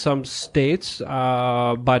banned in some states,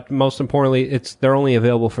 but most importantly, they're only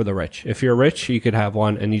available for the rich. If you're rich, you could have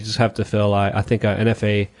one, and you just have to fill, I think, an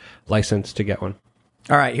NFA license to get one.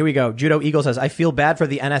 All right, here we go. Judo Eagle says, I feel bad for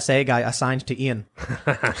the NSA guy assigned to Ian.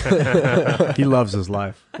 He loves his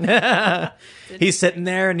life. He's sitting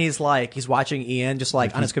there and he's watching Ian just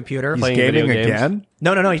like on his computer. He's Playing gaming video games. again?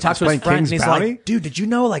 No. He talks to his playing friends King's and he's Bounty? like, dude, did you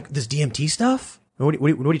know like this DMT stuff? What are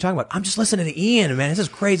you talking about? I'm just listening to Ian, man. This is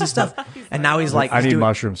crazy stuff. And now he's like, I he's need doing,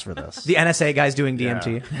 mushrooms for this. the NSA guy's doing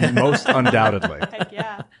DMT. Yeah. Most undoubtedly. Heck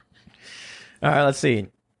yeah. All right, let's see.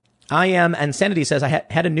 I Am Insanity says, I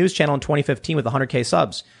had a news channel in 2015 with 100K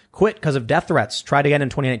subs. Quit because of death threats. Tried again in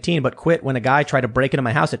 2019, but quit when a guy tried to break into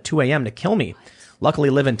my house at 2 a.m. to kill me. Luckily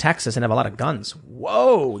live in Texas and have a lot of guns.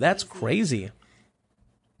 Whoa, that's crazy.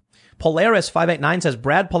 Polaris589 says,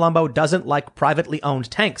 Brad Palumbo doesn't like privately owned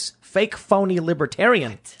tanks. Fake, phony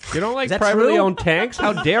libertarian. You don't like Is that privately true? owned tanks?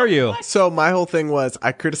 How dare you? So my whole thing was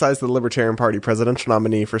I criticized the Libertarian Party presidential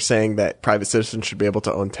nominee for saying that private citizens should be able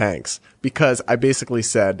to own tanks because I basically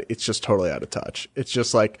said it's just totally out of touch. It's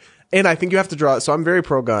just like, and I think you have to draw, so I'm very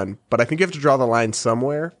pro-gun, but I think you have to draw the line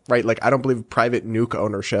somewhere, right? Like I don't believe private nuke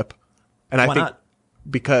ownership. And I Why think not?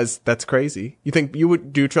 because that's crazy. You think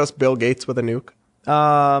do you trust Bill Gates with a nuke?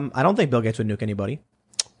 I don't think Bill Gates would nuke anybody.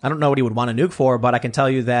 I don't know what he would want to nuke for, but I can tell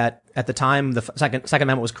you that at the time the Second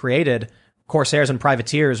Amendment was created, corsairs and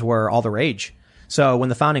privateers were all the rage. So when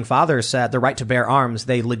the founding fathers said the right to bear arms,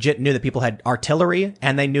 they legit knew that people had artillery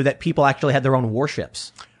and they knew that people actually had their own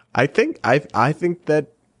warships. I think that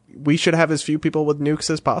we should have as few people with nukes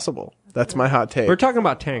as possible. That's my hot take. We're talking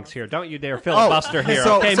about tanks here. Don't you dare filibuster here.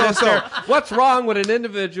 so- Okay, so- mister. What's wrong with an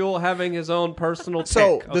individual having his own personal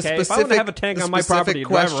tank? So the Okay? specific, If I want to have a tank the on my specific property to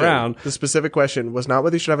question, drive around. the specific question was not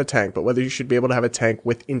whether you should have a tank, but whether you should be able to have a tank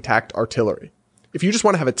with intact artillery. If you just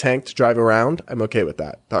want to have a tank to drive around, I'm okay with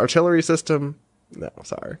that. The artillery system, no,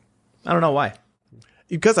 sorry. I don't know why.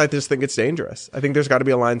 Because I just think it's dangerous. I think there's got to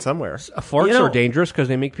be a line somewhere. Forks You know- are dangerous because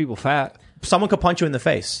they make people fat. Someone could punch you in the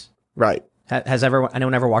face. Right. Has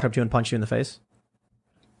anyone ever walked up to you and punched you in the face?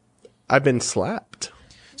 I've been slapped.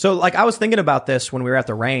 So, like, I was thinking about this when we were at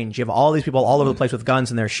the range. You have all these people all over the place with guns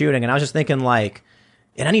and they're shooting. And I was just thinking, like,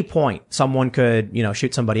 at any point, someone could,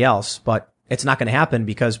 shoot somebody else, but it's not going to happen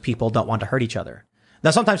because people don't want to hurt each other.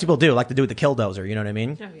 Now, sometimes people do, like the dude with the killdozer, you know what I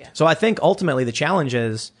mean? Oh, yeah. So I think ultimately the challenge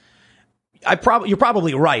is, you're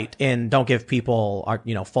probably right in don't give people,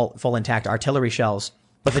 full intact artillery shells.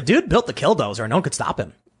 But the dude built the killdozer and no one could stop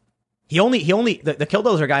him. The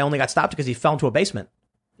killdozer guy only got stopped because he fell into a basement.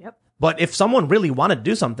 Yep. But if someone really wanted to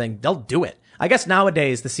do something, they'll do it. I guess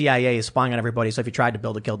nowadays the CIA is spying on everybody, so if you tried to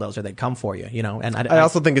build a killdozer, they'd come for you, And I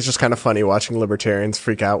also think it's just kind of funny watching libertarians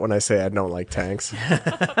freak out when I say I don't like tanks.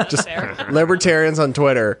 Just libertarians on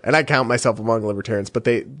Twitter, and I count myself among libertarians, but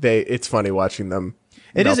it's funny watching them.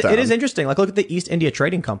 It melt is down. interesting. Like, look at the East India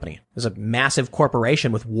Trading Company. There's a massive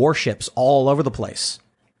corporation with warships all over the place.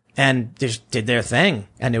 And they just did their thing.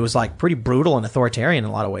 And it was like pretty brutal and authoritarian in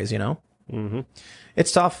a lot of ways, Mm-hmm.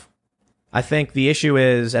 It's tough. I think the issue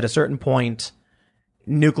is at a certain point,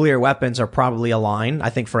 nuclear weapons are probably a line. I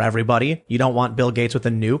think for everybody, you don't want Bill Gates with a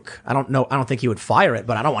nuke. I don't think he would fire it,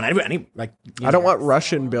 but I don't want any like. I don't want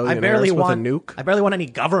Russian billionaires with a nuke. I barely want any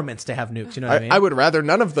governments to have nukes. You know what I mean? I would rather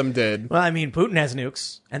none of them did. Well, I mean, Putin has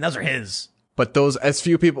nukes, and those are his. But those, as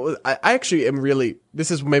few people, I actually am really,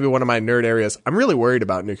 this is maybe one of my nerd areas. I'm really worried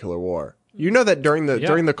about nuclear war. You know that during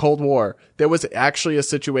the Cold War, there was actually a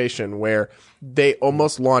situation where they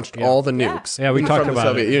almost launched all the nukes. Yeah, we from talked the about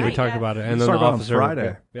Soviet it. Union. We talked about it. And We then the talked about it on officer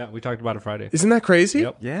Friday. Yeah, we talked about it Friday. Isn't that crazy?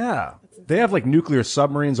 Yep. Yeah. They have like nuclear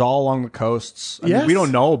submarines all along the coasts. I mean, Yes. we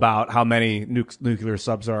don't know about how many nuclear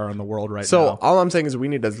subs are in the world right So now. all I'm saying is we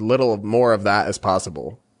need as little of more of that as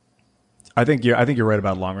possible. I think you're right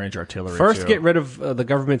about long range artillery. First, too. get rid of the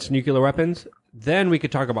government's nuclear weapons. Then we could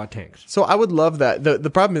talk about tanks. So I would love that. The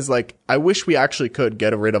problem is like, I wish we actually could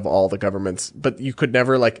get rid of all the governments, but you could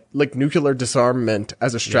never like nuclear disarmament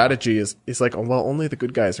as a strategy is like, oh, well, only the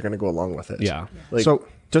good guys are going to go along with it. Yeah. Like, So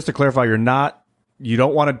just to clarify, you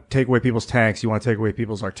don't want to take away people's tanks. You want to take away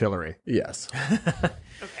people's artillery. yes.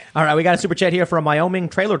 All right, we got a super chat here from Wyoming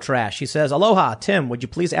Trailer Trash. He says, Aloha, Tim, would you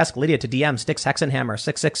please ask Lydia to DM Styx Hexenhammer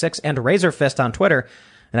 666 and Razor Fist on Twitter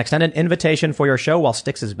and extend an invitation for your show while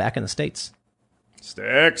Styx is back in the States?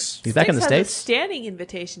 Sticks. He's back in the Styx has States? a standing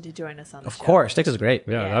invitation to join us on the Of show. course, Styx is great.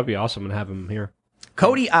 Yeah, that'd be awesome and have him here.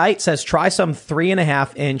 Cody Ite says, try some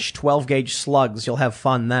 3.5-inch 12-gauge slugs. You'll have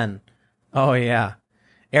fun then. Oh, yeah.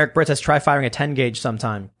 Eric Britt says, try firing a 10-gauge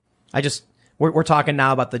sometime. We're talking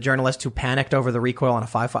now about the journalist who panicked over the recoil on a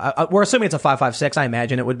 5.5. We're assuming it's a 5.56. I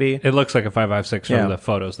imagine it would be. It looks like a 5.56 from Yeah. the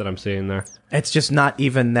photos that I'm seeing there. It's just not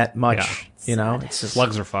even that much, It's just,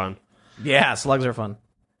 Slugs are fun. yeah, slugs are fun.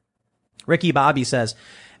 Ricky Bobby says,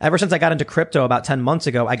 ever since I got into crypto about 10 months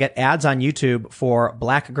ago, I get ads on YouTube for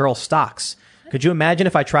black girl stocks. Could you imagine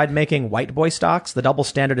if I tried making white boy stocks? The double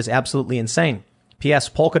standard is absolutely insane. P.S.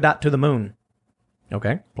 Polkadot to the moon.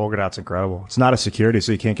 Okay. Polkadot's incredible. It's not a security,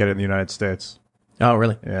 so you can't get it in the United States. Oh,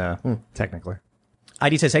 really? Yeah, technically.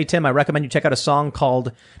 ID says, hey, Tim, I recommend you check out a song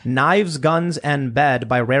called Knives, Guns, and Bed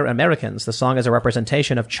by Rare Americans. The song is a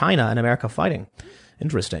representation of China and America fighting.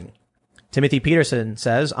 Interesting. Timothy Peterson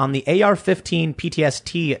says, on the AR-15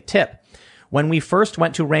 PTSD tip, When we first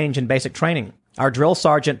went to range in basic training, our drill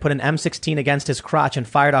sergeant put an M16 against his crotch and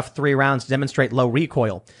fired off 3 rounds to demonstrate low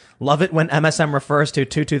recoil. Love it when MSM refers to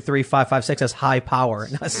 223-556 as high power.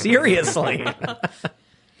 No, seriously.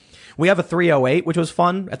 We have a 308, which was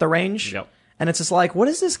fun at the range. Yep. And it's just like, what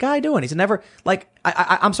is this guy doing? He's never, like,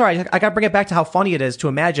 I'm sorry, I gotta bring it back to how funny it is to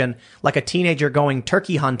imagine, like, a teenager going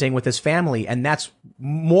turkey hunting with his family, and that's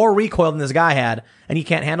more recoil than this guy had, and he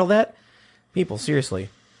can't handle that? People, seriously.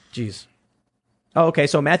 Jeez. Oh, okay,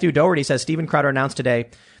 so Matthew Doherty says Steven Crowder announced today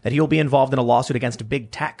that he will be involved in a lawsuit against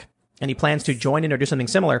big tech, and he plans to join in or do something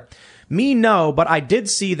similar. Me, no, but I did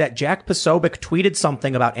see that Jack Posobiec tweeted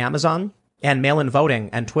something about Amazon and mail-in voting,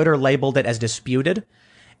 and Twitter labeled it as disputed.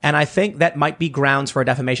 And I think that might be grounds for a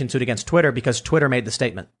defamation suit against Twitter because Twitter made the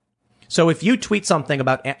statement. So if you tweet something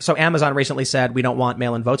about, so Amazon recently said, we don't want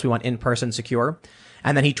mail-in votes, we want in-person secure.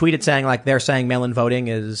 And then he tweeted saying, like, they're saying mail-in voting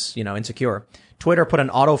is, insecure. Twitter put an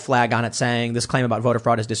auto flag on it saying this claim about voter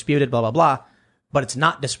fraud is disputed, blah, blah, blah. But it's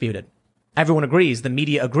not disputed. Everyone agrees. The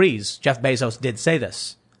media agrees. Jeff Bezos did say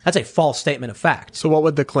this. That's a false statement of fact. So what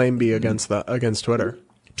would the claim be against Twitter?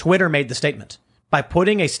 Twitter made the statement. By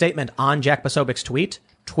putting a statement on Jack Posobiec's tweet,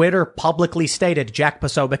 Twitter publicly stated Jack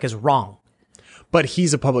Posobiec is wrong. But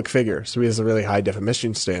he's a public figure, so he has a really high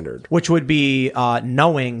defamation standard. Which would be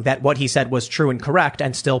knowing that what he said was true and correct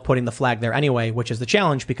and still putting the flag there anyway, which is the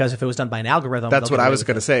challenge, because if it was done by an algorithm... That's what I was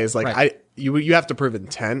going to say, is like, right. You have to prove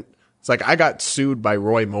intent. It's like, I got sued by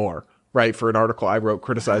Roy Moore, right, for an article I wrote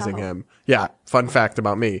criticizing him. Yeah, fun fact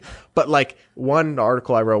about me. But like, one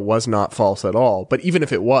article I wrote was not false at all. But even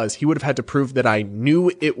if it was, he would have had to prove that I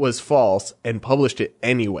knew it was false and published it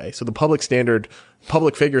anyway. So the public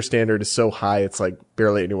figure standard is so high, it's like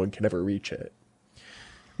barely anyone can ever reach it.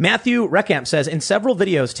 Matthew Reckamp says, in several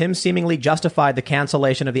videos, Tim seemingly justified the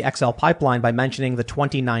cancellation of the XL pipeline by mentioning the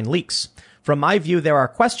 29 leaks. From my view, there are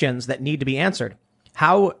questions that need to be answered.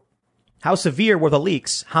 How severe were the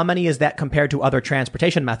leaks? How many is that compared to other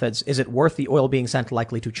transportation methods? Is it worth the oil being sent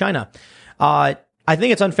likely to China? I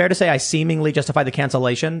think it's unfair to say I seemingly justified the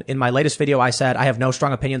cancellation. In my latest video, I said I have no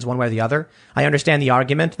strong opinions one way or the other. I understand the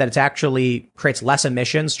argument that it actually creates less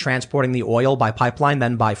emissions transporting the oil by pipeline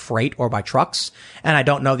than by freight or by trucks. And I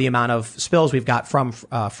don't know the amount of spills we've got from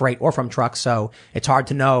freight or from trucks, so it's hard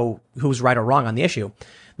to know who's right or wrong on the issue.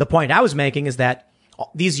 The point I was making is that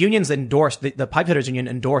these unions endorsed, the pipefitters union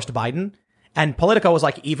endorsed Biden, and Politico was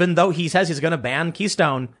like, even though he says he's going to ban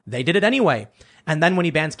Keystone, they did it anyway. And then when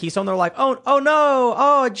he bans Keystone, they're like, oh no,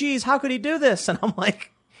 oh geez, how could he do this? And I'm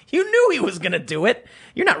like, you knew he was going to do it.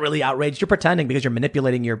 You're not really outraged. You're pretending because you're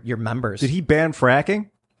manipulating your members. Did he ban fracking?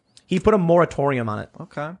 He put a moratorium on it.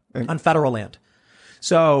 Okay. On federal land.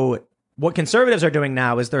 So what conservatives are doing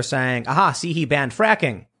now is they're saying, aha, see, he banned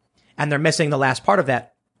fracking. And they're missing the last part of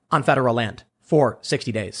that on federal land for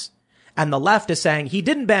 60 days. And the left is saying he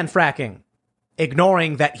didn't ban fracking,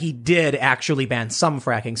 ignoring that he did actually ban some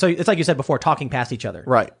fracking. So it's like you said before, talking past each other.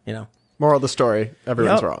 Right. Moral of the story,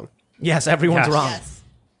 everyone's wrong. Yes, everyone's wrong. Yes.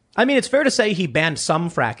 I mean, it's fair to say he banned some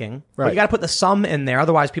fracking, but you got to put the some in there.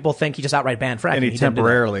 Otherwise, people think he just outright banned fracking. And he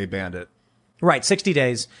temporarily banned it. Right, 60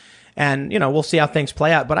 days. And, we'll see how things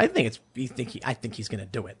play out. But I think he's going to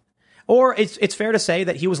do it. Or it's fair to say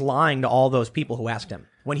that he was lying to all those people who asked him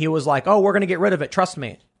when he was like, oh, we're going to get rid of it. Trust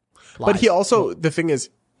me. Lies. But he also, the thing is,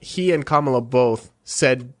 he and Kamala both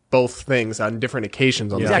said both things on different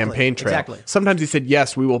occasions on the campaign trail. Exactly. Sometimes he said,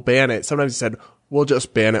 yes, we will ban it. Sometimes he said, we'll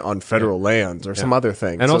just ban it on federal lands or some other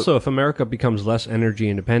thing. And also, if America becomes less energy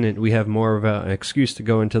independent, we have more of an excuse to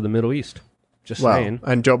go into the Middle East. Just saying.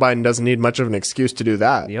 And Joe Biden doesn't need much of an excuse to do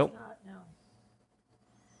that. Yep.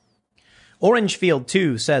 Orangefield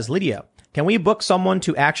 2 says, Lydia, can we book someone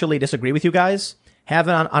to actually disagree with you guys? Have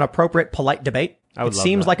an appropriate, polite debate? It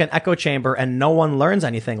seems like an echo chamber and no one learns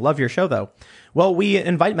anything. Love your show, though. Well, we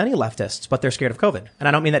invite many leftists, but they're scared of COVID. And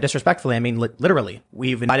I don't mean that disrespectfully. I mean, literally.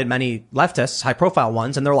 We've invited many leftists, high-profile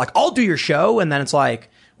ones, and they're like, I'll do your show. And then it's like,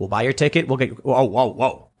 we'll buy your ticket. We'll get you.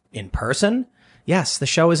 Whoa. In person? Yes, the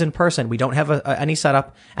show is in person. We don't have any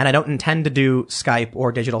setup, and I don't intend to do Skype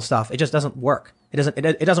or digital stuff. It just doesn't work.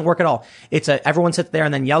 It doesn't work at all. It's everyone sits there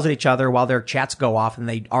and then yells at each other while their chats go off and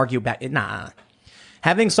they argue back. Nah.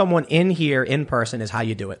 Having someone in here in person is how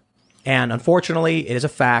you do it. And unfortunately, it is a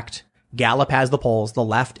fact. Gallup has the polls. The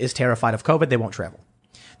left is terrified of COVID. They won't travel.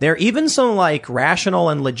 There are even some like rational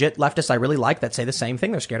and legit leftists I really like that say the same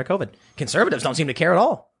thing. They're scared of COVID. Conservatives don't seem to care at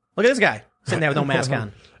all. Look at this guy sitting there with no mask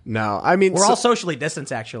on. No, I mean, we're all socially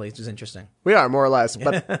distanced, actually, which is interesting. We are, more or less.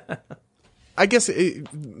 But I guess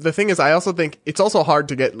the thing is, I also think it's also hard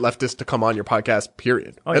to get leftists to come on your podcast,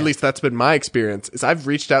 period. At least that's been my experience, is I've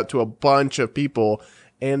reached out to a bunch of people,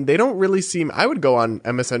 and they don't really seem. I would go on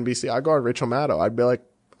MSNBC. I'd go on Rachel Maddow. I'd be like,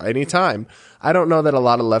 anytime. I don't know that a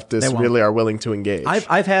lot of leftists really are willing to engage.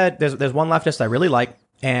 I've had there's one leftist I really like,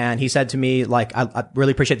 and he said to me, like, I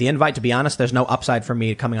really appreciate the invite. To be honest, there's no upside for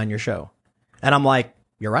me coming on your show. And I'm like,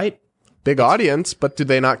 you're right. Big audience, but do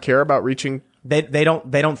they not care about reaching? They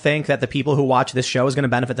don't think that the people who watch this show is going to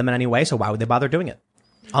benefit them in any way. So why would they bother doing it?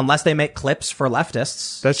 Unless they make clips for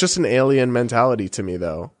leftists. That's just an alien mentality to me,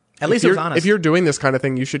 though. At least it was honest. If you're doing this kind of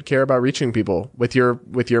thing, you should care about reaching people with your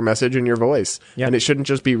message and your voice. Yeah. And it shouldn't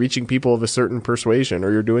just be reaching people of a certain persuasion,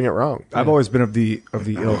 or you're doing it wrong. I've always been of the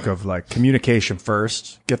ilk of like communication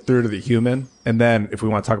first, get through to the human, and then if we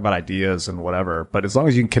want to talk about ideas and whatever. But as long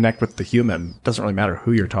as you can connect with the human, it doesn't really matter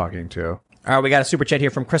who you're talking to. All right, we got a super chat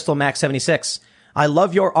here from Crystal Max 76. I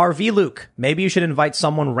love your RV, Luke. Maybe you should invite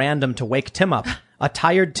someone random to wake Tim up. A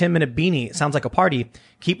tired Tim in a beanie sounds like a party.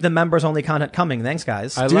 Keep the members only content coming. Thanks,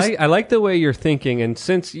 guys. I like the way you're thinking, and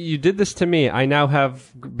since you did this to me, I now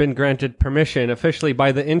have been granted permission officially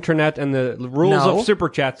by the internet and the rules of super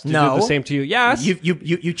chats to do the same to you. Yes,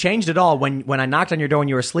 you changed it all when I knocked on your door when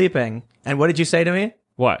you were sleeping. And what did you say to me?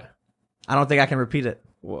 What? I don't think I can repeat it.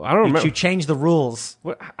 Well, I don't remember. You changed the rules.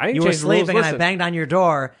 What? I didn't you were sleeping, and I Listen. banged on your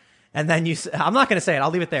door. And then I'm not going to say it.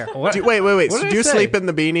 I'll leave it there. Wait. What So did do you I say? sleep in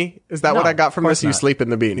the beanie? Is that what I got from this? You sleep in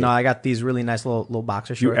the beanie? No, I got these really nice little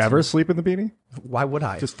boxer shorts. You ever sleep in the beanie? Why would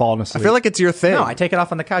I? Just falling I asleep. feel like it's your thing. No, I take it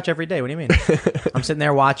off on the couch every day. What do you mean? I'm sitting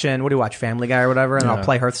there watching, what do you watch, Family Guy or whatever, and I'll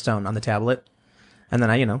play Hearthstone on the tablet. And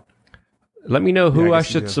then Let me know who I I guess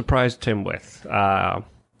you should do. surprise Tim with.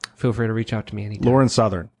 Feel free to reach out to me anytime. Lauren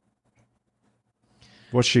Southern.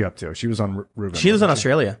 What's she up to? She was on Ruben. she lives in wasn't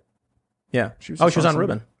Australia. Yeah. She was on somebody-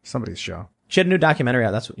 Ruben. Somebody's show. She had a new documentary out.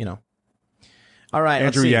 That's All right. Andrew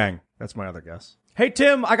let's see. Yang. That's my other guess. Hey,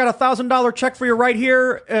 Tim, I got a $1,000 check for you right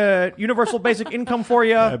here. Universal basic income for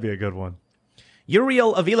you. That'd be a good one.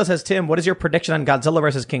 Uriel Avila says, Tim, what is your prediction on Godzilla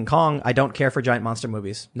versus King Kong? I don't care for giant monster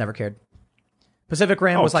movies. Never cared. Pacific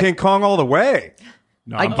Rim was like, King Kong all the way.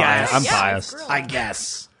 No, I I'm guess. biased. I'm Yeah, biased. really. I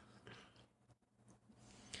guess.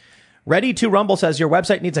 Ready to Rumble says, your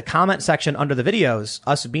website needs a comment section under the videos.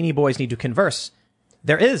 Us Beanie Boys need to converse.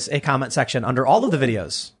 There is a comment section under all of the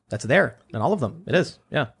videos. That's there. And all of them. It is.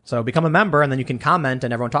 Yeah. So become a member and then you can comment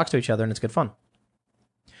and everyone talks to each other and it's good fun.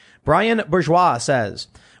 Brian Bourgeois says,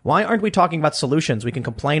 why aren't we talking about solutions? We can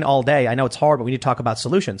complain all day. I know it's hard, but we need to talk about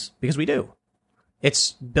solutions because we do.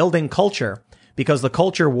 It's building culture because the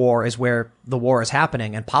culture war is where the war is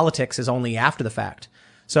happening and politics is only after the fact.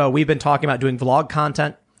 So we've been talking about doing vlog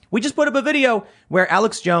content. We just put up a video where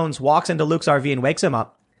Alex Jones walks into Luke's RV and wakes him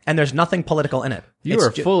up. And there's nothing political in it. You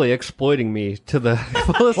are fully exploiting me to the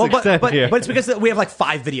fullest extent here. But it's because we have like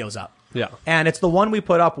 5 videos up. Yeah. And it's the one we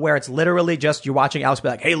put up where it's literally just you watching Alex be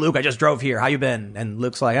like, hey, Luke, I just drove here. How you been? And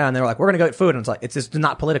Luke's like, and they're like, we're going to go get food. And it's like, it's just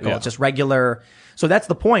not political. Yeah. It's just regular. So that's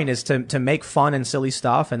the point is to make fun and silly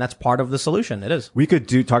stuff. And that's part of the solution. It is. We could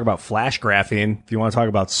talk about flash graphene if you want to talk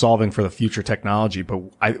about solving for the future technology,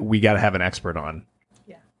 but we got to have an expert on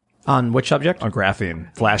On which subject? on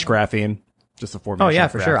graphene, flash graphene. Just a formation. Oh, yeah,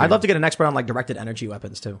 of for sure. graphene. I'd love to get an expert on like directed energy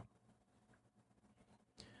weapons too.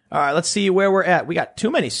 All right, let's see where we're at. We got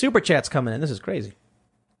too many super chats coming in. This is crazy.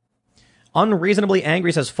 Unreasonably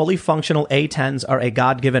Angry says fully functional A10s are a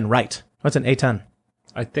God-given right. What's an A10?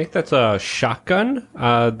 I think that's a shotgun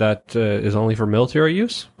that is only for military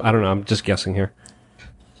use. I don't know. I'm just guessing here.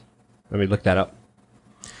 Let me look that up.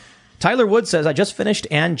 Tyler Wood says, I just finished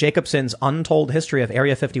Ann Jacobson's Untold History of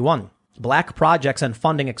Area 51. Black projects and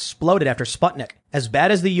funding exploded after Sputnik. As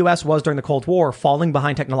bad as the U.S. was during the Cold War, falling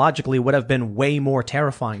behind technologically would have been way more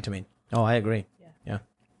terrifying to me. Oh, I agree. Yeah.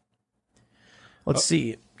 Let's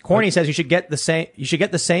see. Corny says you should get the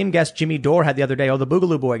same guest Jimmy Dore had the other day. Oh, the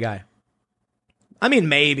Boogaloo Boy guy. I mean,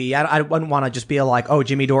 maybe. I wouldn't want to just be like, oh,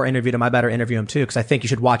 Jimmy Dore interviewed him. I better interview him too, because I think you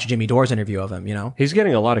should watch Jimmy Dore's interview of him, you know? He's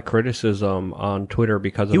getting a lot of criticism on Twitter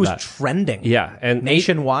because of that. He was trending. Yeah, and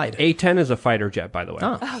nationwide. A10 is a fighter jet, by the way.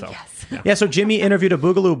 Oh. So, yes. Yeah, so Jimmy interviewed a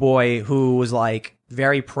Boogaloo Boy who was like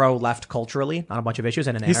very pro-left culturally on a bunch of issues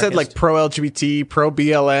and an He said like pro-LGBT,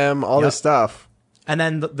 pro-BLM, all this stuff. And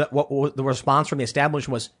then the response from the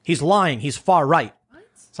establishment was, he's lying, he's far right.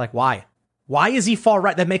 It's like, why? Why is he far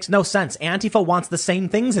right? That makes no sense. Antifa wants the same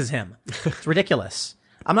things as him. It's ridiculous.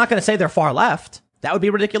 I'm not going to say they're far left. That would be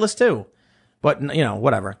ridiculous too. But, you know,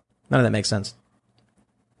 whatever. None of that makes sense.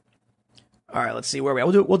 All right, let's see where we are.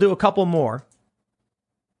 We'll do a couple more.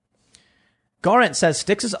 Garant says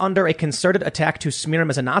Styx is under a concerted attack to smear him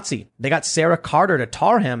as a Nazi. They got Sarah Carter to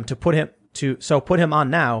tar him to put him on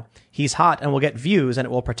now. He's hot and will get views and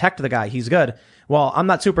it will protect the guy. He's good. Well, I'm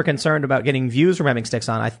not super concerned about getting views from having Styx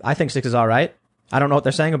on. I think Styx is all right. I don't know what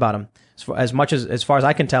they're saying about him. As far as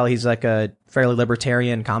I can tell, he's like a fairly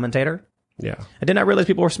libertarian commentator. Yeah. I did not realize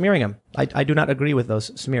people were smearing him. I do not agree with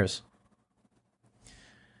those smears.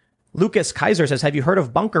 Lucas Kaiser says, have you heard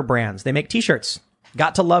of Bunker Brands? They make t-shirts.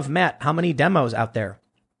 Got to love Matt. How many demos out there?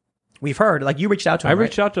 We've heard, like you reached out to them. I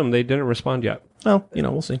reached out to them. They didn't respond yet. Well,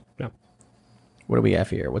 we'll see. Yeah. What do we have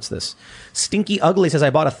here? What's this? Stinky Ugly says, I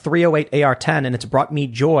bought a 308 AR-10 and it's brought me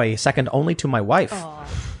joy, second only to my wife. Oh,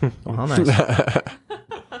 how nice.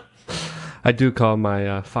 I do call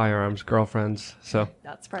my firearms girlfriends, so.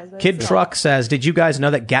 Not surprised. Kid Truck says, did you guys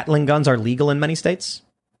know that Gatling guns are legal in many states?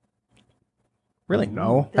 Really?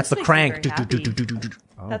 No. That's the This crank. makes me very happy.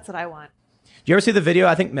 That's what I want. Do you ever see the video?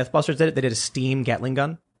 I think Mythbusters did it. They did a steam Gatling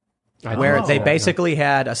gun where they basically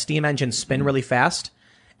had a steam engine spin really fast.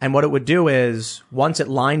 And what it would do is once it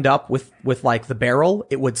lined up with like the barrel,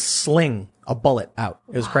 it would sling a bullet out.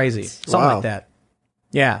 It was crazy. Something like that.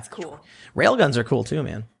 Yeah. That's cool. Railguns are cool too,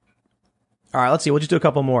 man. All right, let's see. We'll just do a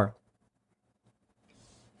couple more.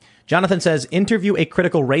 Jonathan says, interview a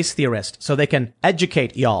critical race theorist so they can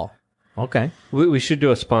educate y'all. Okay. We should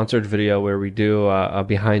do a sponsored video where we do a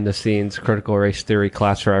behind-the-scenes critical race theory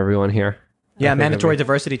class for everyone here. Yeah, mandatory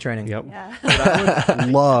diversity training. Yep. Yeah. I would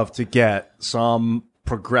love to get some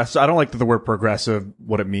progressive. I don't like the word progressive,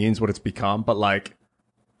 what it means, what it's become, but like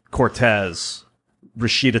Cortez,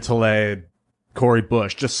 Rashida Tlaib, Cori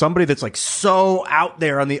Bush, just somebody that's like so out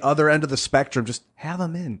there on the other end of the spectrum. Just have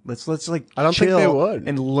them in. Let's like. I don't think chill they would.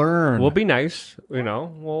 and learn. We'll be nice,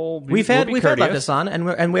 We've had this on,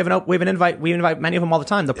 and we invite many of them all the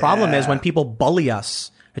time. The problem is when people bully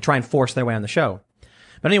us to try and force their way on the show.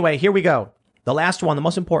 But anyway, here we go. The last one, the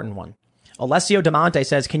most important one. Alessio Damonte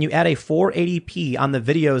says, can you add a 480p on the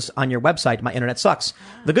videos on your website? My internet sucks.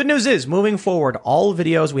 The good news is, moving forward, all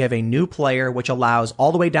videos, we have a new player which allows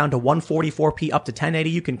all the way down to 144p up to 1080.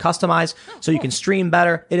 You can customize so you can stream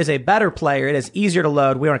better. It is a better player. It is easier to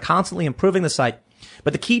load. We are constantly improving the site.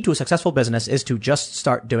 But the key to a successful business is to just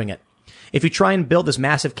start doing it. If you try and build this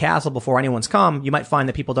massive castle before anyone's come, you might find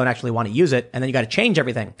that people don't actually want to use it, and then you got to change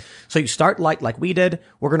everything. So you start like we did.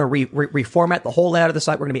 We're going to reformat the whole layout of the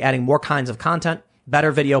site. We're going to be adding more kinds of content,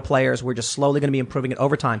 better video players. We're just slowly going to be improving it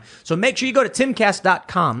over time. So make sure you go to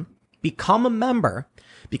timcast.com, become a member,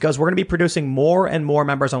 because we're going to be producing more and more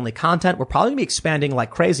members-only content. We're probably going to be expanding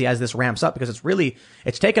like crazy as this ramps up because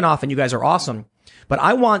it's taken off and you guys are awesome. But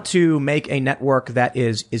I want to make a network that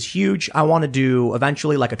is huge. I want to do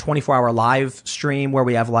eventually like a 24-hour live stream where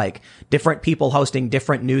we have like different people hosting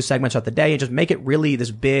different news segments of the day and just make it really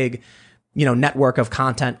this big, network of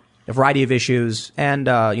content, a variety of issues and,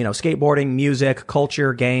 skateboarding, music,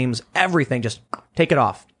 culture, games, everything. Just take it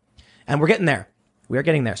off. And we're getting there. We are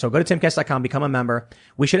getting there. So go to timcast.com, become a member.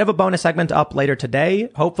 We should have a bonus segment up later today.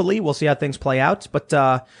 Hopefully, we'll see how things play out. But,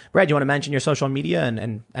 Brad, you want to mention your social media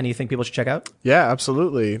and anything people should check out? Yeah,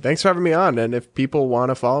 absolutely. Thanks for having me on. And if people want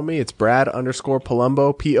to follow me, it's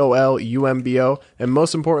Brad_Polumbo, Polumbo. And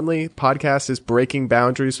most importantly, podcast is Breaking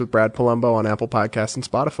Boundaries with Brad Polumbo on Apple Podcasts and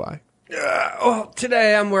Spotify.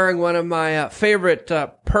 Today I'm wearing one of my favorite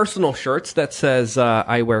personal shirts that says,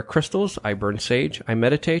 I wear crystals, I burn sage, I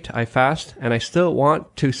meditate, I fast, and I still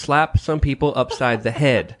want to slap some people upside the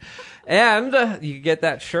head. And you get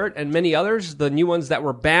that shirt and many others. The new ones that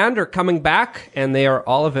were banned are coming back, and they are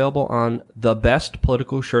all available on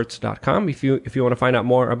thebestpoliticalshirts.com. If you want to find out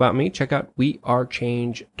more about me, check out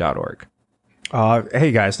wearechange.org.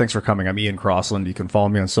 Hey guys, thanks for coming. I'm Ian Crossland. You can follow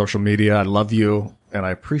me on social media. I love you, and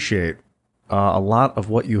I appreciate a lot of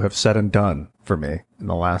what you have said and done for me in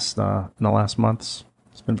the last months.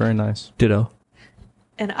 It's been very nice. Ditto.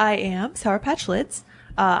 And I am Sour Patch Lids.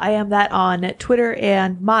 I am that on Twitter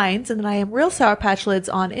and Minds, and then I am Real Sour Patch Lids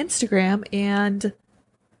on Instagram, and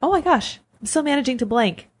oh my gosh, I'm still managing to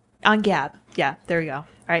blank on Gab. Yeah, there we go. All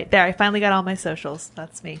right, there, I finally got all my socials.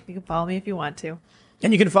 That's me. You can follow me if you want to.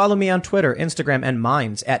 And you can follow me on Twitter, Instagram, and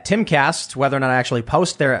Minds at Timcast. Whether or not I actually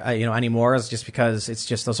post there, anymore is just because it's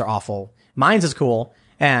just those are awful. Minds is cool,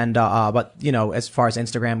 and but as far as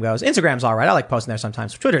Instagram goes, Instagram's all right. I like posting there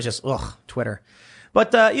sometimes. Twitter's just Twitter.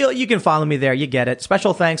 But you can follow me there. You get it.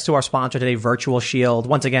 Special thanks to our sponsor today, Virtual Shield.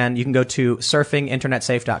 Once again, you can go to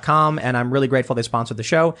surfinginternetsafe.com, and I'm really grateful they sponsored the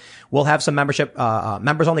show. We'll have some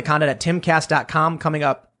members-only content at timcast.com coming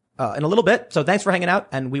up in a little bit. So thanks for hanging out,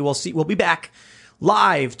 and we'll be back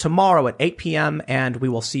live tomorrow at 8 p.m., and we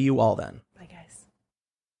will see you all then.